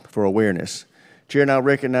for awareness. Chair now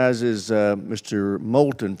recognizes Mr.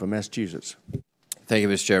 Moulton from Massachusetts. Thank you,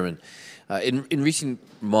 Mr. Chairman. In recent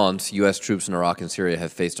months, U.S. troops in Iraq and Syria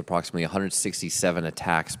have faced approximately 167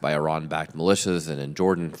 attacks by Iran-backed militias, and in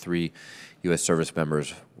Jordan, 3 U.S. service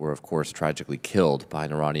members were, of course, tragically killed by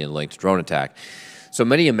an Iranian-linked drone attack. So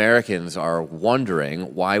many Americans are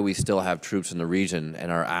wondering why we still have troops in the region and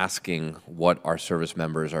are asking what our service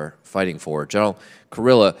members are fighting for. General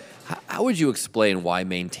Kurilla, how would you explain why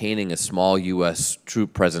maintaining a small U.S.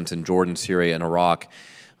 troop presence in Jordan, Syria, and Iraq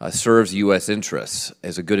serves U.S. interests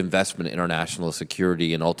as a good investment in our national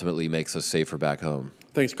security and ultimately makes us safer back home?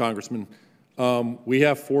 Thanks, Congressman. We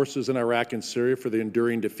have forces in Iraq and Syria for the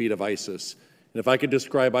enduring defeat of ISIS. And if I could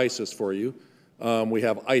describe ISIS for you, we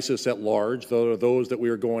have ISIS at large. Those are those that we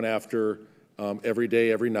are going after every day,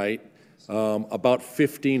 every night. About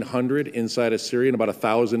 1,500 inside of Syria and about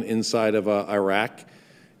 1,000 inside of Iraq.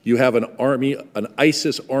 You have an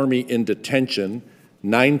ISIS army in detention,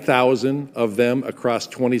 9,000 of them across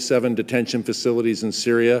 27 detention facilities in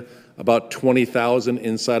Syria, about 20,000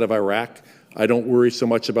 inside of Iraq. I don't worry so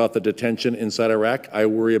much about the detention inside Iraq. I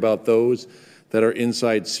worry about those that are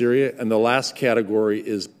inside Syria. And the last category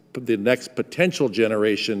is the next potential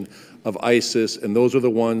generation of ISIS, and those are the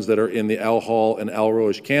ones that are in the Al-Hol and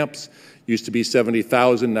Al-Roj camps. Used to be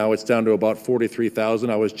 70,000, now it's down to about 43,000.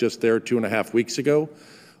 I was just there 2.5 weeks ago.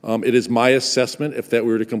 It is my assessment, if that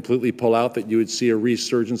were to completely pull out, that you would see a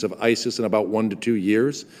resurgence of ISIS in about 1 to 2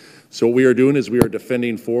 years. So what we are doing is we are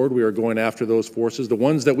defending forward. We are going after those forces. The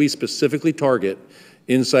ones that we specifically target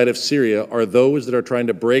inside of Syria are those that are trying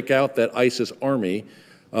to break out that ISIS army.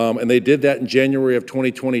 And they did that in January of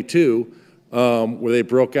 2022, where they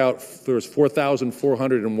broke out. There was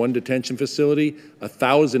 4,400 in one detention facility.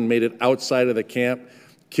 1,000 made it outside of the camp,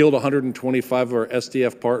 killed 125 of our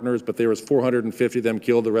SDF partners, but there was 450 of them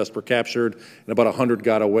killed. The rest were captured, and about 100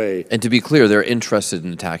 got away. And to be clear, they're interested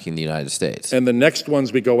in attacking the United States. And the next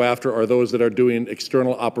ones we go after are those that are doing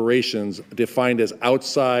external operations defined as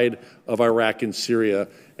outside of Iraq and Syria.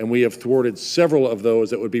 And we have thwarted several of those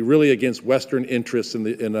that would be really against Western interests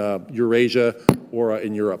in Eurasia or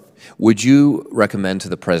in Europe. Would you recommend to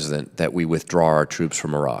the President that we withdraw our troops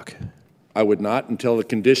from Iraq? I would not, until the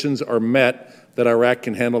conditions are met that Iraq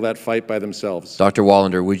can handle that fight by themselves. Dr.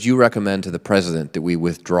 Wallander, would you recommend to the President that we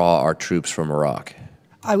withdraw our troops from Iraq?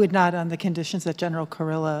 I would not, on the conditions that General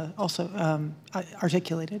Kurilla also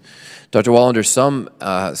articulated. Dr. Wallander, some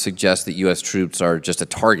suggest that U.S. troops are just a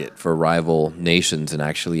target for rival nations and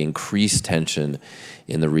actually increase tension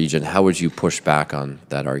in the region. How would you push back on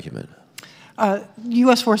that argument?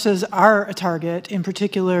 U.S. forces are a target, in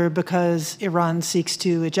particular because Iran seeks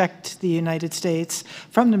to eject the United States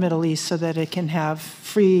from the Middle East so that it can have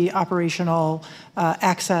free operational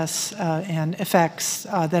access and effects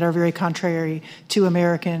that are very contrary to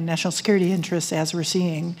American national security interests, as we're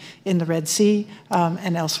seeing in the Red Sea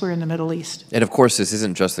and elsewhere in the Middle East. And of course, this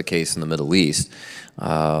isn't just the case in the Middle East.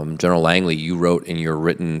 General Langley, you wrote in your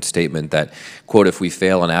written statement that, quote, if we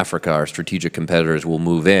fail in Africa, our strategic competitors will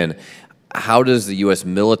move in. How does the U.S.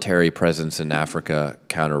 military presence in Africa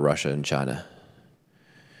counter Russia and China?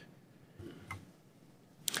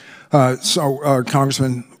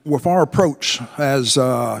 Congressman, with our approach as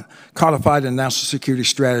codified in national security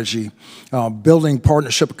strategy, building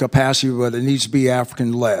partnership capacity, but it needs to be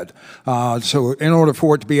African-led. So in order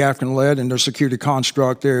for it to be African-led in their security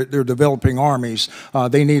construct, they're developing armies.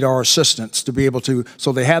 They need our assistance to be able to,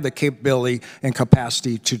 so they have the capability and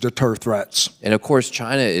capacity to deter threats. And of course,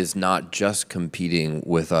 China is not just competing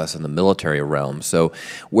with us in the military realm. So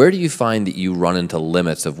where do you find that you run into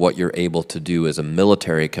limits of what you're able to do as a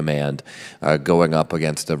military command going up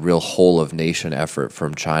against a real whole-of-nation effort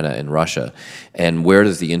from China and Russia? And where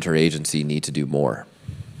does the interagency need to do more?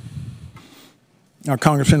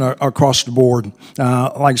 Congressman, across the board,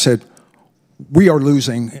 like I said, we are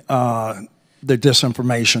losing the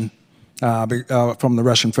disinformation from the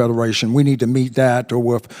Russian Federation. We need to meet that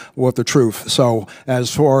with the truth. So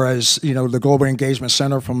as far as, you know, the Global Engagement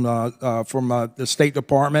Center from the State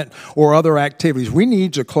Department or other activities, we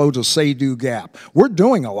need to close a say-do gap. We're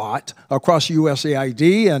doing a lot across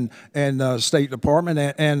USAID and State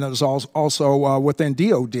Department and also within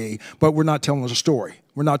DOD, but we're not telling the story.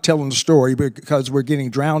 We're not telling the story because we're getting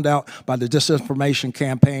drowned out by the disinformation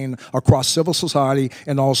campaign across civil society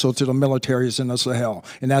and also to the militaries in the Sahel.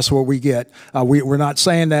 And that's what we get. We're not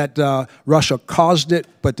saying that Russia caused it,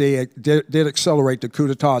 but they did accelerate the coup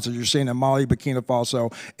d'etats that you're seeing in Mali, Burkina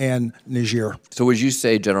Faso, and Niger. So would you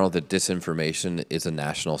say, General, that disinformation is a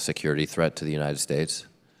national security threat to the United States?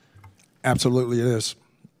 Absolutely it is.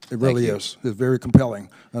 It really is. It's very compelling,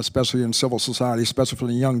 especially in civil society, especially for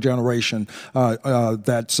the young generation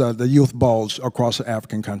that's the youth bulge across the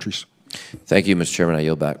African countries. Thank you, Mr. Chairman. I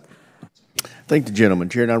yield back. Thank the gentleman.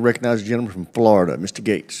 Chair, and I recognize the gentleman from Florida, Mr.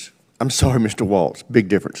 Gates. I'm sorry, Mr. Waltz. Big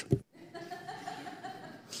difference.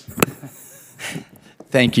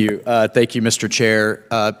 Thank you. Thank you, Mr. Chair.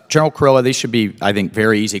 General Kurilla, these should be, I think,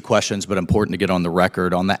 very easy questions, but important to get on the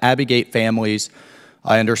record. On the Abbey-Gate families,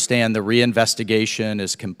 I understand the reinvestigation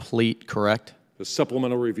is complete, correct? The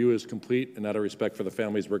supplemental review is complete, and out of respect for the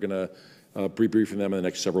families, we're going to be briefing them in the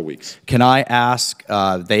next several weeks. Can I ask,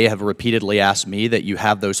 they have repeatedly asked me that you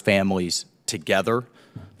have those families together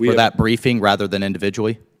for that briefing rather than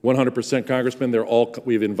individually? 100%, Congressman.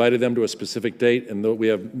 We've invited them to a specific date, and we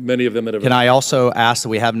have many of them that have. Can I also ask that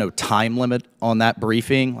we have no time limit on that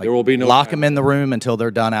briefing? Like, there will be no lock them in the room until they're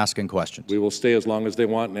done asking questions. We will stay as long as they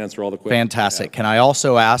want and answer all the questions. Fantastic. Can I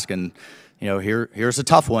also ask, and you know, here's a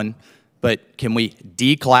tough one, but can we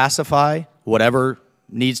declassify whatever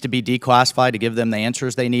needs to be declassified to give them the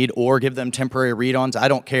answers they need, or give them temporary read-ons? I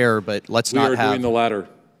don't care, but let's not have. We are doing the latter,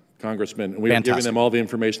 Congressman, and we are giving them all the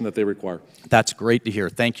information that they require. That's great to hear.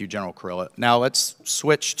 Thank you, General Kurilla. Now let's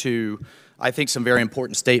switch to, I think, some very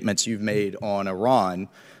important statements you've made on Iran.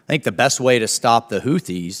 I think the best way to stop the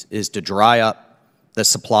Houthis is to dry up the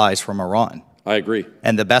supplies from Iran. I agree.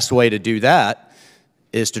 And the best way to do that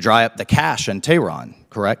is to dry up the cash in Tehran,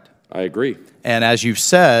 correct? I agree. And as you've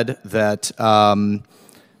said, that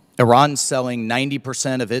Iran's selling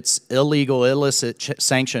 90% of its illegal, illicit,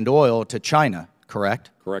 sanctioned oil to China,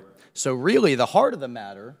 correct? Correct. So really, the heart of the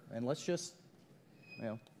matter, and let's just, you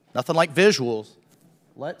know, nothing like visuals.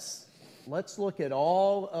 Let's look at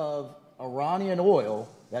all of Iranian oil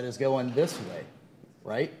that is going this way,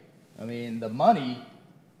 right? I mean, the money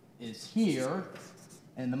is here,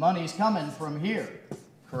 and the money's coming from here,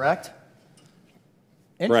 correct?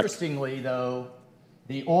 Interestingly, though,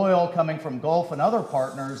 the oil coming from Gulf and other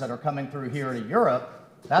partners that are coming through here to Europe,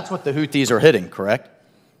 that's what the Houthis are hitting, correct?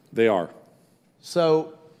 They are.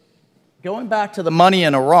 So going back to the money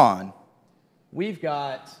in Iran, we've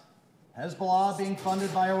got Hezbollah being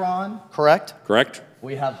funded by Iran, correct? Correct.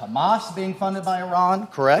 We have Hamas being funded by Iran,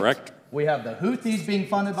 correct? Correct. We have the Houthis being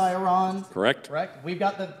funded by Iran. Correct. Correct. We've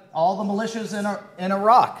got all the militias in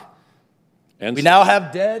Iraq. And we now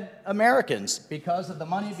have dead Americans because of the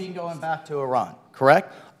money being going back to Iran,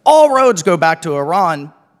 correct? All roads go back to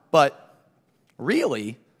Iran, but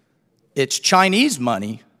really, it's Chinese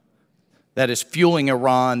money that is fueling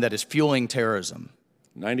Iran, that is fueling terrorism.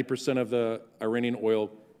 90% of the Iranian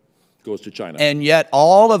oil goes to China. And yet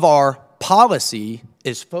all of our policy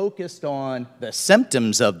is focused on the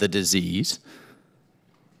symptoms of the disease.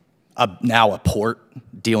 Now a port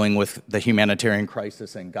dealing with the humanitarian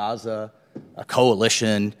crisis in Gaza, a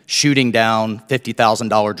coalition shooting down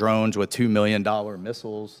 $50,000 drones with $2 million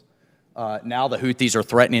missiles. Now the Houthis are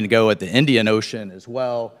threatening to go at the Indian Ocean as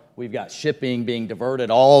well. We've got shipping being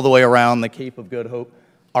diverted all the way around the Cape of Good Hope.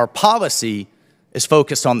 Our policy is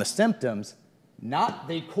focused on the symptoms, not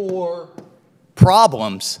the core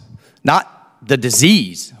problems, not the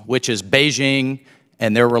disease, which is Beijing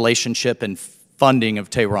and their relationship and funding of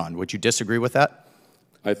Tehran. Would you disagree with that?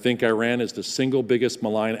 I think Iran is the single biggest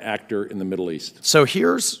malign actor in the Middle East. So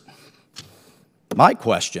here's my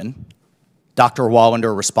question. Dr.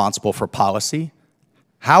 Wallander, responsible for policy.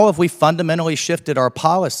 How have we fundamentally shifted our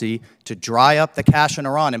policy to dry up the cash in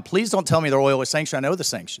Iran? And please don't tell me their oil is sanctioned. I know the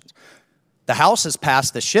sanctions. The House has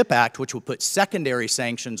passed the SHIP Act, which will put secondary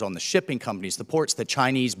sanctions on the shipping companies, the ports, the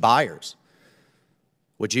Chinese buyers.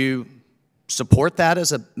 Would you support that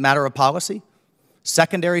as a matter of policy?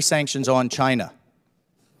 Secondary sanctions on China.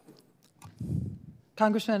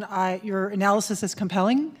 Congressman, your analysis is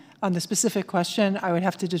compelling. On the specific question, I would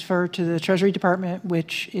have to defer to the Treasury Department,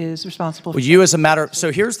 which is responsible for... Well, you as a matter...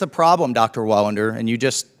 So here's the problem, Dr. Wallander, and you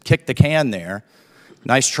just kicked the can there.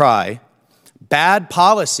 Nice try. Bad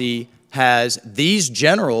policy has these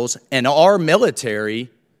generals and our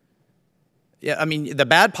military Yeah, I mean, the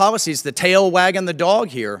bad policy is the tail wagging the dog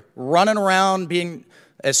here, running around being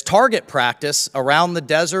as target practice around the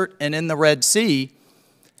desert and in the Red Sea.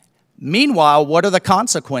 Meanwhile, what are the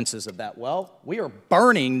consequences of that? Well, we are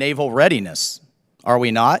burning naval readiness, are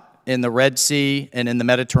we not, in the Red Sea and in the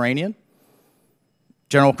Mediterranean?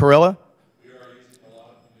 General Kurilla?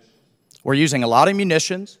 We're using a lot of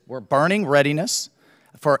munitions. We're burning readiness.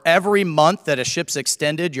 For every month that a ship's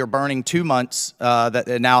extended, you're burning 2 months that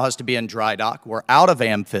it now has to be in dry dock. We're out of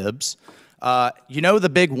amphibs. You know the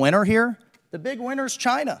big winner here? The big winner is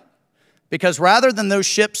China. Because rather than those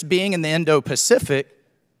ships being in the Indo-Pacific,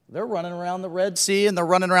 they're running around the Red Sea and they're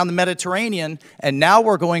running around the Mediterranean, and now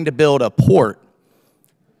we're going to build a port.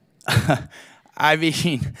 I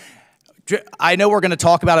mean, I know we're going to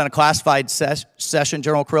talk about it in a classified session,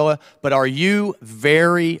 General Kurilla, but are you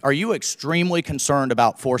extremely concerned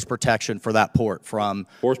about force protection for that port, from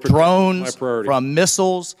drones, from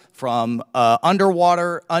missiles, from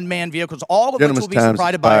underwater unmanned vehicles, all of which will be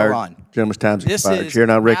supplied by Iran? Gentleman's time's expired. Chair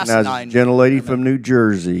now recognizes the gentlelady from New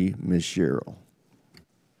Jersey, Ms. Sherrill.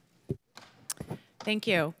 Thank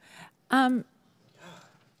you.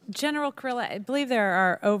 General Kurilla, I believe there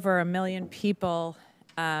are over 1 million people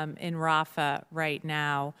in Rafah right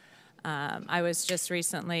now. I was just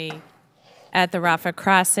recently at the Rafah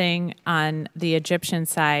crossing on the Egyptian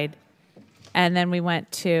side, and then we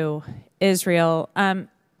went to Israel. And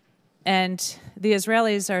the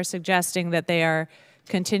Israelis are suggesting that they are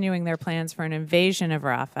continuing their plans for an invasion of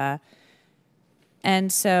Rafah.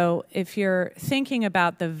 And so if you're thinking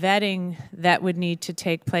about the vetting that would need to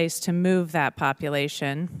take place to move that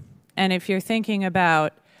population, and if you're thinking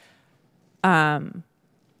about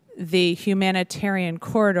the humanitarian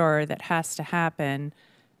corridor that has to happen,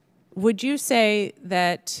 would you say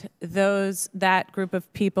that that group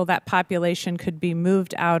of people, that population, could be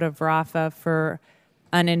moved out of Rafah for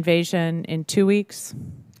an invasion in 2 weeks?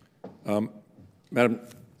 Madam,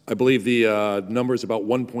 I believe the number is about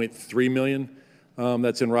 1.3 million.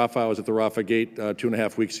 That's in Rafah. I was at the Rafah gate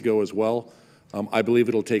 2.5 weeks ago as well. I believe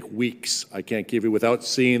it'll take weeks. I can't give you, without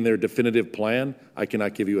seeing their definitive plan, I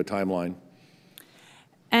cannot give you a timeline.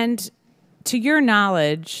 And to your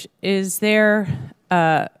knowledge, is there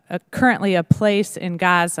currently a place in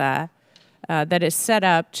Gaza that is set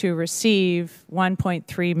up to receive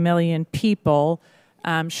 1.3 million people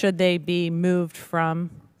should they be moved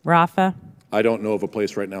from Rafah? I don't know of a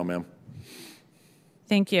place right now, ma'am.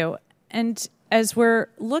 Thank you. And as we're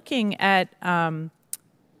looking at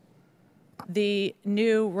the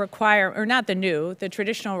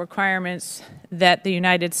traditional requirements that the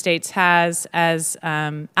United States has as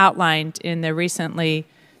outlined in the recently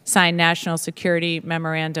signed National Security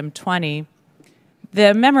Memorandum 20,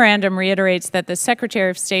 the memorandum reiterates that the Secretary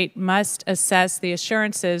of State must assess the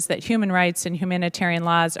assurances that human rights and humanitarian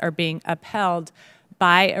laws are being upheld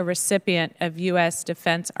by a recipient of U.S.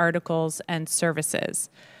 defense articles and services.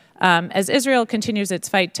 As Israel continues its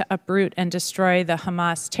fight to uproot and destroy the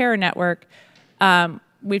Hamas terror network,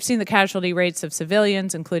 we've seen the casualty rates of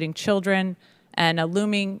civilians, including children, and a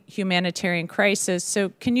looming humanitarian crisis. So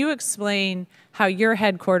can you explain how your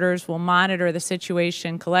headquarters will monitor the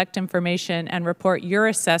situation, collect information, and report your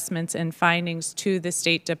assessments and findings to the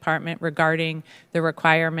State Department regarding the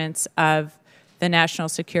requirements of the National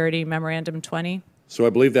Security Memorandum 20? So I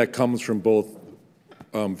believe that comes from both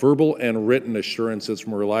verbal and written assurances,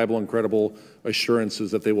 from reliable and credible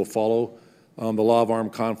assurances that they will follow the law of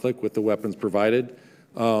armed conflict with the weapons provided.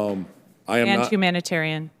 I am not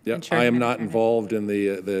humanitarian. Yeah, I am not involved in the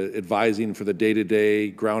advising for the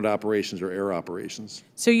day-to-day ground operations or air operations.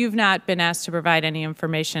 So you've not been asked to provide any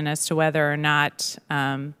information as to whether or not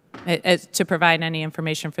to provide any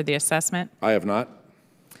information for the assessment? I have not.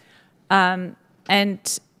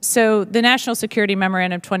 And so the National Security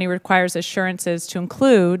Memorandum 20 requires assurances to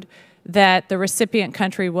include that the recipient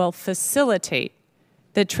country will facilitate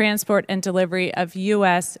the transport and delivery of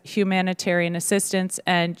U.S. humanitarian assistance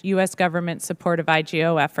and U.S. government support of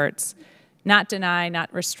IGO efforts, not deny,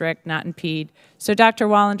 not restrict, not impede. So, Dr.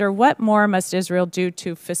 Wallander, what more must Israel do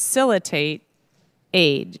to facilitate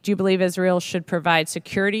aid? Do you believe Israel should provide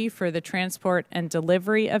security for the transport and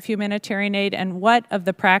delivery of humanitarian aid? And what of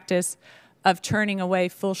the practice of turning away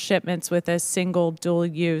full shipments with a single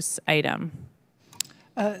dual-use item?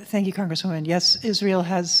 Thank you, Congresswoman. Yes, Israel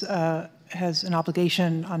has an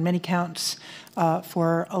obligation on many counts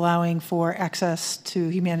for allowing for access to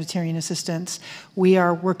humanitarian assistance. We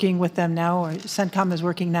are working with them now, or CENTCOM is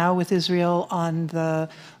working now with Israel on the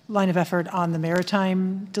line of effort on the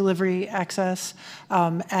maritime delivery access,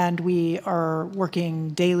 and we are working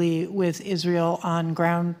daily with Israel on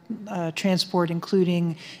ground transport,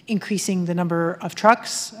 including increasing the number of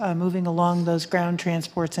trucks moving along those ground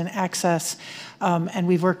transports and access. And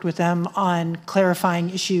we've worked with them on clarifying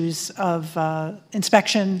issues of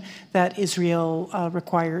inspection that Israel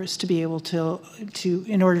requires to be able to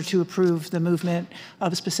in order to approve the movement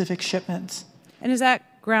of specific shipments. And is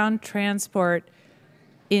that ground transport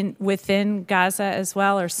within Gaza as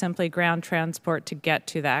well, or simply ground transport to get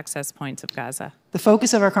to the access points of Gaza? The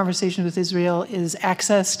focus of our conversation with Israel is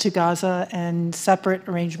access to Gaza, and separate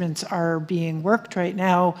arrangements are being worked right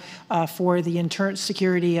now for the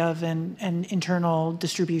security of and internal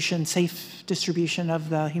distribution, safe distribution of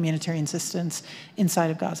the humanitarian assistance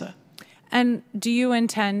inside of Gaza. And do you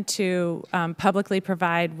intend to publicly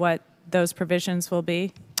provide what those provisions will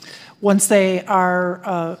be? Once they are,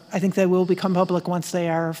 I think they will become public once they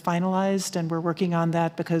are finalized, and we're working on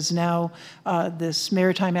that because now this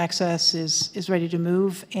maritime access is ready to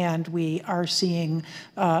move, and we are seeing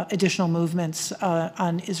additional movements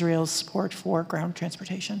on Israel's support for ground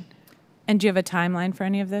transportation. And do you have a timeline for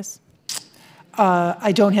any of this?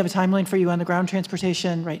 I don't have a timeline for you on the ground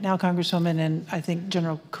transportation right now, Congresswoman, and I think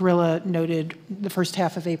General Kurilla noted the first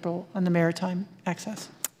half of April on the maritime access.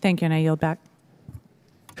 Thank you, and I yield back.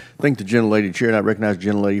 Thank the gentlelady, Chair, and I recognize the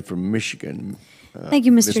gentlelady from Michigan. Thank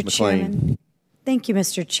you, Mr. Ms. Chairman. Thank you,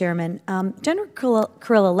 Mr. Chairman. General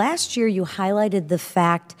Kurilla, last year you highlighted the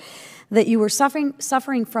fact that you were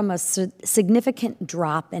suffering from a significant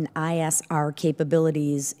drop in ISR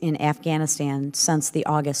capabilities in Afghanistan since the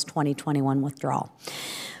August 2021 withdrawal.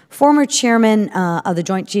 Former Chairman of the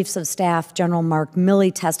Joint Chiefs of Staff, General Mark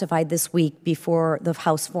Milley, testified this week before the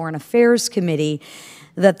House Foreign Affairs Committee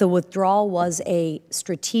that the withdrawal was a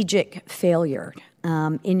strategic failure.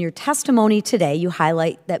 In your testimony today, you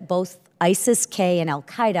highlight that both ISIS-K and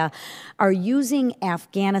al-Qaeda are using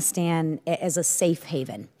Afghanistan as a safe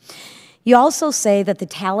haven. You also say that the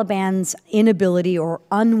Taliban's inability or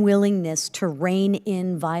unwillingness to rein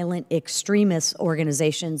in violent extremist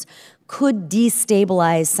organizations could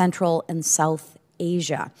destabilize Central and South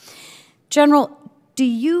Asia. General,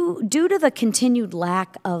 due to the continued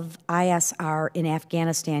lack of ISR in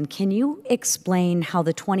Afghanistan, can you explain how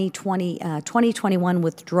the 2021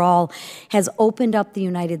 withdrawal has opened up the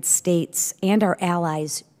United States and our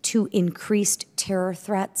allies to increased terror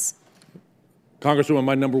threats? Congresswoman,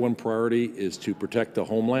 my number one priority is to protect the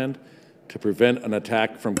homeland, to prevent an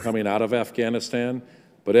attack from coming out of Afghanistan.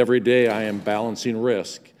 But every day I am balancing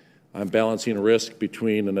risk. I'm balancing risk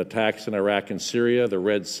between an attacks in Iraq and Syria, the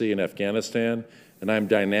Red Sea, and Afghanistan. And I'm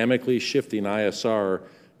dynamically shifting ISR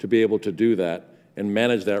to be able to do that and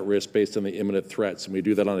manage that risk based on the imminent threats. And we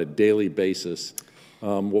do that on a daily basis.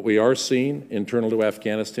 What we are seeing internal to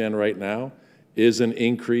Afghanistan right now is an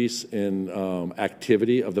increase in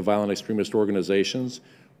activity of the violent extremist organizations.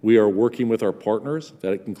 We are working with our partners,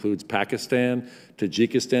 that includes Pakistan,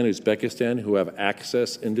 Tajikistan, Uzbekistan, who have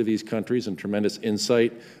access into these countries and tremendous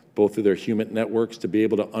insight, both through their human networks, to be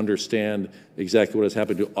able to understand exactly what has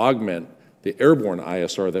happened to augment the airborne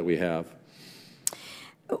ISR that we have.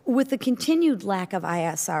 With the continued lack of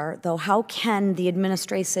ISR, though, how can the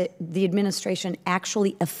administration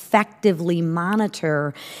actually effectively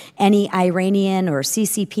monitor any Iranian or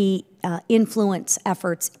CCP influence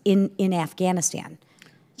efforts in Afghanistan?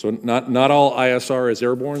 So not all ISR is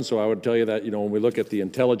airborne, so I would tell you that, when we look at the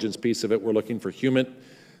intelligence piece of it, we're looking for human,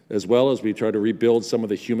 as well as we try to rebuild some of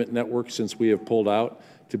the human networks since we have pulled out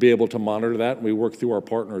to be able to monitor that, and we work through our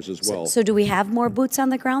partners as well. So do we have more boots on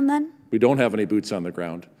the ground then? We don't have any boots on the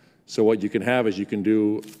ground. So what you can have is you can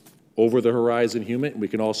do over-the-horizon human, and we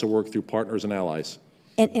can also work through partners and allies.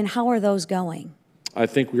 And how are those going? I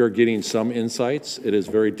think we are getting some insights. It is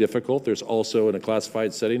very difficult. There's also, in a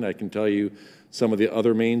classified setting, I can tell you some of the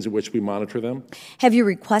other means in which we monitor them. Have you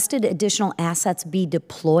requested additional assets be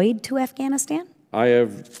deployed to Afghanistan? I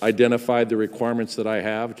have identified the requirements that I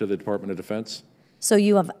have to the Department of Defense. So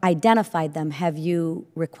you have identified them. Have you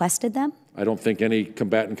requested them? I don't think any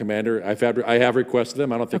combatant commander, I have requested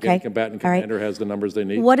them. I don't think any combatant commander has the numbers they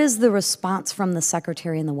need. What is the response from the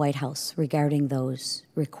Secretary in the White House regarding those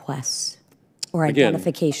requests or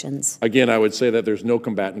identifications? Again, I would say that there's no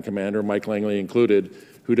combatant commander, Mike Langley included,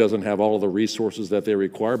 who doesn't have all of the resources that they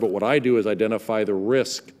require. But what I do is identify the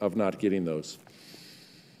risk of not getting those.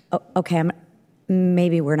 Okay,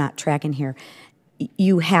 maybe we're not tracking here.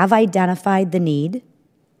 You have identified the need,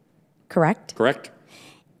 correct? Correct.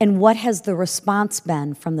 And what has the response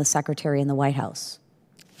been from the Secretary in the White House?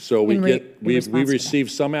 So we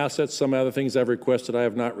received some assets, some other things I've requested I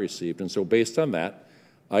have not received. And so based on that,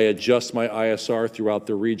 I adjust my ISR throughout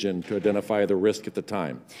the region to identify the risk at the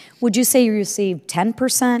time. Would you say you received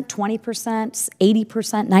 10%, 20%,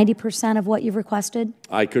 80%, 90% of what you've requested?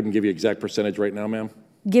 I couldn't give you exact percentage right now, ma'am.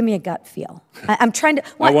 Give me a gut feel. I'm trying to.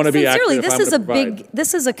 I want to be sincerely, accurate.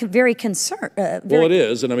 This is a very concern. Well, it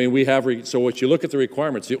is, and I mean we have. So what you look at the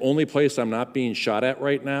requirements, the only place I'm not being shot at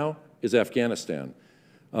right now is Afghanistan.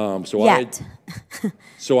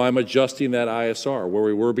 So I'm adjusting that ISR where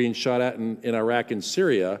we were being shot at in Iraq and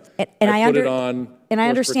Syria. And I put it on. And I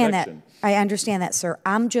understand that. Protection. I understand that, sir.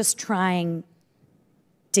 I'm just trying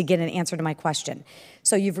to get an answer to my question.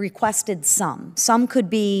 So you've requested some. Some could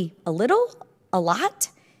be a little, a lot.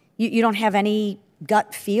 You don't have any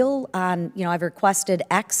gut feel on, I've requested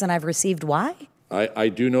X and I've received Y? I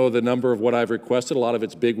do know the number of what I've requested. A lot of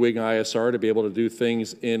it's big-wig ISR to be able to do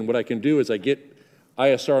things. And what I can do is I get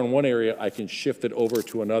ISR in one area, I can shift it over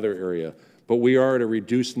to another area. But we are at a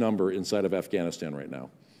reduced number inside of Afghanistan right now.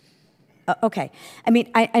 Okay. I mean,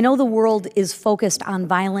 I know the world is focused on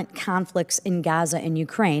violent conflicts in Gaza and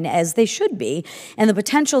Ukraine, as they should be, and the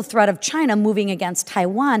potential threat of China moving against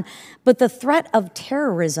Taiwan, but the threat of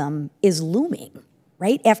terrorism is looming,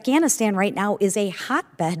 right? Afghanistan right now is a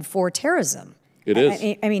hotbed for terrorism. It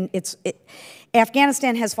is. I mean,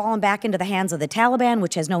 Afghanistan has fallen back into the hands of the Taliban,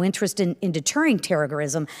 which has no interest in deterring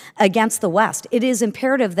terrorism against the West. It is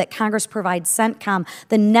imperative that Congress provide CENTCOM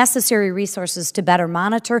the necessary resources to better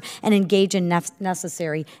monitor and engage in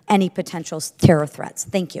necessary any potential terror threats.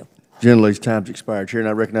 Thank you. Gentlelady's time's expired. Chair, and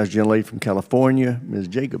I recognize the gentlelady from California, Ms.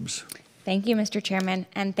 Jacobs. Thank you, Mr. Chairman,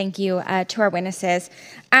 and thank you to our witnesses.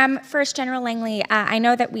 First, General Langley, I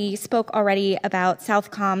know that we spoke already about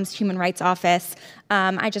Southcom's Human Rights Office.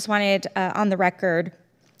 I just wanted, on the record,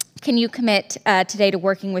 can you commit today to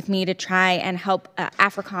working with me to try and help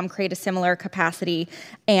AFRICOM create a similar capacity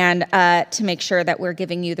and to make sure that we're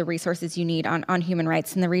giving you the resources you need on human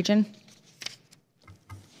rights in the region?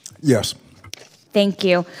 Yes. Thank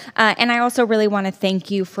you. And I also really want to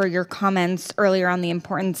thank you for your comments earlier on the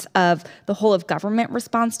importance of the whole of government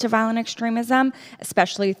response to violent extremism,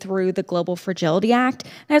 especially through the Global Fragility Act.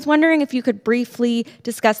 And I was wondering if you could briefly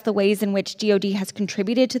discuss the ways in which DoD has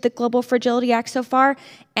contributed to the Global Fragility Act so far,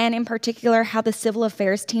 and in particular, how the civil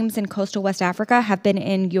affairs teams in coastal West Africa have been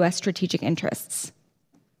in U.S. strategic interests.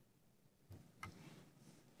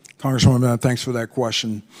 Congresswoman, thanks for that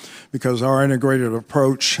question, because our integrated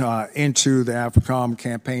approach into the AFRICOM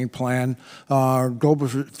campaign plan, Global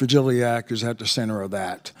Fragility Act is at the center of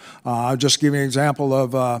that. I'll just give you an example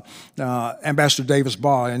of Ambassador Davis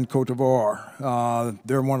Baugh in Cote d'Ivoire.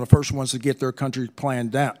 They're one of the first ones to get their country plan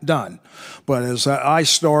done. But as I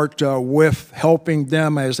start with helping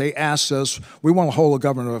them as they ask us, we want a whole of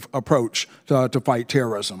government approach to fight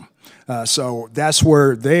terrorism. So that's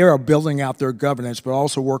where they are building out their governance, but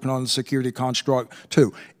also working on the security construct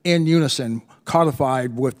too, in unison,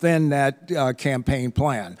 codified within that campaign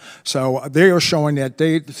plan. So they are showing that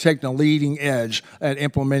they're taking a leading edge at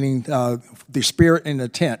implementing the spirit and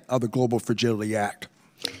intent of the Global Fragility Act.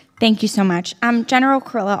 Thank you so much. General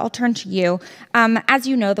Kurilla, I'll turn to you. As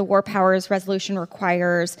you know, the War Powers Resolution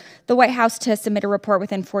requires the White House to submit a report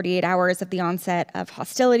within 48 hours of the onset of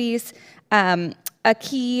hostilities. A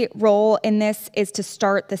key role in this is to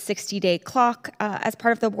start the 60-day clock as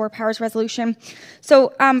part of the War Powers Resolution.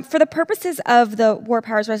 So for the purposes of the War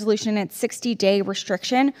Powers Resolution and its 60-day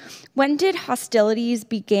restriction, when did hostilities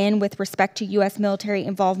begin with respect to U.S. military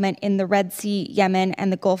involvement in the Red Sea, Yemen,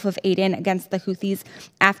 and the Gulf of Aden against the Houthis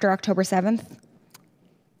after October 7th?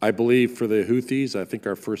 I believe for the Houthis, I think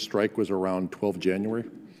our first strike was around 12 January.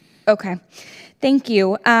 Okay. Thank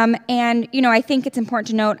you. And, I think it's important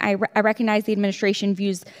to note, I recognize the administration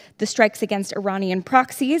views the strikes against Iranian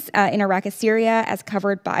proxies in Iraq and Syria as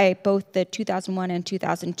covered by both the 2001 and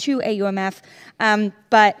 2002 AUMF,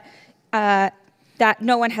 but that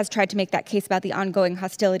no one has tried to make that case about the ongoing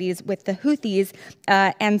hostilities with the Houthis.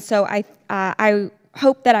 And so I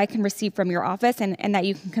hope that I can receive from your office and that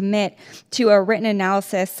you can commit to a written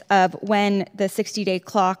analysis of when the 60-day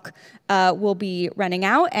clock will be running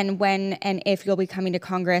out and when and if you'll be coming to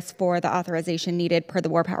Congress for the authorization needed per the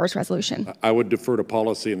War Powers Resolution. I would defer to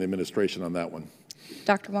policy and the administration on that one.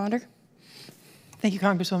 Dr. Wallander? Thank you,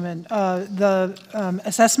 Congresswoman. The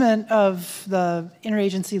assessment of the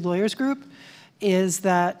Interagency Lawyers Group is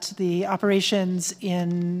that the operations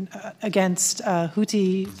against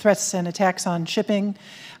Houthi threats and attacks on shipping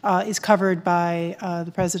is covered by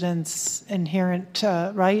the President's inherent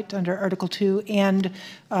right under Article 2 and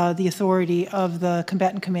the authority of the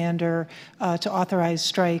combatant commander to authorize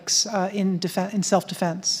strikes in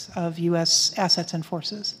self-defense of U.S. assets and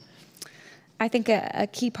forces. I think a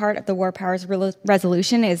key part of the War Powers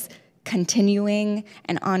Resolution is continuing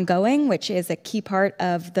and ongoing, which is a key part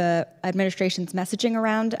of the administration's messaging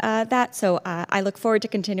around that. So I look forward to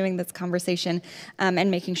continuing this conversation and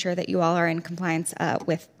making sure that you all are in compliance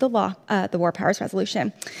with the law, the War Powers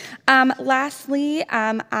Resolution. Lastly,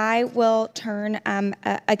 I will turn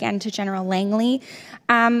again to General Langley.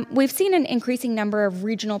 We've seen an increasing number of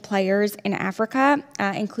regional players in Africa,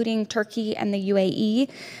 including Turkey and the UAE.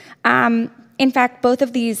 In fact, both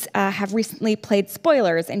of these have recently played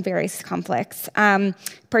spoilers in various conflicts,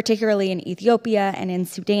 particularly in Ethiopia and in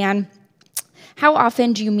Sudan. How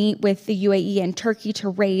often do you meet with the UAE and Turkey to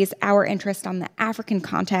raise our interest on the African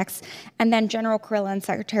context? And then General Kurilla and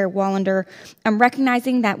Secretary Wallander,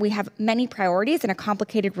 recognizing that we have many priorities and a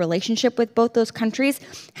complicated relationship with both those countries,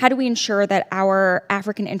 how do we ensure that our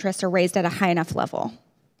African interests are raised at a high enough level?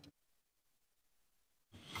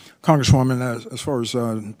 Congresswoman, as far as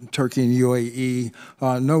Turkey and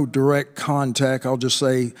UAE, no direct contact, I'll just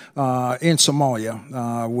say, in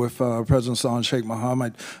Somalia with President Salman Sheikh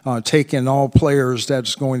Mohammed taking all players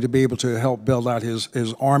that's going to be able to help build out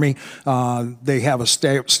his army. They have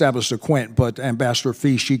established a Quint, but Ambassador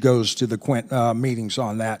Fee, she goes to the Quint meetings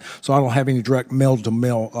on that. So I don't have any direct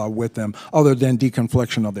mill-to-mill with them other than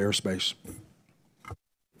deconfliction of the airspace.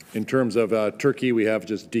 In terms of Turkey, we have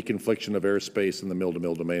just deconfliction of airspace in the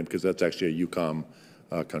mill-to-mill domain because that's actually a EUCOM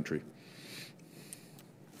country.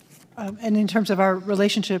 And in terms of our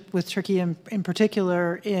relationship with Turkey in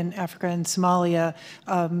particular in Africa and Somalia,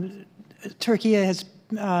 Turkey has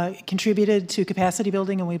contributed to capacity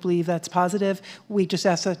building, and we believe that's positive. We just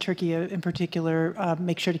ask that Turkey in particular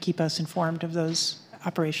make sure to keep us informed of those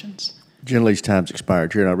operations. General's time's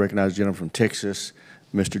expired. Here, and I recognize the gentleman from Texas,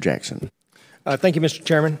 Mr. Jackson. Thank you, Mr.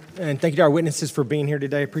 Chairman, and thank you to our witnesses for being here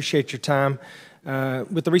today. I appreciate your time.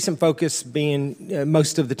 With the recent focus being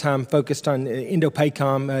most of the time focused on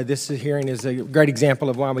Indo-PACOM, this hearing is a great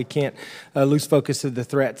example of why we can't lose focus of the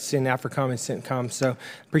threats in AFRICOM and CENTCOM. So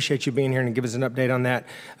appreciate you being here and give us an update on that.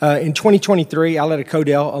 In 2023, I led a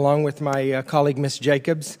CODEL along with my colleague, Ms.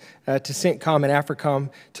 Jacobs, to CENTCOM and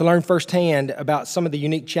AFRICOM to learn firsthand about some of the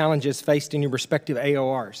unique challenges faced in your respective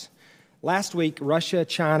AORs. Last week, Russia,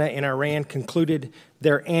 China, and Iran concluded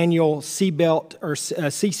their annual sea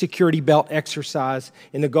security belt exercise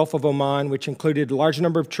in the Gulf of Oman, which included a large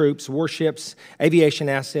number of troops, warships, aviation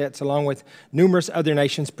assets, along with numerous other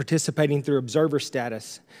nations participating through observer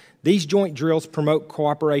status. These joint drills promote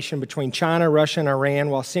cooperation between China, Russia, and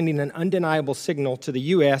Iran while sending an undeniable signal to the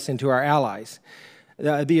U.S. and to our allies.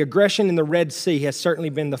 The aggression in the Red Sea has certainly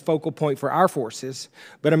been the focal point for our forces,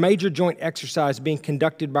 but a major joint exercise being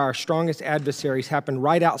conducted by our strongest adversaries happened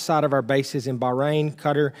right outside of our bases in Bahrain,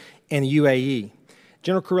 Qatar, and UAE.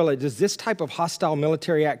 General Kurilla, does this type of hostile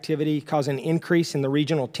military activity cause an increase in the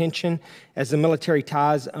regional tension as the military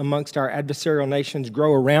ties amongst our adversarial nations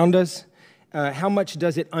grow around us? How much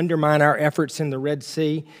does it undermine our efforts in the Red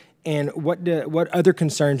Sea? And what other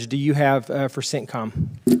concerns do you have for CENTCOM?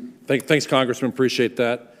 Thanks, Congressman. Appreciate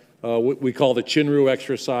that. What we call the Chinru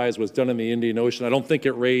exercise was done in the Indian Ocean. I don't think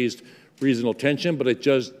it raised regional tension, but it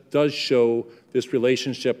just does show this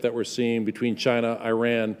relationship that we're seeing between China,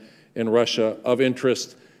 Iran, and Russia of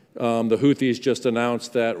interest. The Houthis just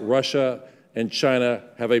announced that Russia and China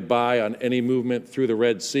have a buy on any movement through the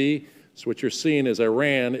Red Sea. So what you're seeing is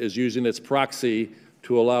Iran is using its proxy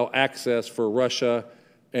to allow access for Russia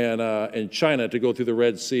and China to go through the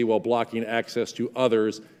Red Sea while blocking access to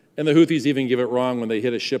others. And the Houthis even give it wrong when they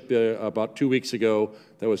hit a ship about 2 weeks ago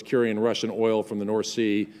that was carrying Russian oil from the North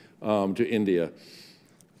Sea to India.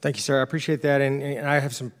 Thank you, sir. I appreciate that. And I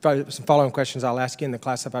have some follow-on questions I'll ask you in the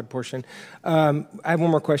classified portion. I have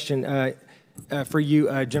one more question for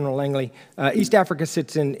you, General Langley. East Africa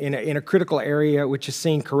sits in a critical area which has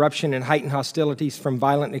seen corruption and heightened hostilities from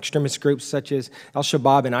violent extremist groups such as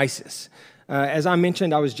al-Shabaab and ISIS. As I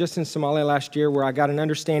mentioned, I was just in Somalia last year where I got an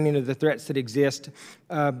understanding of the threats that exist.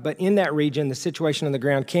 But in that region, the situation on the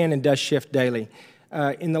ground can and does shift daily.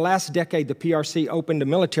 In the last decade, the PRC opened a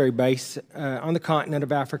military base on the continent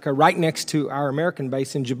of Africa right next to our American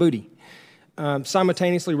base in Djibouti.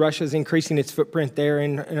 Simultaneously, Russia is increasing its footprint there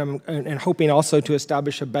and hoping also to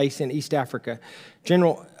establish a base in East Africa.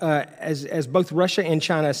 General, as both Russia and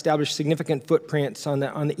China establish significant footprints on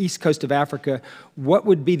the east coast of Africa, what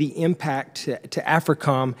would be the impact to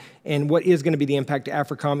AFRICOM, and what is going to be the impact to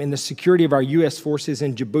AFRICOM in the security of our U.S. forces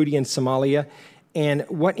in Djibouti and Somalia? And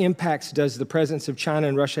what impacts does the presence of China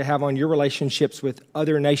and Russia have on your relationships with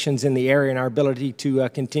other nations in the area and our ability to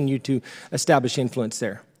continue to establish influence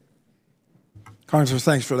there? Congressman,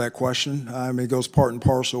 thanks for that question. I mean, it goes part and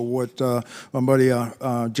parcel with my buddy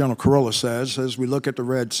General Kurilla says as we look at the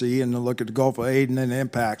Red Sea and look at the Gulf of Aden and the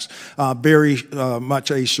impacts, very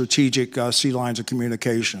much a strategic sea lines of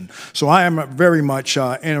communication. So I am very much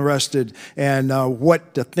interested in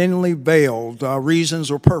what the thinly veiled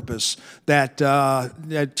reasons or purpose that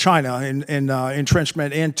China in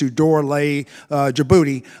entrenchment into Dorley,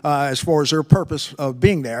 Djibouti, as far as their purpose of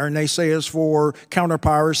being there, and they say it's for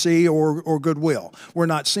counter-piracy or goodwill. We're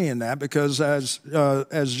not seeing that because, as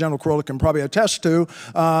General Kurilla can probably attest to,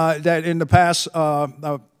 that in the past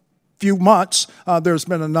few months, there's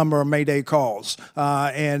been a number of Mayday calls,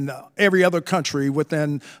 and every other country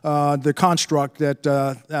within the construct that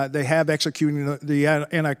they have executing the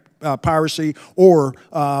anti-piracy or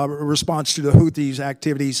response to the Houthis'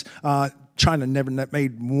 activities, China never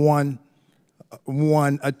made one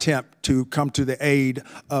attempt to come to the aid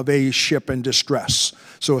of a ship in distress.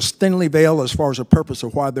 So it's thinly veiled as far as the purpose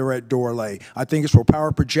of why they're at Dorley. I think it's for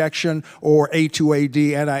power projection or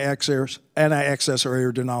A2AD, anti-access or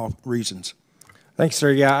air denial reasons. Thanks,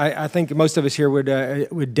 sir. Yeah, I think most of us here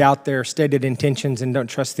would doubt their stated intentions and don't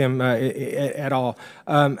trust them at all.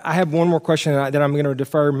 I have one more question that I'm going to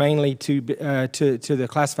defer mainly to the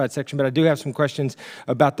classified section, but I do have some questions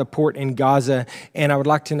about the port in Gaza, and I would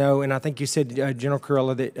like to know, and I think you said, General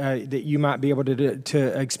Kurilla, that you might be able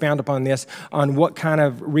to expound upon this, on what kind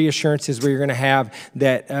of reassurances we're going to have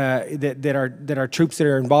that our troops that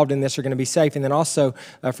are involved in this are going to be safe, and then also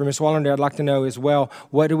for Ms. Wallander, I'd like to know as well,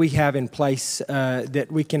 what do we have in place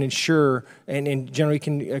that we can ensure, and generally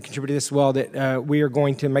can contribute to this as well, that we are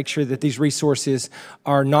going to make sure that these resources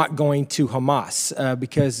are not going to Hamas,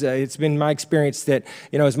 because it's been my experience that,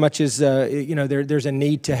 as much as, there's a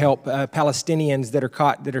need to help Palestinians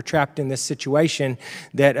that are trapped in this situation,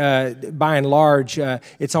 that by and large,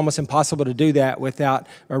 it's almost impossible to do that without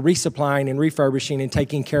resupplying and refurbishing and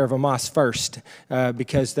taking care of Hamas first,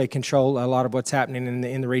 because they control a lot of what's happening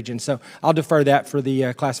in the region. So I'll defer that for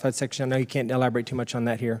the classified section. I know you can't elaborate too much on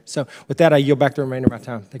that here. So with that, I yield back the remainder of my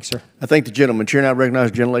time. Thank you, sir. I thank the gentleman. Chair, now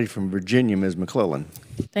recognize the gentlelady from Virginia, Ms. McClellan.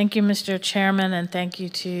 Thank you, Mr. Chairman, and thank you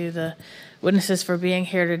to the witnesses for being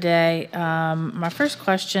here today. My first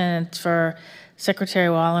question is for Secretary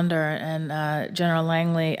Wallander and General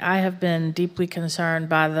Langley. I have been deeply concerned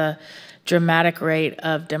by the dramatic rate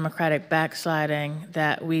of democratic backsliding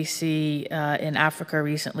that we see in Africa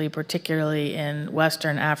recently, particularly in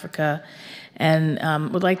Western Africa,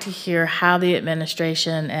 and would like to hear how the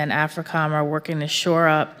administration and AFRICOM are working to shore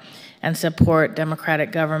up and support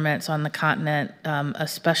democratic governments on the continent,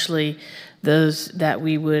 especially those that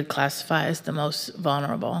we would classify as the most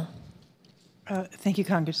vulnerable. Thank you,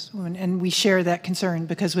 Congresswoman. And we share that concern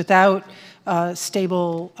because without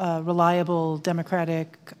stable, reliable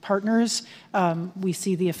democratic partners, we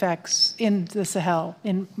see the effects in the Sahel,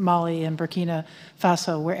 in Mali and Burkina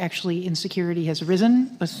Faso, where actually insecurity has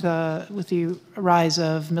risen with the rise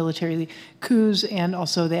of military coups and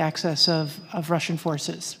also the access of Russian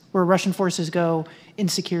forces. Where Russian forces go,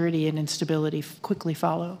 insecurity and instability quickly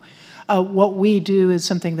follow. What we do is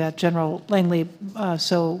something that General Langley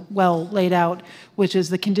so well laid out, which is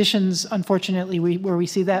the conditions, unfortunately, where we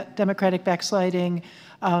see that democratic backsliding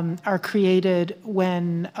are created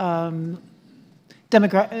when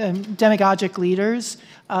demagogic leaders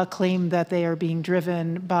claim that they are being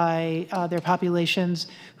driven by their populations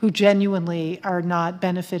who genuinely are not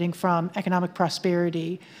benefiting from economic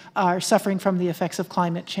prosperity, are suffering from the effects of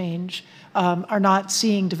climate change, are not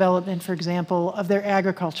seeing development, for example, of their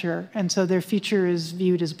agriculture, and so their future is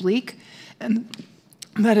viewed as bleak. And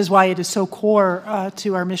that is why it is so core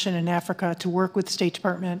to our mission in Africa to work with the State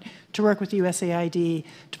Department, to work with USAID,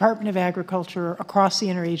 Department of Agriculture, across the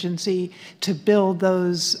interagency, to build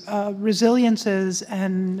those resiliences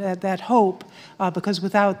and that hope, because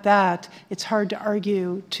without that, it's hard to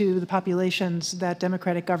argue to the populations that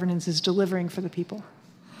democratic governance is delivering for the people.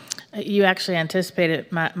 You actually anticipated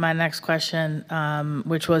my next question,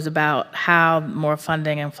 which was about how more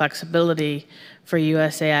funding and flexibility for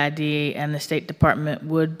USAID and the State Department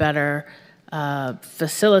would better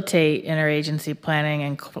facilitate interagency planning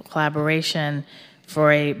and collaboration for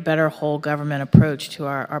a better whole government approach to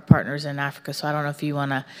our partners in Africa. So I don't know if you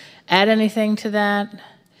want to add anything to that.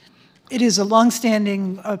 It is a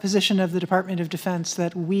longstanding position of the Department of Defense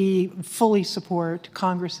that we fully support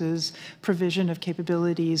Congress's provision of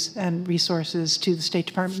capabilities and resources to the State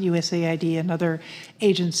Department, USAID, and other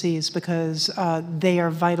agencies because they are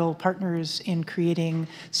vital partners in creating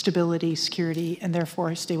stability, security, and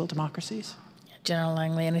therefore stable democracies. General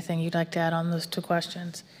Langley, anything you'd like to add on those two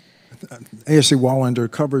questions? ASC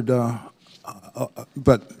Wallander covered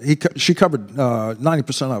but she covered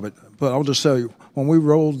 90% of it. But I'll just tell you, when we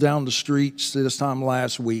rolled down the streets this time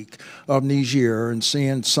last week of Niger and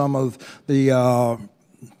seeing some of the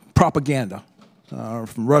propaganda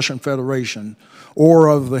from Russian Federation or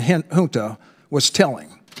of the junta was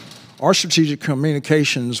telling. Our strategic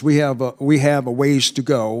communications, we have a ways to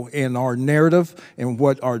go in our narrative and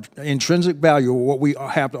what our intrinsic value, what we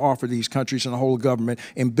have to offer these countries and the whole government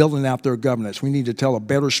in building out their governance. We need to tell a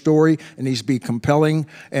better story. It needs to be compelling,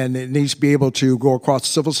 and it needs to be able to go across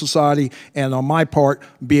civil society, and on my part,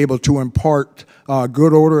 be able to impart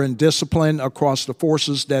good order and discipline across the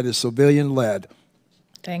forces that is civilian-led.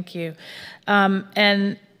 Thank you.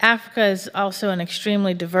 And Africa is also an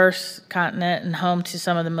extremely diverse continent and home to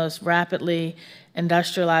some of the most rapidly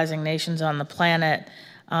industrializing nations on the planet.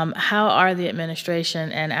 How are the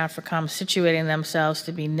administration and AFRICOM situating themselves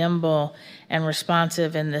to be nimble and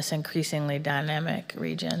responsive in this increasingly dynamic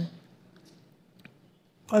region?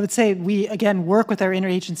 I would say we, again, work with our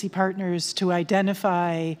interagency partners to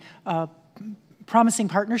identify promising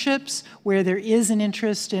partnerships where there is an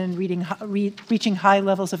interest in reaching high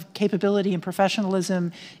levels of capability and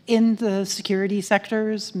professionalism in the security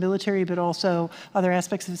sectors, military, but also other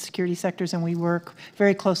aspects of the security sectors, and we work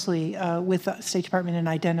very closely with the State Department in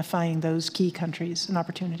identifying those key countries and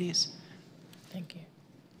opportunities. Thank you.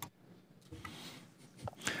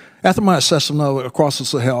 After my assessment across the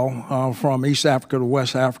Sahel, from East Africa to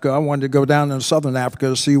West Africa, I wanted to go down into Southern Africa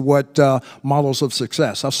to see what models of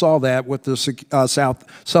success. I saw that with the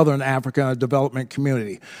Southern Africa development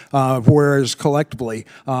community, whereas collectively,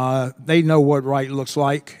 they know what right looks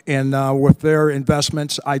like, and with their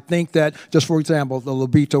investments, I think that, just for example, the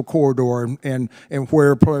Lobito corridor and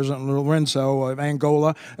where President Lorenzo of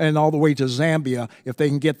Angola and all the way to Zambia, if they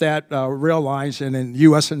can get that rail lines and in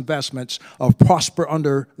U.S. investments of prosper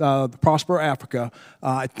Africa,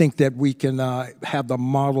 I think that we can have the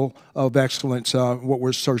model of excellence, what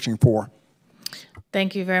we're searching for.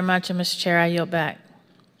 Thank you very much, and Mr. Chair, I yield back.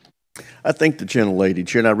 I thank the gentlelady.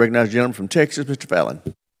 Chair, and I recognize the gentleman from Texas, Mr. Fallon.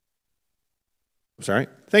 I'm sorry.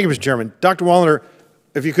 Thank you, Mr. Chairman. Dr. Wallander,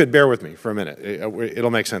 if you could bear with me for a minute.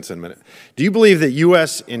 It'll make sense in a minute. Do you believe that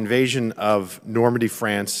U.S. invasion of Normandy,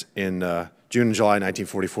 France in June and July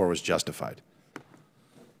 1944 was justified?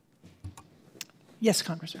 Yes,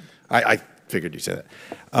 Congressman. I figured you'd say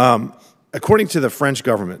that. According to the French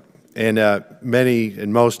government and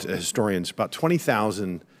most historians, about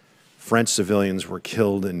 20,000 French civilians were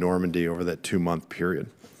killed in Normandy over that 2-month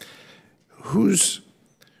period. Who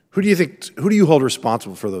do you hold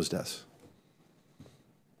responsible for those deaths?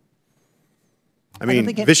 I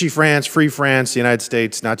mean, Vichy France, Free France, the United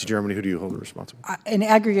States, Nazi Germany, who do you hold responsible? An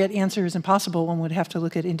aggregate answer is impossible. One would have to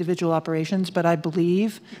look at individual operations, but I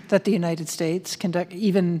believe that the United States,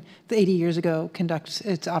 even 80 years ago, conducts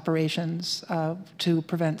its operations to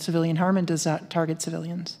prevent civilian harm and does not target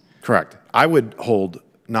civilians. Correct. I would hold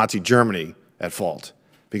Nazi Germany at fault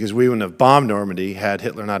because we wouldn't have bombed Normandy had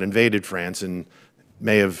Hitler not invaded France in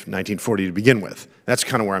May of 1940 to begin with. That's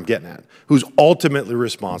kind of where I'm getting at. Who's ultimately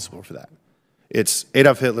responsible for that? It's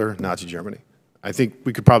Adolf Hitler, Nazi Germany. I think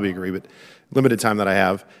we could probably agree, but limited time that I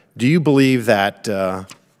have. Do you believe that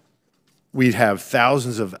we'd have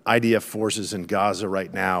thousands of IDF forces in Gaza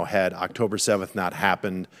right now had October 7th not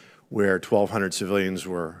happened, where 1,200 civilians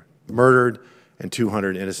were murdered and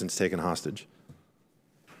 200 innocents taken hostage?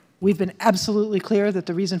 We've been absolutely clear that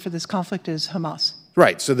the reason for this conflict is Hamas.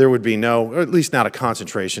 Right, so there would be no, or at least not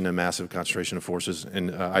a massive concentration of forces,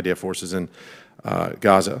 IDF forces in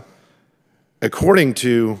Gaza. According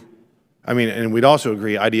to, and we'd also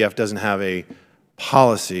agree, IDF doesn't have a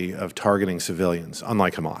policy of targeting civilians,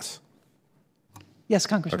 unlike Hamas. Yes,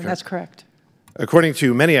 Congressman, that's correct. According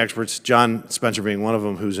to many experts, John Spencer being one of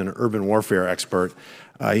them, who's an urban warfare expert,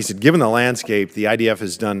 he said, given the landscape, the IDF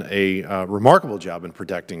has done a remarkable job in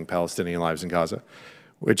protecting Palestinian lives in Gaza,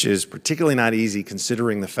 which is particularly not easy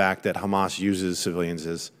considering the fact that Hamas uses civilians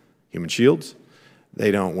as human shields.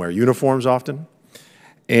 They don't wear uniforms often.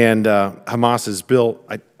 And Hamas has built,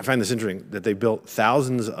 I find this interesting, that they built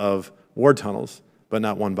thousands of war tunnels, but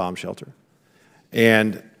not one bomb shelter.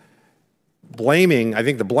 And I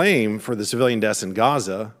think the blame for the civilian deaths in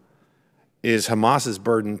Gaza is Hamas's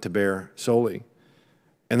burden to bear solely.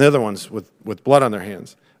 And they're the ones with blood on their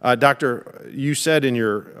hands. Doctor, you said in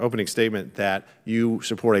your opening statement that you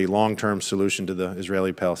support a long-term solution to the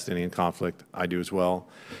Israeli-Palestinian conflict. I do as well.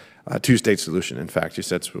 A two-state solution, in fact, you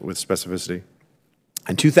said with specificity.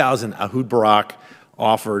 In 2000, Ehud Barak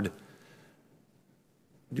offered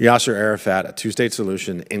Yasser Arafat a two-state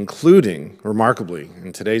solution, including, remarkably,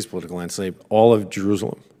 in today's political landscape, all of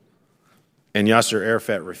Jerusalem. And Yasser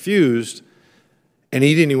Arafat refused And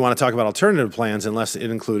he didn't even want to talk about alternative plans unless it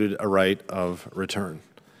included a right of return.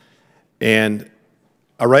 And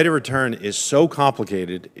a right of return is so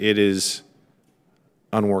complicated, it is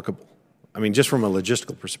unworkable. I mean, just from a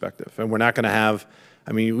logistical perspective. And we're not going to have,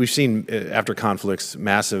 I mean, we've seen after conflicts,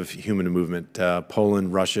 massive human movement.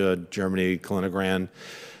 Poland, Russia, Germany, Kaliningrad.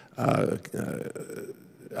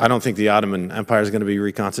 I don't think the Ottoman Empire is going to be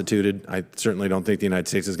reconstituted. I certainly don't think the United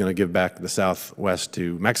States is going to give back the Southwest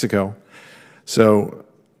to Mexico. So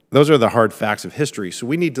those are the hard facts of history. So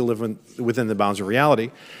we need to live within the bounds of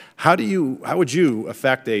reality. How would you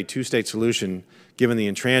affect a two-state solution given the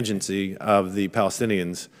intransigency of the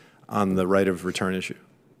Palestinians on the right of return issue?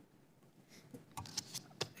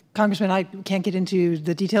 Congressman, I can't get into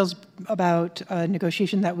the details about a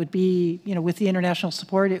negotiation that would be, with the international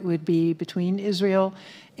support, it would be between Israel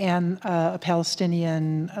and a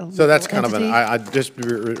Palestinian So that's kind entity. of I just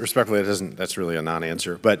respectfully, that's really a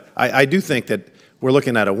non-answer. But I do think that we're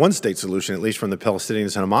looking at a one-state solution, at least from the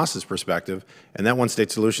Palestinians and Hamas's perspective, and that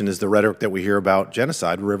one-state solution is the rhetoric that we hear about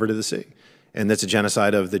genocide, river to the sea, and that's a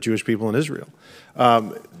genocide of the Jewish people in Israel.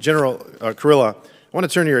 General Kurilla, I want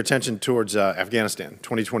to turn your attention towards Afghanistan.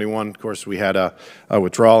 2021, of course, we had a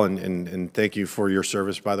withdrawal, and thank you for your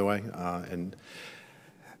service, by the way.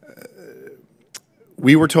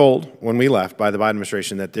 We were told when we left by the Biden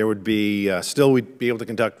administration that there would be, still we'd be able to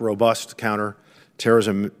conduct robust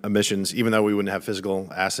counter-terrorism missions, even though we wouldn't have physical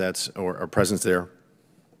assets or presence there.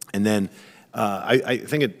 And then I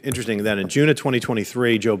think it's interesting that in June of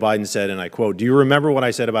 2023, Joe Biden said, and I quote, "Do you remember what I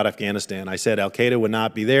said about Afghanistan? I said al-Qaeda would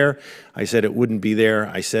not be there. I said it wouldn't be there.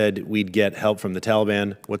 I said we'd get help from the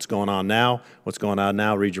Taliban. What's going on now? What's going on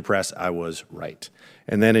now? Read your press. I was right."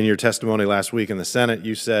 And then in your testimony last week in the Senate,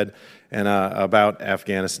 you said, and about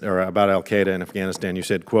Afghanistan or about al-Qaeda in Afghanistan, you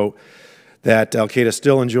said, quote, that al-Qaeda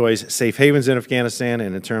still enjoys safe havens in Afghanistan,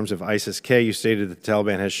 and in terms of ISIS-K, you stated that the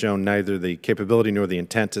Taliban has shown neither the capability nor the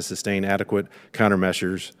intent to sustain adequate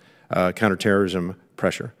countermeasures, counterterrorism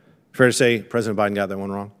pressure. Fair to say President Biden got that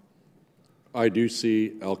one wrong? I do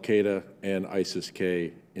see al-Qaeda and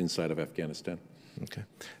ISIS-K inside of Afghanistan. Okay.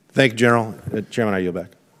 Thank you, General. Chairman, I yield back.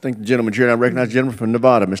 Thank the gentleman. Chair, I recognize the gentleman from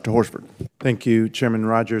Nevada, Mr. Horsford. Thank you, Chairman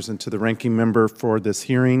Rogers, and to the ranking member for this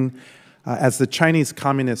hearing. As the Chinese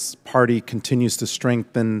Communist Party continues to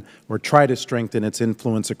strengthen or try to strengthen its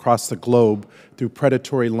influence across the globe through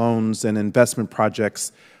predatory loans and investment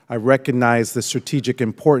projects, I recognize the strategic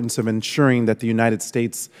importance of ensuring that the United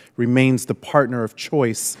States remains the partner of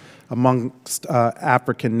choice amongst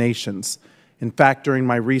African nations. In fact, during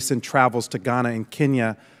my recent travels to Ghana and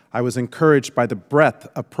Kenya, I was encouraged by the breadth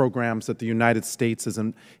of programs that the United States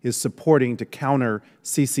is supporting to counter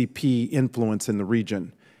CCP influence in the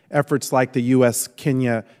region. Efforts like the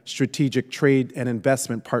U.S.-Kenya Strategic Trade and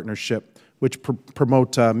Investment Partnership, which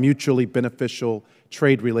promote mutually beneficial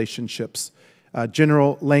trade relationships.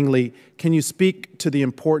 General Langley, can you speak to the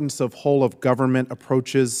importance of whole-of-government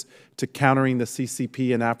approaches to countering the CCP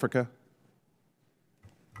in Africa?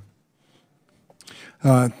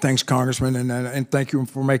 Thanks, Congressman, and thank you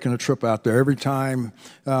for making a trip out there. Every time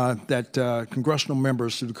that congressional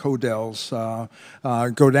members through the CODELs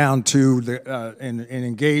go down to and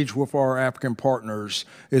engage with our African partners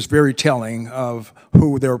is very telling of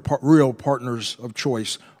who their real partners of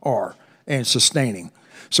choice are and sustaining.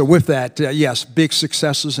 So with that, yes, big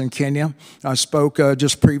successes in Kenya. I spoke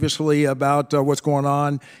just previously about what's going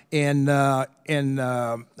on in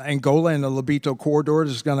Angola in the Lobito corridor.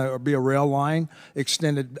 There's going to be a rail line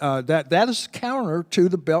extended. That is counter to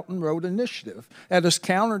the Belt and Road Initiative. That is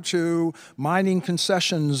counter to mining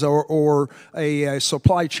concessions or a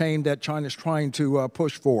supply chain that China's trying to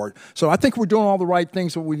push forward. So I think we're doing all the right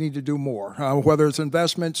things, but we need to do more, whether it's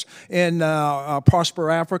investments in Prosper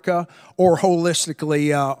Africa or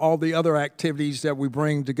holistically all the other activities that we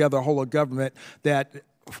bring together, whole of government, that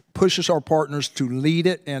pushes our partners to lead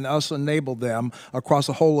it and us enable them across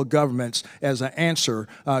the whole of governments as an answer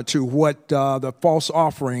to what the false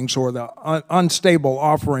offerings or the unstable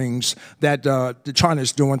offerings that China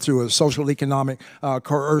is doing through a social economic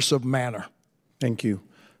coercive manner. Thank you.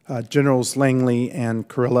 Generals Langley and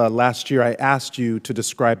Kurilla, last year I asked you to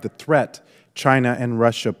describe the threat China and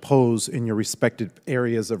Russia pose in your respective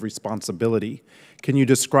areas of responsibility. Can you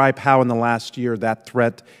describe how in the last year that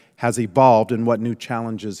threat has evolved and what new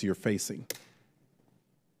challenges you're facing?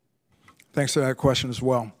 Thanks for that question as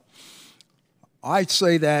well. I'd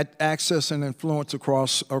say that access and influence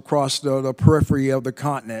across the periphery of the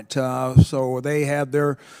continent. So they have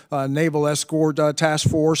their naval escort task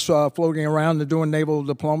force floating around and doing naval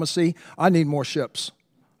diplomacy. I need more ships.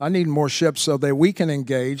 I need more ships so that we can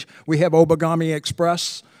engage. We have Obagami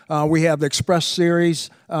Express We have the Express series,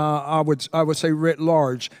 I would say writ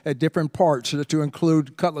large, at different parts to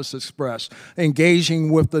include Cutlass Express,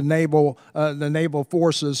 engaging with the naval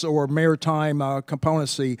forces or maritime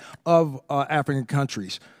componency of African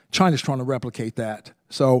countries. China's trying to replicate that.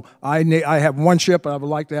 So I have one ship, and I would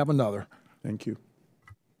like to have another. Thank you.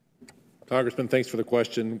 Congressman, thanks for the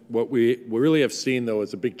question. What we really have seen, though,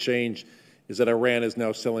 is a big change is that Iran is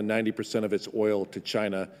now selling 90% of its oil to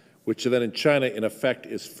China, which then in China, in effect,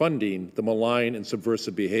 is funding the malign and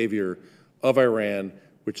subversive behavior of Iran,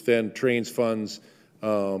 which then trains, funds,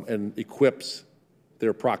 and equips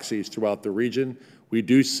their proxies throughout the region. We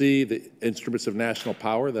do see the instruments of national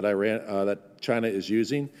power that that China is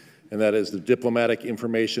using, and that is the diplomatic,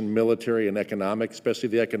 information, military, and economic, especially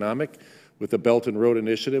the economic. With the Belt and Road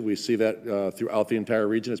Initiative, we see that throughout the entire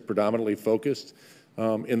region. It's predominantly focused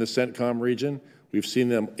in the CENTCOM region. We've seen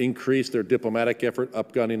them increase their diplomatic effort,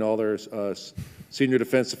 upgunning all their senior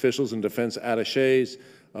defense officials and defense attachés,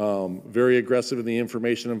 very aggressive in the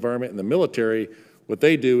information environment. And the military, what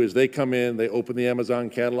they do is they come in, they open the Amazon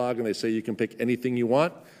catalog, and they say, you can pick anything you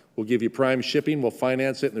want. We'll give you prime shipping, we'll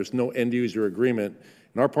finance it, and there's no end-user agreement.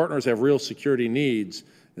 And our partners have real security needs.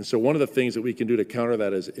 And so one of the things that we can do to counter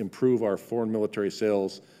that is improve our foreign military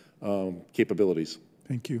sales capabilities.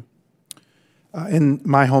 Thank you. In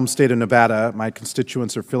my home state of Nevada, my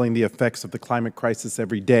constituents are feeling the effects of the climate crisis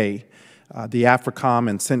every day. The AFRICOM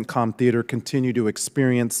and CENTCOM theater continue to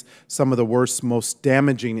experience some of the worst, most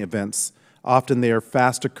damaging events. Often they are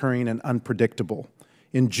fast occurring and unpredictable.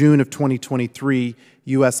 In June of 2023,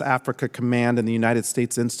 U.S. Africa Command and the United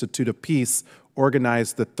States Institute of Peace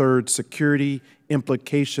organized the third Security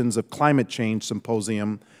Implications of Climate Change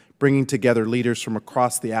Symposium, bringing together leaders from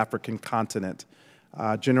across the African continent.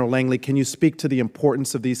 General Langley, can you speak to the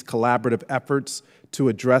importance of these collaborative efforts to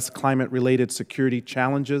address climate-related security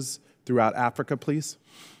challenges throughout Africa, please?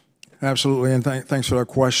 Absolutely, and thanks for that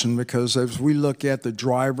question, because as we look at the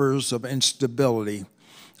drivers of instability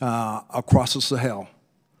across the Sahel,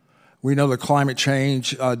 we know that climate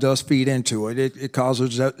change does feed into it. It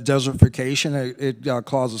causes desertification, it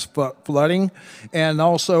causes flooding, and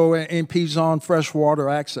also impedes on freshwater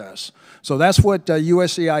access. So that's what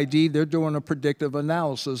USAID, they're doing a predictive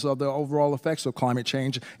analysis of the overall effects of climate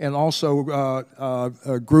change, and also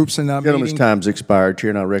groups in that Gentleman's time's expired. Chair,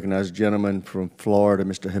 and I recognize the gentleman from Florida,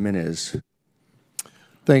 Mr. Jimenez.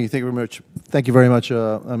 Thank you very much. Thank you very much,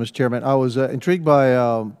 Mr. Chairman. I was intrigued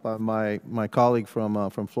by my colleague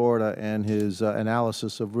from Florida and his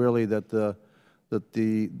analysis of really that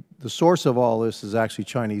the source of all this is actually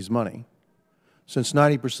Chinese money. Since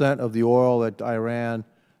 90% of the oil that Iran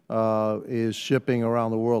is shipping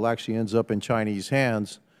around the world actually ends up in Chinese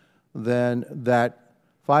hands, then that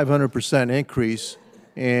 500% increase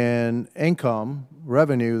in income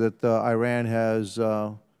revenue that Iran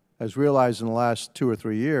has realized in the last 2 or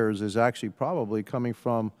 3 years is actually probably coming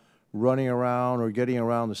from running around or getting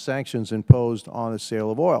around the sanctions imposed on the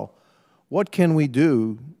sale of oil. What can we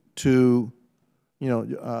do to,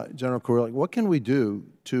 General Kurilla, what can we do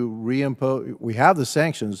to reimpose, we have the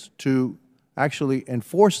sanctions, to actually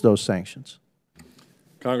enforce those sanctions?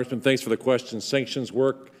 Congressman, thanks for the question. Sanctions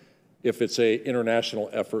work if it's an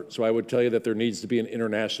international effort. So I would tell you that there needs to be an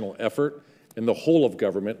international effort in the whole of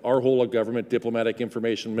government, our whole of government, diplomatic,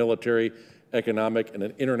 information, military, economic, and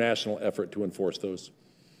an international effort to enforce those.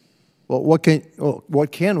 Well,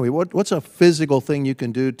 what's a physical thing you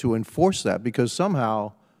can do to enforce that? Because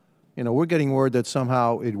somehow, we're getting word that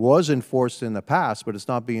somehow it was enforced in the past, but it's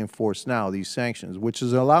not being enforced now, these sanctions, which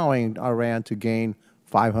is allowing Iran to gain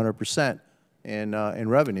 500% in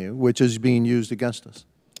revenue, which is being used against us.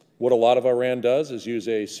 What a lot of Iran does is use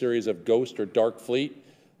a series of ghost or dark fleet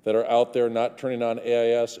that are out there not turning on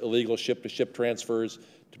AIS, illegal ship-to-ship transfers,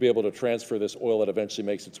 to be able to transfer this oil that eventually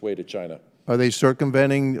makes its way to China. Are they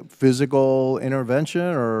circumventing physical intervention,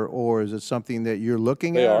 or is it something that you're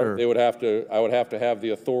looking at? They are. They would have to, I would have to have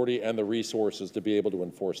the authority and the resources to be able to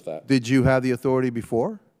enforce that. Did you have the authority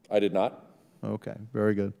before? I did not. Okay,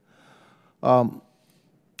 very good.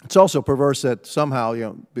 It's also perverse that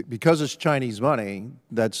somehow, because it's Chinese money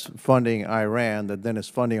that's funding Iran, that then is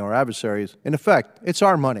funding our adversaries. In effect, it's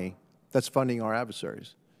our money that's funding our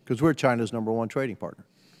adversaries, because we're China's #1 trading partner.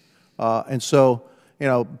 And so,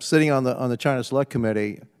 sitting on the China Select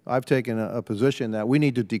Committee, I've taken a position that we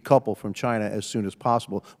need to decouple from China as soon as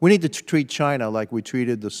possible. We need to treat China like we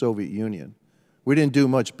treated the Soviet Union. We didn't do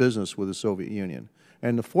much business with the Soviet Union.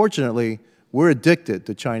 And fortunately, we're addicted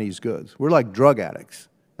to Chinese goods. We're like drug addicts.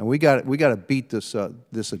 And we got to beat this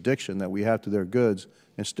addiction that we have to their goods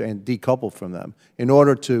and decouple from them in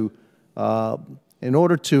order to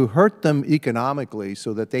hurt them economically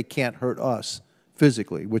so that they can't hurt us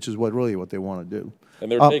physically, which is really what they want to do.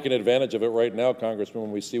 And they're taking advantage of it right now, Congressman,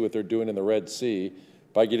 when we see what they're doing in the Red Sea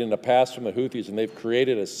by getting a pass from the Houthis, and they've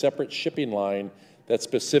created a separate shipping line that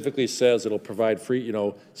specifically says it'll provide free,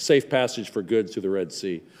 safe passage for goods through the Red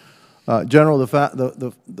Sea. General,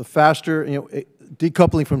 the faster,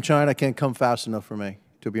 decoupling from China can't come fast enough for me,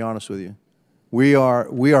 to be honest with you. We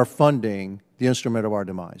are funding the instrument of our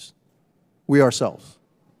demise. We ourselves,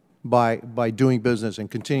 by doing business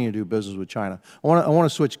and continuing to do business with China. I want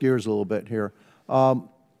to switch gears a little bit here.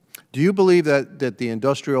 Do you believe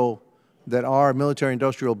that our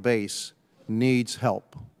military-industrial base needs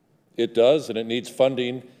help? It does, and it needs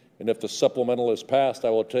funding. And if the supplemental is passed, I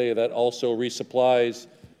will tell you that also resupplies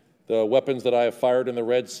the weapons that I have fired in the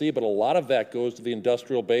Red Sea. But a lot of that goes to the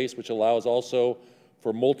industrial base, which allows also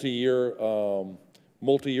for multi-year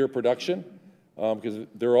production, because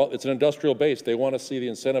it's an industrial base. They want to see the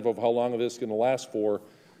incentive of how long this is going to last for.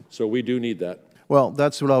 So we do need that. Well,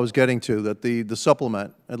 that's what I was getting to, that the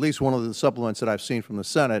supplement, at least one of the supplements that I've seen from the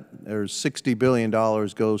Senate, there's $60 billion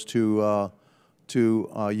goes to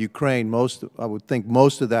Ukraine. I would think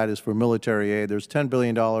most of that is for military aid. There's $10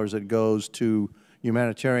 billion that goes to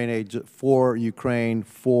humanitarian aid for Ukraine,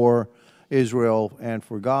 for Israel, and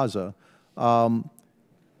for Gaza.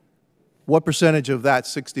 What percentage of that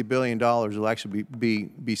 $60 billion will actually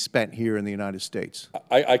be spent here in the United States?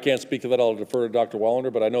 I can't speak to that. I'll defer to Dr.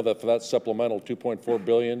 Wallander, but I know that for that supplemental, $2.4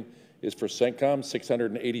 billion is for CENTCOM,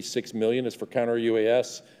 $686 million is for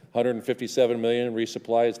counter-UAS, $157 million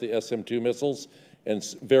resupplies the SM-2 missiles, and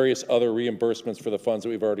various other reimbursements for the funds that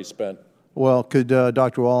we've already spent. Well, could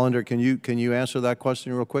Dr. Wallander, can you answer that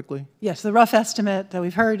question real quickly? Yes, the rough estimate that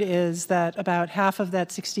we've heard is that about half of that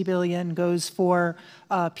 $60 billion goes for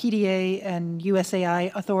PDA and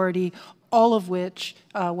USAI authority, all of which,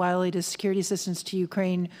 while it is security assistance to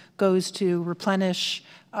Ukraine, goes to replenish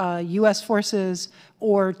U.S. forces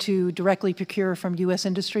or to directly procure from U.S.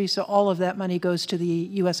 industry. So all of that money goes to the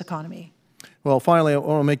U.S. economy. Well, finally, I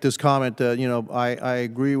want to make this comment. I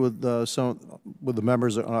agree with with the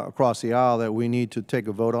members across the aisle that we need to take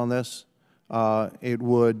a vote on this. It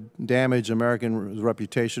would damage American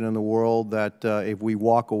reputation in the world that if we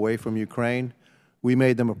walk away from Ukraine, we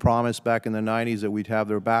made them a promise back in the 90s that we'd have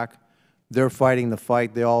their back. They're fighting the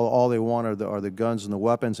fight. All they want are the guns and the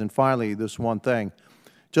weapons. And finally, this one thing: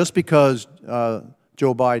 just because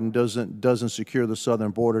Joe Biden doesn't secure the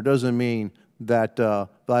southern border doesn't mean that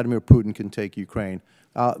Vladimir Putin can take Ukraine.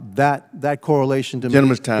 That correlation to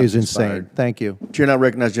me is insane. Thank you. Chair, now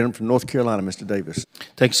recognize the gentleman from North Carolina, Mr. Davis.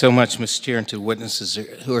 Thank you so much, Mr. Chair, and to the witnesses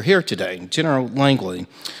who are here today. General Langley,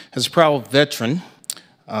 as a proud veteran,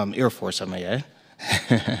 Air Force, I may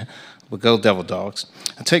add, we'll go Devil Dogs.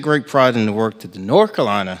 I take great pride in the work that the North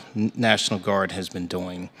Carolina National Guard has been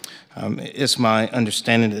doing. It's my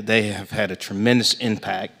understanding that they have had a tremendous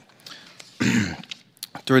impact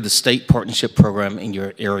through the state partnership program in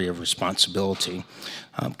your area of responsibility.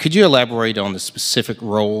 Could you elaborate on the specific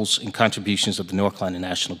roles and contributions of the North Carolina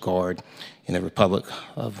National Guard in the Republic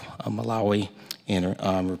of Malawi and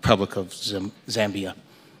Republic of Zambia?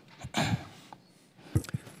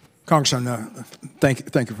 Congressman,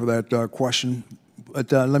 thank you for that question.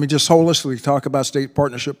 But let me just holistically talk about state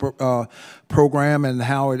partnership program and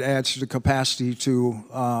how it adds to the capacity to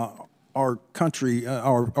our country,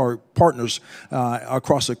 our partners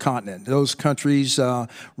across the continent. Those countries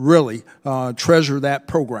really treasure that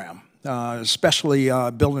program, especially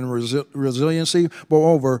building resiliency, but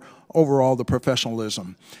overall the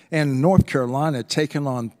professionalism. And North Carolina taking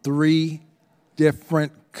on 3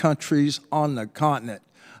 different countries on the continent.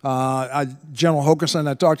 General Hokanson,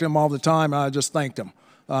 I talk to him all the time, and I just thanked him.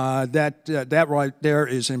 That right there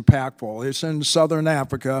is impactful. It's in Southern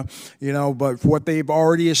Africa, but what they've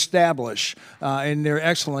already established in their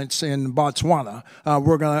excellence in Botswana,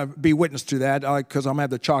 we're going to be witness to that because I'm at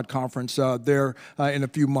the Chad conference there in a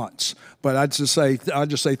few months. But I'd just say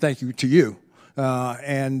thank you to you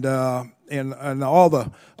and all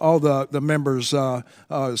the members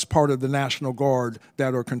as part of the National Guard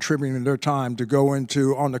that are contributing their time to go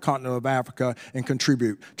on the continent of Africa and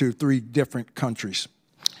contribute to 3 different countries.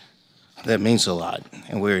 That means a lot,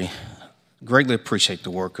 and we greatly appreciate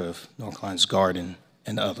the work of North Carolina's Guard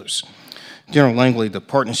and others. General Langley, the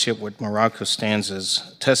partnership with Morocco stands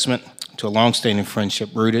as a testament to a longstanding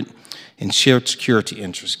friendship rooted in shared security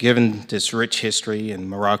interests. Given this rich history and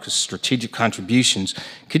Morocco's strategic contributions,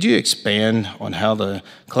 could you expand on how the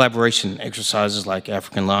collaboration exercises like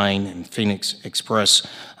African Line and Phoenix Express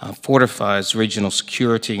fortifies regional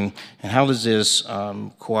security, and how does this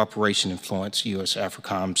cooperation influence U.S.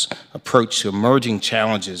 AFRICOM's approach to emerging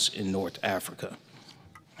challenges in North Africa?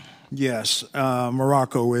 Yes,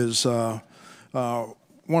 Morocco is one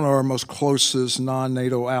of our most closest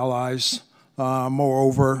non-NATO allies.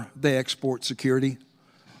 Moreover, they export security.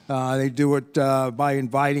 They do it by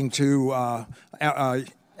inviting to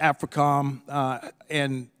AFRICOM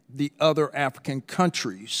and the other African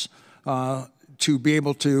countries to be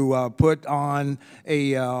able to put on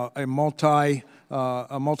a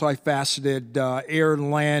multifaceted air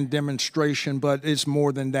and land demonstration, but it's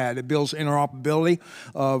more than that. It builds interoperability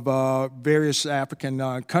of various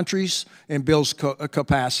African countries and builds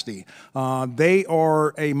capacity. They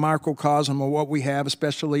are a microcosm of what we have,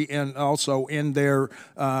 especially also in their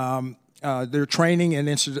training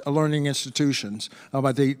and learning institutions.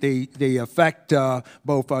 But they affect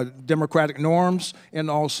both democratic norms and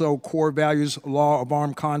also core values, law of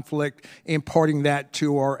armed conflict, imparting that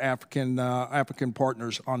to our African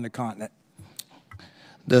partners on the continent.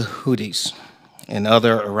 The Houthis and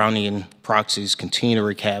other Iranian proxies continue to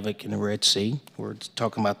wreak havoc in the Red Sea. We were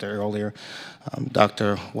talking about that earlier.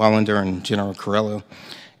 Dr. Wallander and General Kurilla.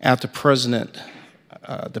 After the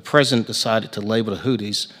president decided to label the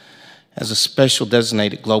Houthis as a special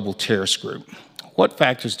designated global terrorist group, what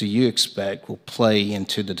factors do you expect will play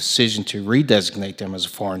into the decision to redesignate them as a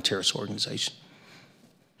foreign terrorist organization?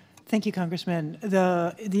 Thank you, Congressman.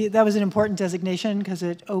 That was an important designation because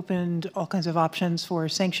it opened all kinds of options for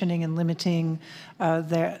sanctioning and limiting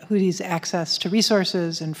the Houthis' access to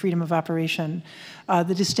resources and freedom of operation.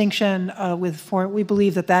 The distinction we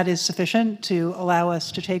believe that is sufficient to allow us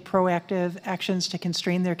to take proactive actions to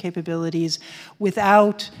constrain their capabilities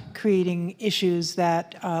without creating issues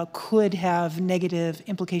that could have negative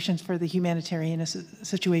implications for the humanitarian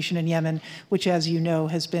situation in Yemen, which, as you know,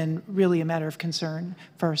 has been really a matter of concern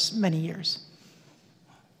for many years.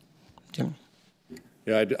 Jim?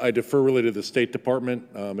 Yeah, I defer really to the State Department.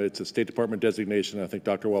 It's a State Department designation. I think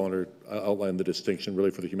Dr. Wallander outlined the distinction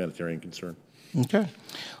really for the humanitarian concern. Okay.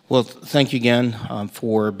 Well, thank you again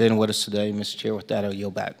for being with us today, Mr. Chair. With that, I'll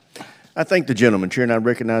yield back. I thank the gentleman. Chair now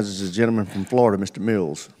recognizes the gentleman from Florida, Mr.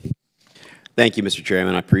 Mills. Thank you, Mr.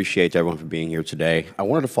 Chairman. I appreciate everyone for being here today. I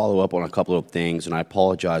wanted to follow up on a couple of things, and I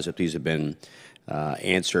apologize if these have been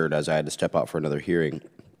answered as I had to step out for another hearing.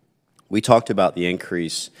 We talked about the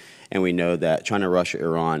increase, and we know that China, Russia,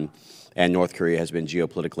 Iran, and North Korea has been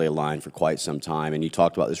geopolitically aligned for quite some time, and you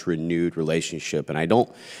talked about this renewed relationship, and I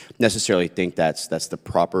don't necessarily think that's the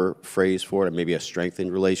proper phrase for it, maybe a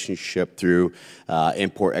strengthened relationship through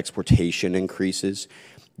import-exportation increases.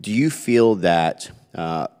 Do you feel that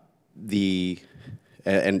and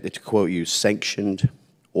to quote you, sanctioned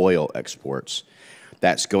oil exports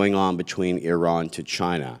that's going on between Iran to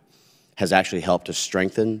China has actually helped to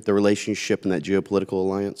strengthen the relationship in that geopolitical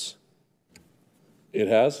alliance? It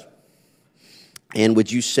has. And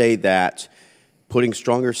would you say that putting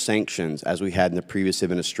stronger sanctions, as we had in the previous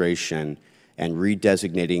administration, and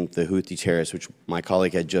redesignating the Houthi terrorists, which my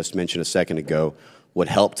colleague had just mentioned a second ago, would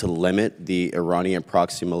help to limit the Iranian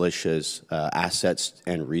proxy militias' assets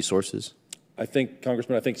and resources? I think,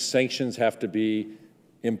 Congressman, sanctions have to be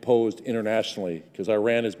imposed internationally because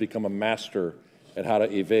Iran has become a master at how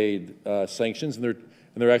to evade sanctions, and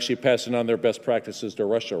they're actually passing on their best practices to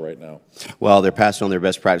Russia right now. Well, they're passing on their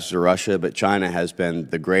best practices to Russia, but China has been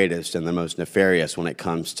the greatest and the most nefarious when it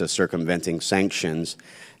comes to circumventing sanctions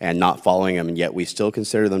and not following them, and yet we still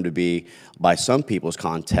consider them to be, by some people's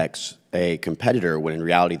context, a competitor, when in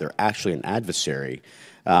reality they're actually an adversary.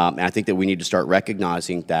 And I think that we need to start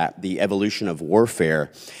recognizing that the evolution of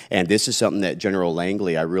warfare, and this is something that General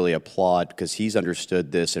Langley, I really applaud because he's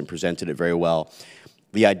understood this and presented it very well.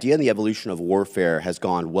 The idea and the evolution of warfare has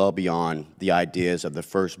gone well beyond the ideas of the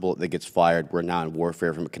first bullet that gets fired. We're now in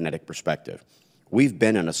warfare from a kinetic perspective. We've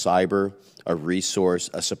been in a cyber, a resource,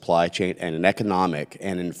 a supply chain, and an economic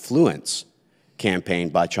and influence campaign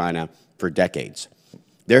by China for decades.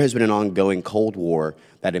 There has been an ongoing Cold War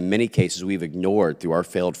that in many cases we've ignored through our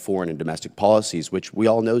failed foreign and domestic policies, which we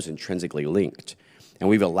all know is intrinsically linked. And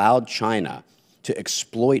we've allowed China to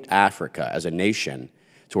exploit Africa as a nation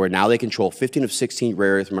to where now they control 15 of 16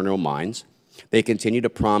 rare earth mineral mines. They continue to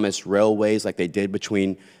promise railways like they did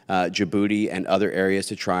between Djibouti and other areas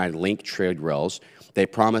to try and link trade rails. They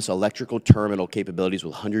promise electrical terminal capabilities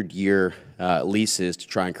with 100-year leases to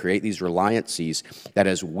try and create these reliances that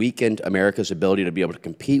has weakened America's ability to be able to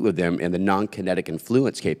compete with them in the non-kinetic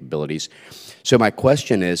influence capabilities. So my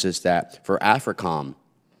question is that for AFRICOM,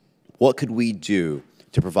 what could we do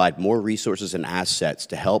to provide more resources and assets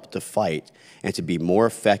to help to fight and to be more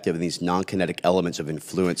effective in these non-kinetic elements of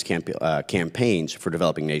influence campaigns for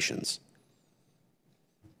developing nations?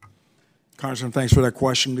 Congressman, thanks for that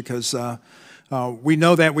question because We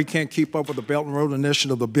know that we can't keep up with the Belt and Road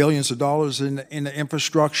Initiative, the billions of dollars in the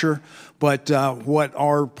infrastructure, but what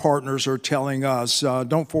our partners are telling us,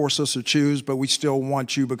 don't force us to choose, but we still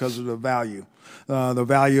want you because of the value. The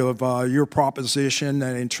value of your proposition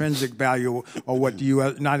and intrinsic value of what the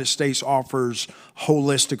United States offers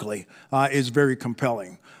holistically is very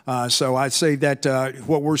compelling. So I'd say that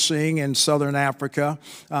what we're seeing in Southern Africa,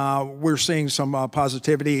 we're seeing some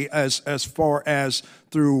positivity as far as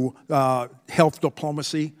through health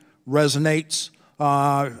diplomacy resonates,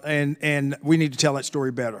 and we need to tell that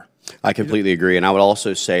story better. I completely agree, and I would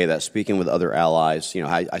also say that speaking with other allies, you know,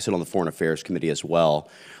 I sit on the Foreign Affairs Committee as well.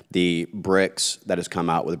 The BRICS that has come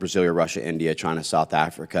out with Brazil, Russia, India, China, South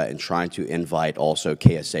Africa, and trying to invite also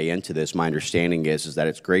KSA into this, my understanding is that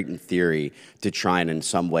it's great in theory to try and in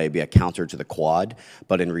some way be a counter to the Quad,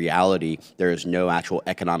 but in reality, there is no actual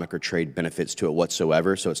economic or trade benefits to it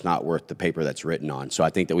whatsoever, so it's not worth the paper that's written on. So I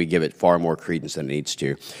think that we give it far more credence than it needs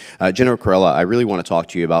to. General Kurilla, I really want to talk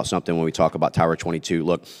to you about something when we talk about Tower 22.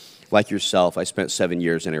 Look, like yourself, I spent 7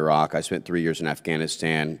 years in Iraq. I spent 3 years in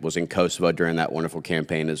Afghanistan, was in Kosovo during that wonderful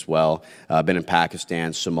campaign as well. Been in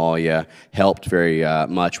Pakistan, Somalia, helped very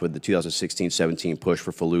much with the 2016-17 push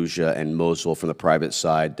for Fallujah and Mosul from the private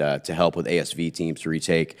side to help with ASV teams to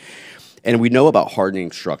retake. And we know about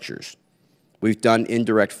hardening structures. We've done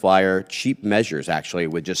indirect fire, cheap measures actually,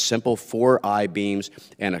 with just simple 4 I-beams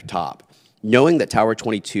and a top. Knowing that Tower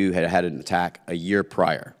 22 had had an attack a year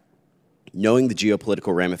prior, knowing the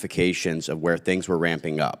geopolitical ramifications of where things were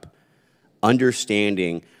ramping up,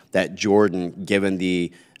 understanding that Jordan, given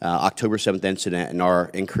the October 7th incident and our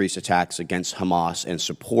increased attacks against Hamas and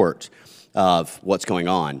support of what's going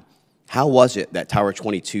on, how was it that Tower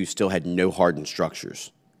 22 still had no hardened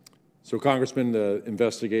structures? So, Congressman, the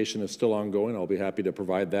investigation is still ongoing. I'll be happy to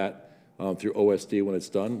provide that through OSD when it's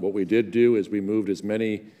done. What we did do is we moved as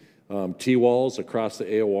many T-walls across the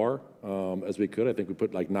AOR as we could. I think we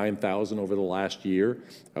put like 9,000 over the last year.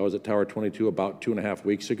 I was at Tower 22 about 2.5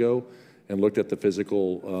 weeks ago and looked at the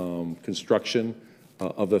physical construction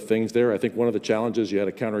of the things there. I think one of the challenges, you had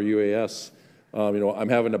to counter UAS. You know, I'm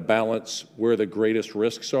having to balance where the greatest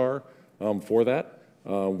risks are for that.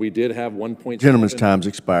 We did have 1.7. Gentleman's time's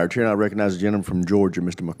expired. Chair, I recognize the gentleman from Georgia,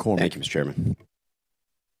 Mr. McCormick. Thank you, Mr. Chairman.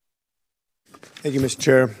 Thank you, Mr.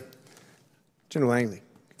 Chair. General Langley,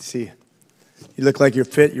 good to see you. You look like you're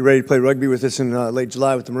fit. You're ready to play rugby with us in late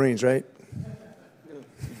July with the Marines, right? You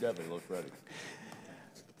definitely look ready.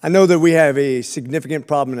 I know that we have a significant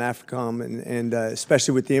problem in AFRICOM, and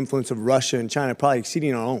especially with the influence of Russia and China probably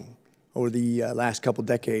exceeding our own over the last couple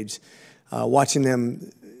decades. Watching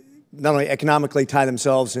them not only economically tie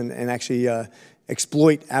themselves and actually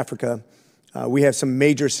exploit Africa, we have some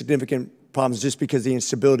major significant problems just because of the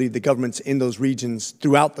instability of the governments in those regions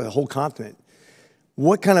throughout the whole continent.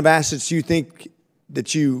 What kind of assets do you think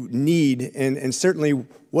that you need, and certainly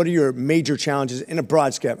what are your major challenges in a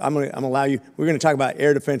broad scale? I'm going to allow you, we're going to talk about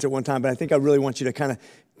air defense at one time, but I think I really want you to kind of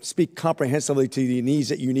speak comprehensively to the needs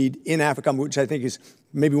that you need in Africa, which I think is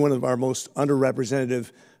maybe one of our most underrepresented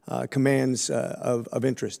commands of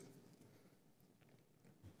interest.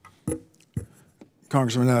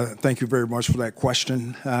 Congressman, thank you very much for that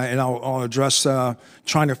question. And I'll address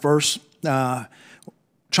China first.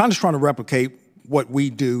 China's trying to replicate what we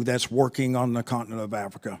do that's working on the continent of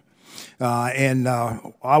Africa. And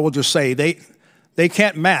I will just say they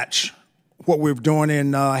can't match what we're doing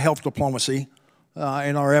in health diplomacy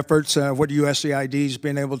in our efforts, what USAID's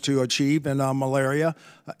been able to achieve in malaria,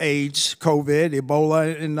 AIDS, COVID,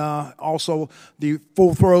 Ebola, and also the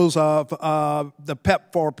full throes of the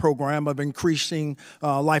PEPFAR program of increasing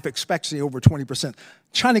life expectancy over 20%.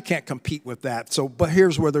 China can't compete with that. So, but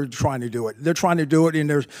here's where they're trying to do it. They're trying to do it in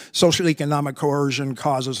their social economic coercion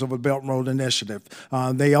causes of a Belt and Road Initiative.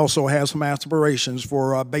 They also have some aspirations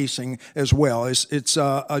for basing as well. It's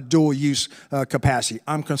a dual use capacity.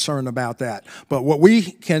 I'm concerned about that. But what we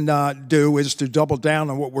can do is to double down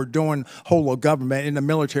on what we're doing whole of government in the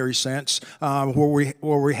military sense, where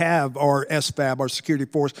we have our SFAB, our Security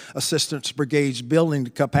Force Assistance Brigades building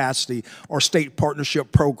capacity, our state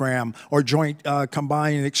partnership program, our joint combined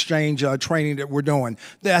and exchange training that we're doing.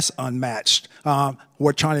 That's unmatched.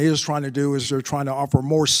 What China is trying to do is they're trying to offer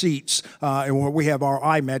more seats. And when we have our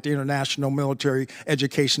IMET, the International Military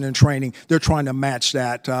Education and Training, they're trying to match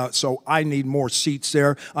that. So I need more seats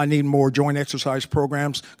there. I need more joint exercise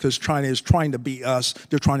programs because China is trying to beat us.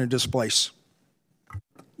 They're trying to displace.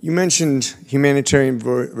 You mentioned humanitarian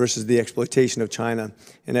versus the exploitation of China,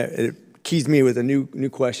 and it keys me with a new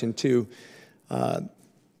question too.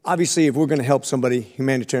 Obviously, if we're going to help somebody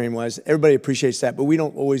humanitarian-wise, everybody appreciates that, but we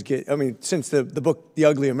don't always get, I mean, since the book, The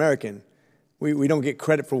Ugly American, we don't get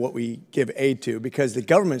credit for what we give aid to because the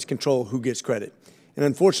governments control who gets credit. And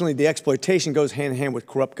unfortunately, the exploitation goes hand in hand with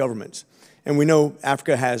corrupt governments. And we know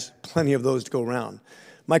Africa has plenty of those to go around.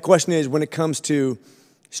 My question is, when it comes to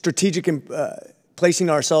strategic placing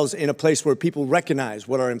ourselves in a place where people recognize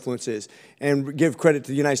what our influence is and give credit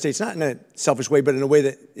to the United States, not in a selfish way, but in a way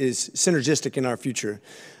that is synergistic in our future,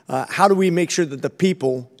 how do we make sure that the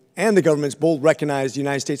people and the governments both recognize the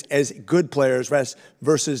United States as good players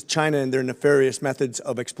versus China and their nefarious methods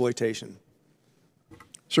of exploitation?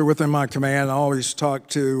 So within my command, I always talk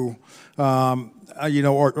to,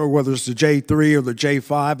 or whether it's the J3 or the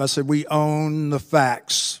J5, I said we own the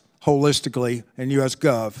facts holistically in U.S.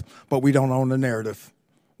 Gov, but we don't own the narrative.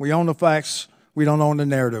 We own the facts. We don't own the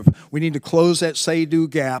narrative. We need to close that say-do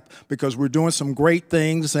gap because we're doing some great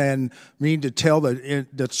things and we need to tell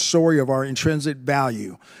the story of our intrinsic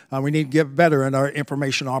value. We need to get better in our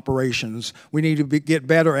information operations. We need to get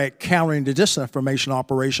better at countering the disinformation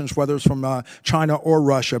operations, whether it's from China or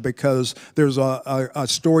Russia, because there's a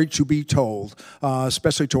story to be told,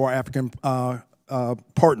 especially to our African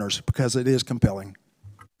partners, because it is compelling.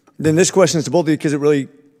 Then this question is to both of you because it really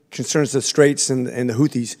concerns the Straits and the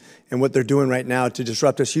Houthis and what they're doing right now to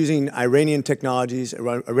disrupt us using Iranian technologies,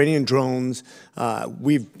 Iranian drones.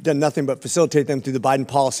 We've done nothing but facilitate them through the Biden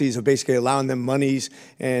policies of basically allowing them monies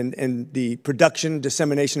and the production,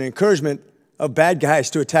 dissemination, and encouragement of bad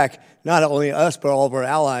guys to attack not only us but all of our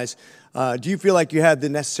allies. Do you feel like you have the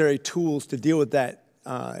necessary tools to deal with that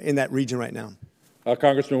in that region right now?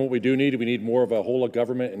 Congressman, what we need more of a whole of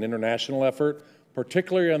government and international effort,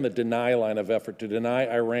 particularly on the deny line of effort, to deny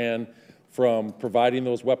Iran from providing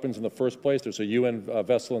those weapons in the first place. There's a UN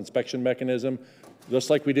vessel inspection mechanism. Just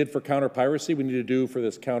like we did for counter-piracy, we need to do for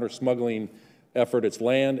this counter-smuggling effort. It's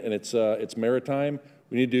land and it's maritime.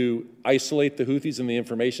 We need to isolate the Houthis in the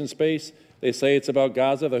information space. They say it's about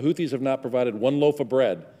Gaza. The Houthis have not provided one loaf of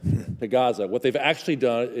bread to Gaza. What they've actually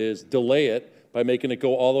done is delay it by making it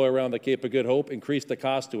go all the way around the Cape of Good Hope, increase the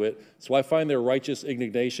cost to it. So I find their righteous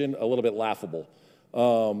indignation a little bit laughable.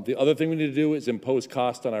 The other thing we need to do is impose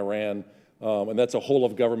cost on Iran, and that's a whole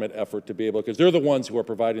of government effort to be able, because they're the ones who are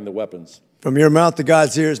providing the weapons. From your mouth to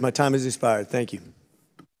God's ears, my time has expired. Thank you.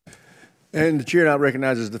 And the chair now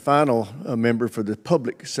recognizes the final member for the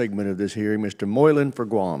public segment of this hearing, Mr. Moylan for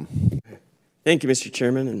Guam. Thank you, Mr.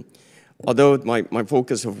 Chairman. And although my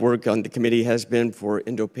focus of work on the committee has been for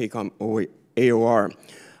Indo-PACOM AOR,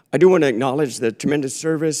 I do want to acknowledge the tremendous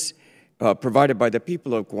service provided by the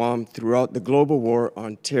people of Guam throughout the global war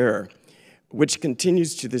on terror, which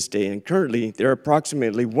continues to this day. And currently, there are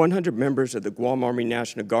approximately 100 members of the Guam Army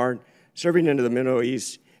National Guard serving in the Middle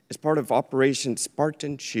East as part of Operation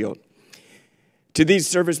Spartan Shield. To these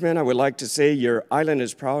servicemen, I would like to say your island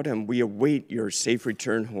is proud and we await your safe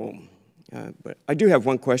return home. But I do have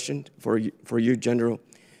one question for you, General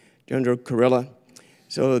Kurilla.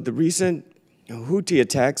 So the recent Houthi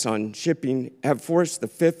attacks on shipping have forced the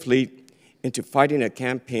Fifth Fleet into fighting a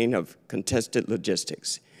campaign of contested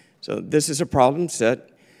logistics. So this is a problem set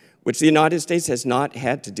which the United States has not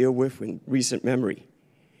had to deal with in recent memory.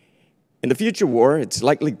 In the future war, it's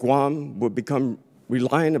likely Guam will become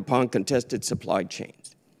reliant upon contested supply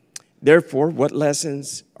chains. Therefore, what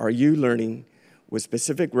lessons are you learning with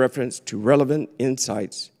specific reference to relevant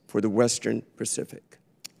insights for the Western Pacific?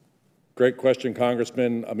 Great question,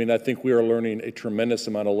 Congressman. I think we are learning a tremendous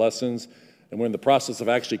amount of lessons, and we're in the process of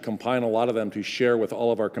actually compiling a lot of them to share with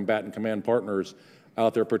all of our combatant command partners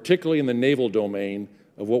out there, particularly in the naval domain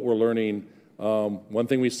of what we're learning. One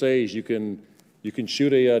thing we say is you can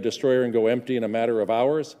shoot a destroyer and go empty in a matter of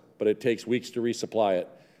hours, but it takes weeks to resupply it.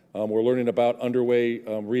 We're learning about underway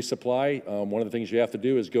resupply. One of the things you have to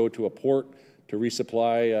do is go to a port to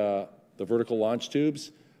resupply the vertical launch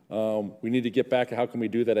tubes. We need to get back to how can we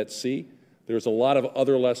do that at sea. There's a lot of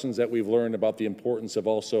other lessons that we've learned about the importance of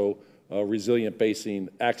also resilient basing,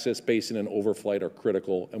 access basing, and overflight are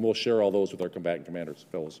critical, and we'll share all those with our combatant commanders,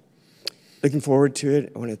 fellows. Looking forward to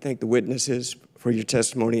it. I want to thank the witnesses for your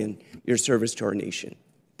testimony and your service to our nation.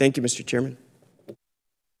 Thank you, Mr. Chairman.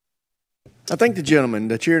 I thank the gentleman.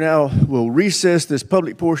 The chair now will recess this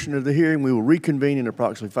public portion of the hearing. We will reconvene in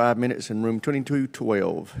approximately 5 minutes in room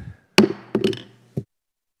 2212.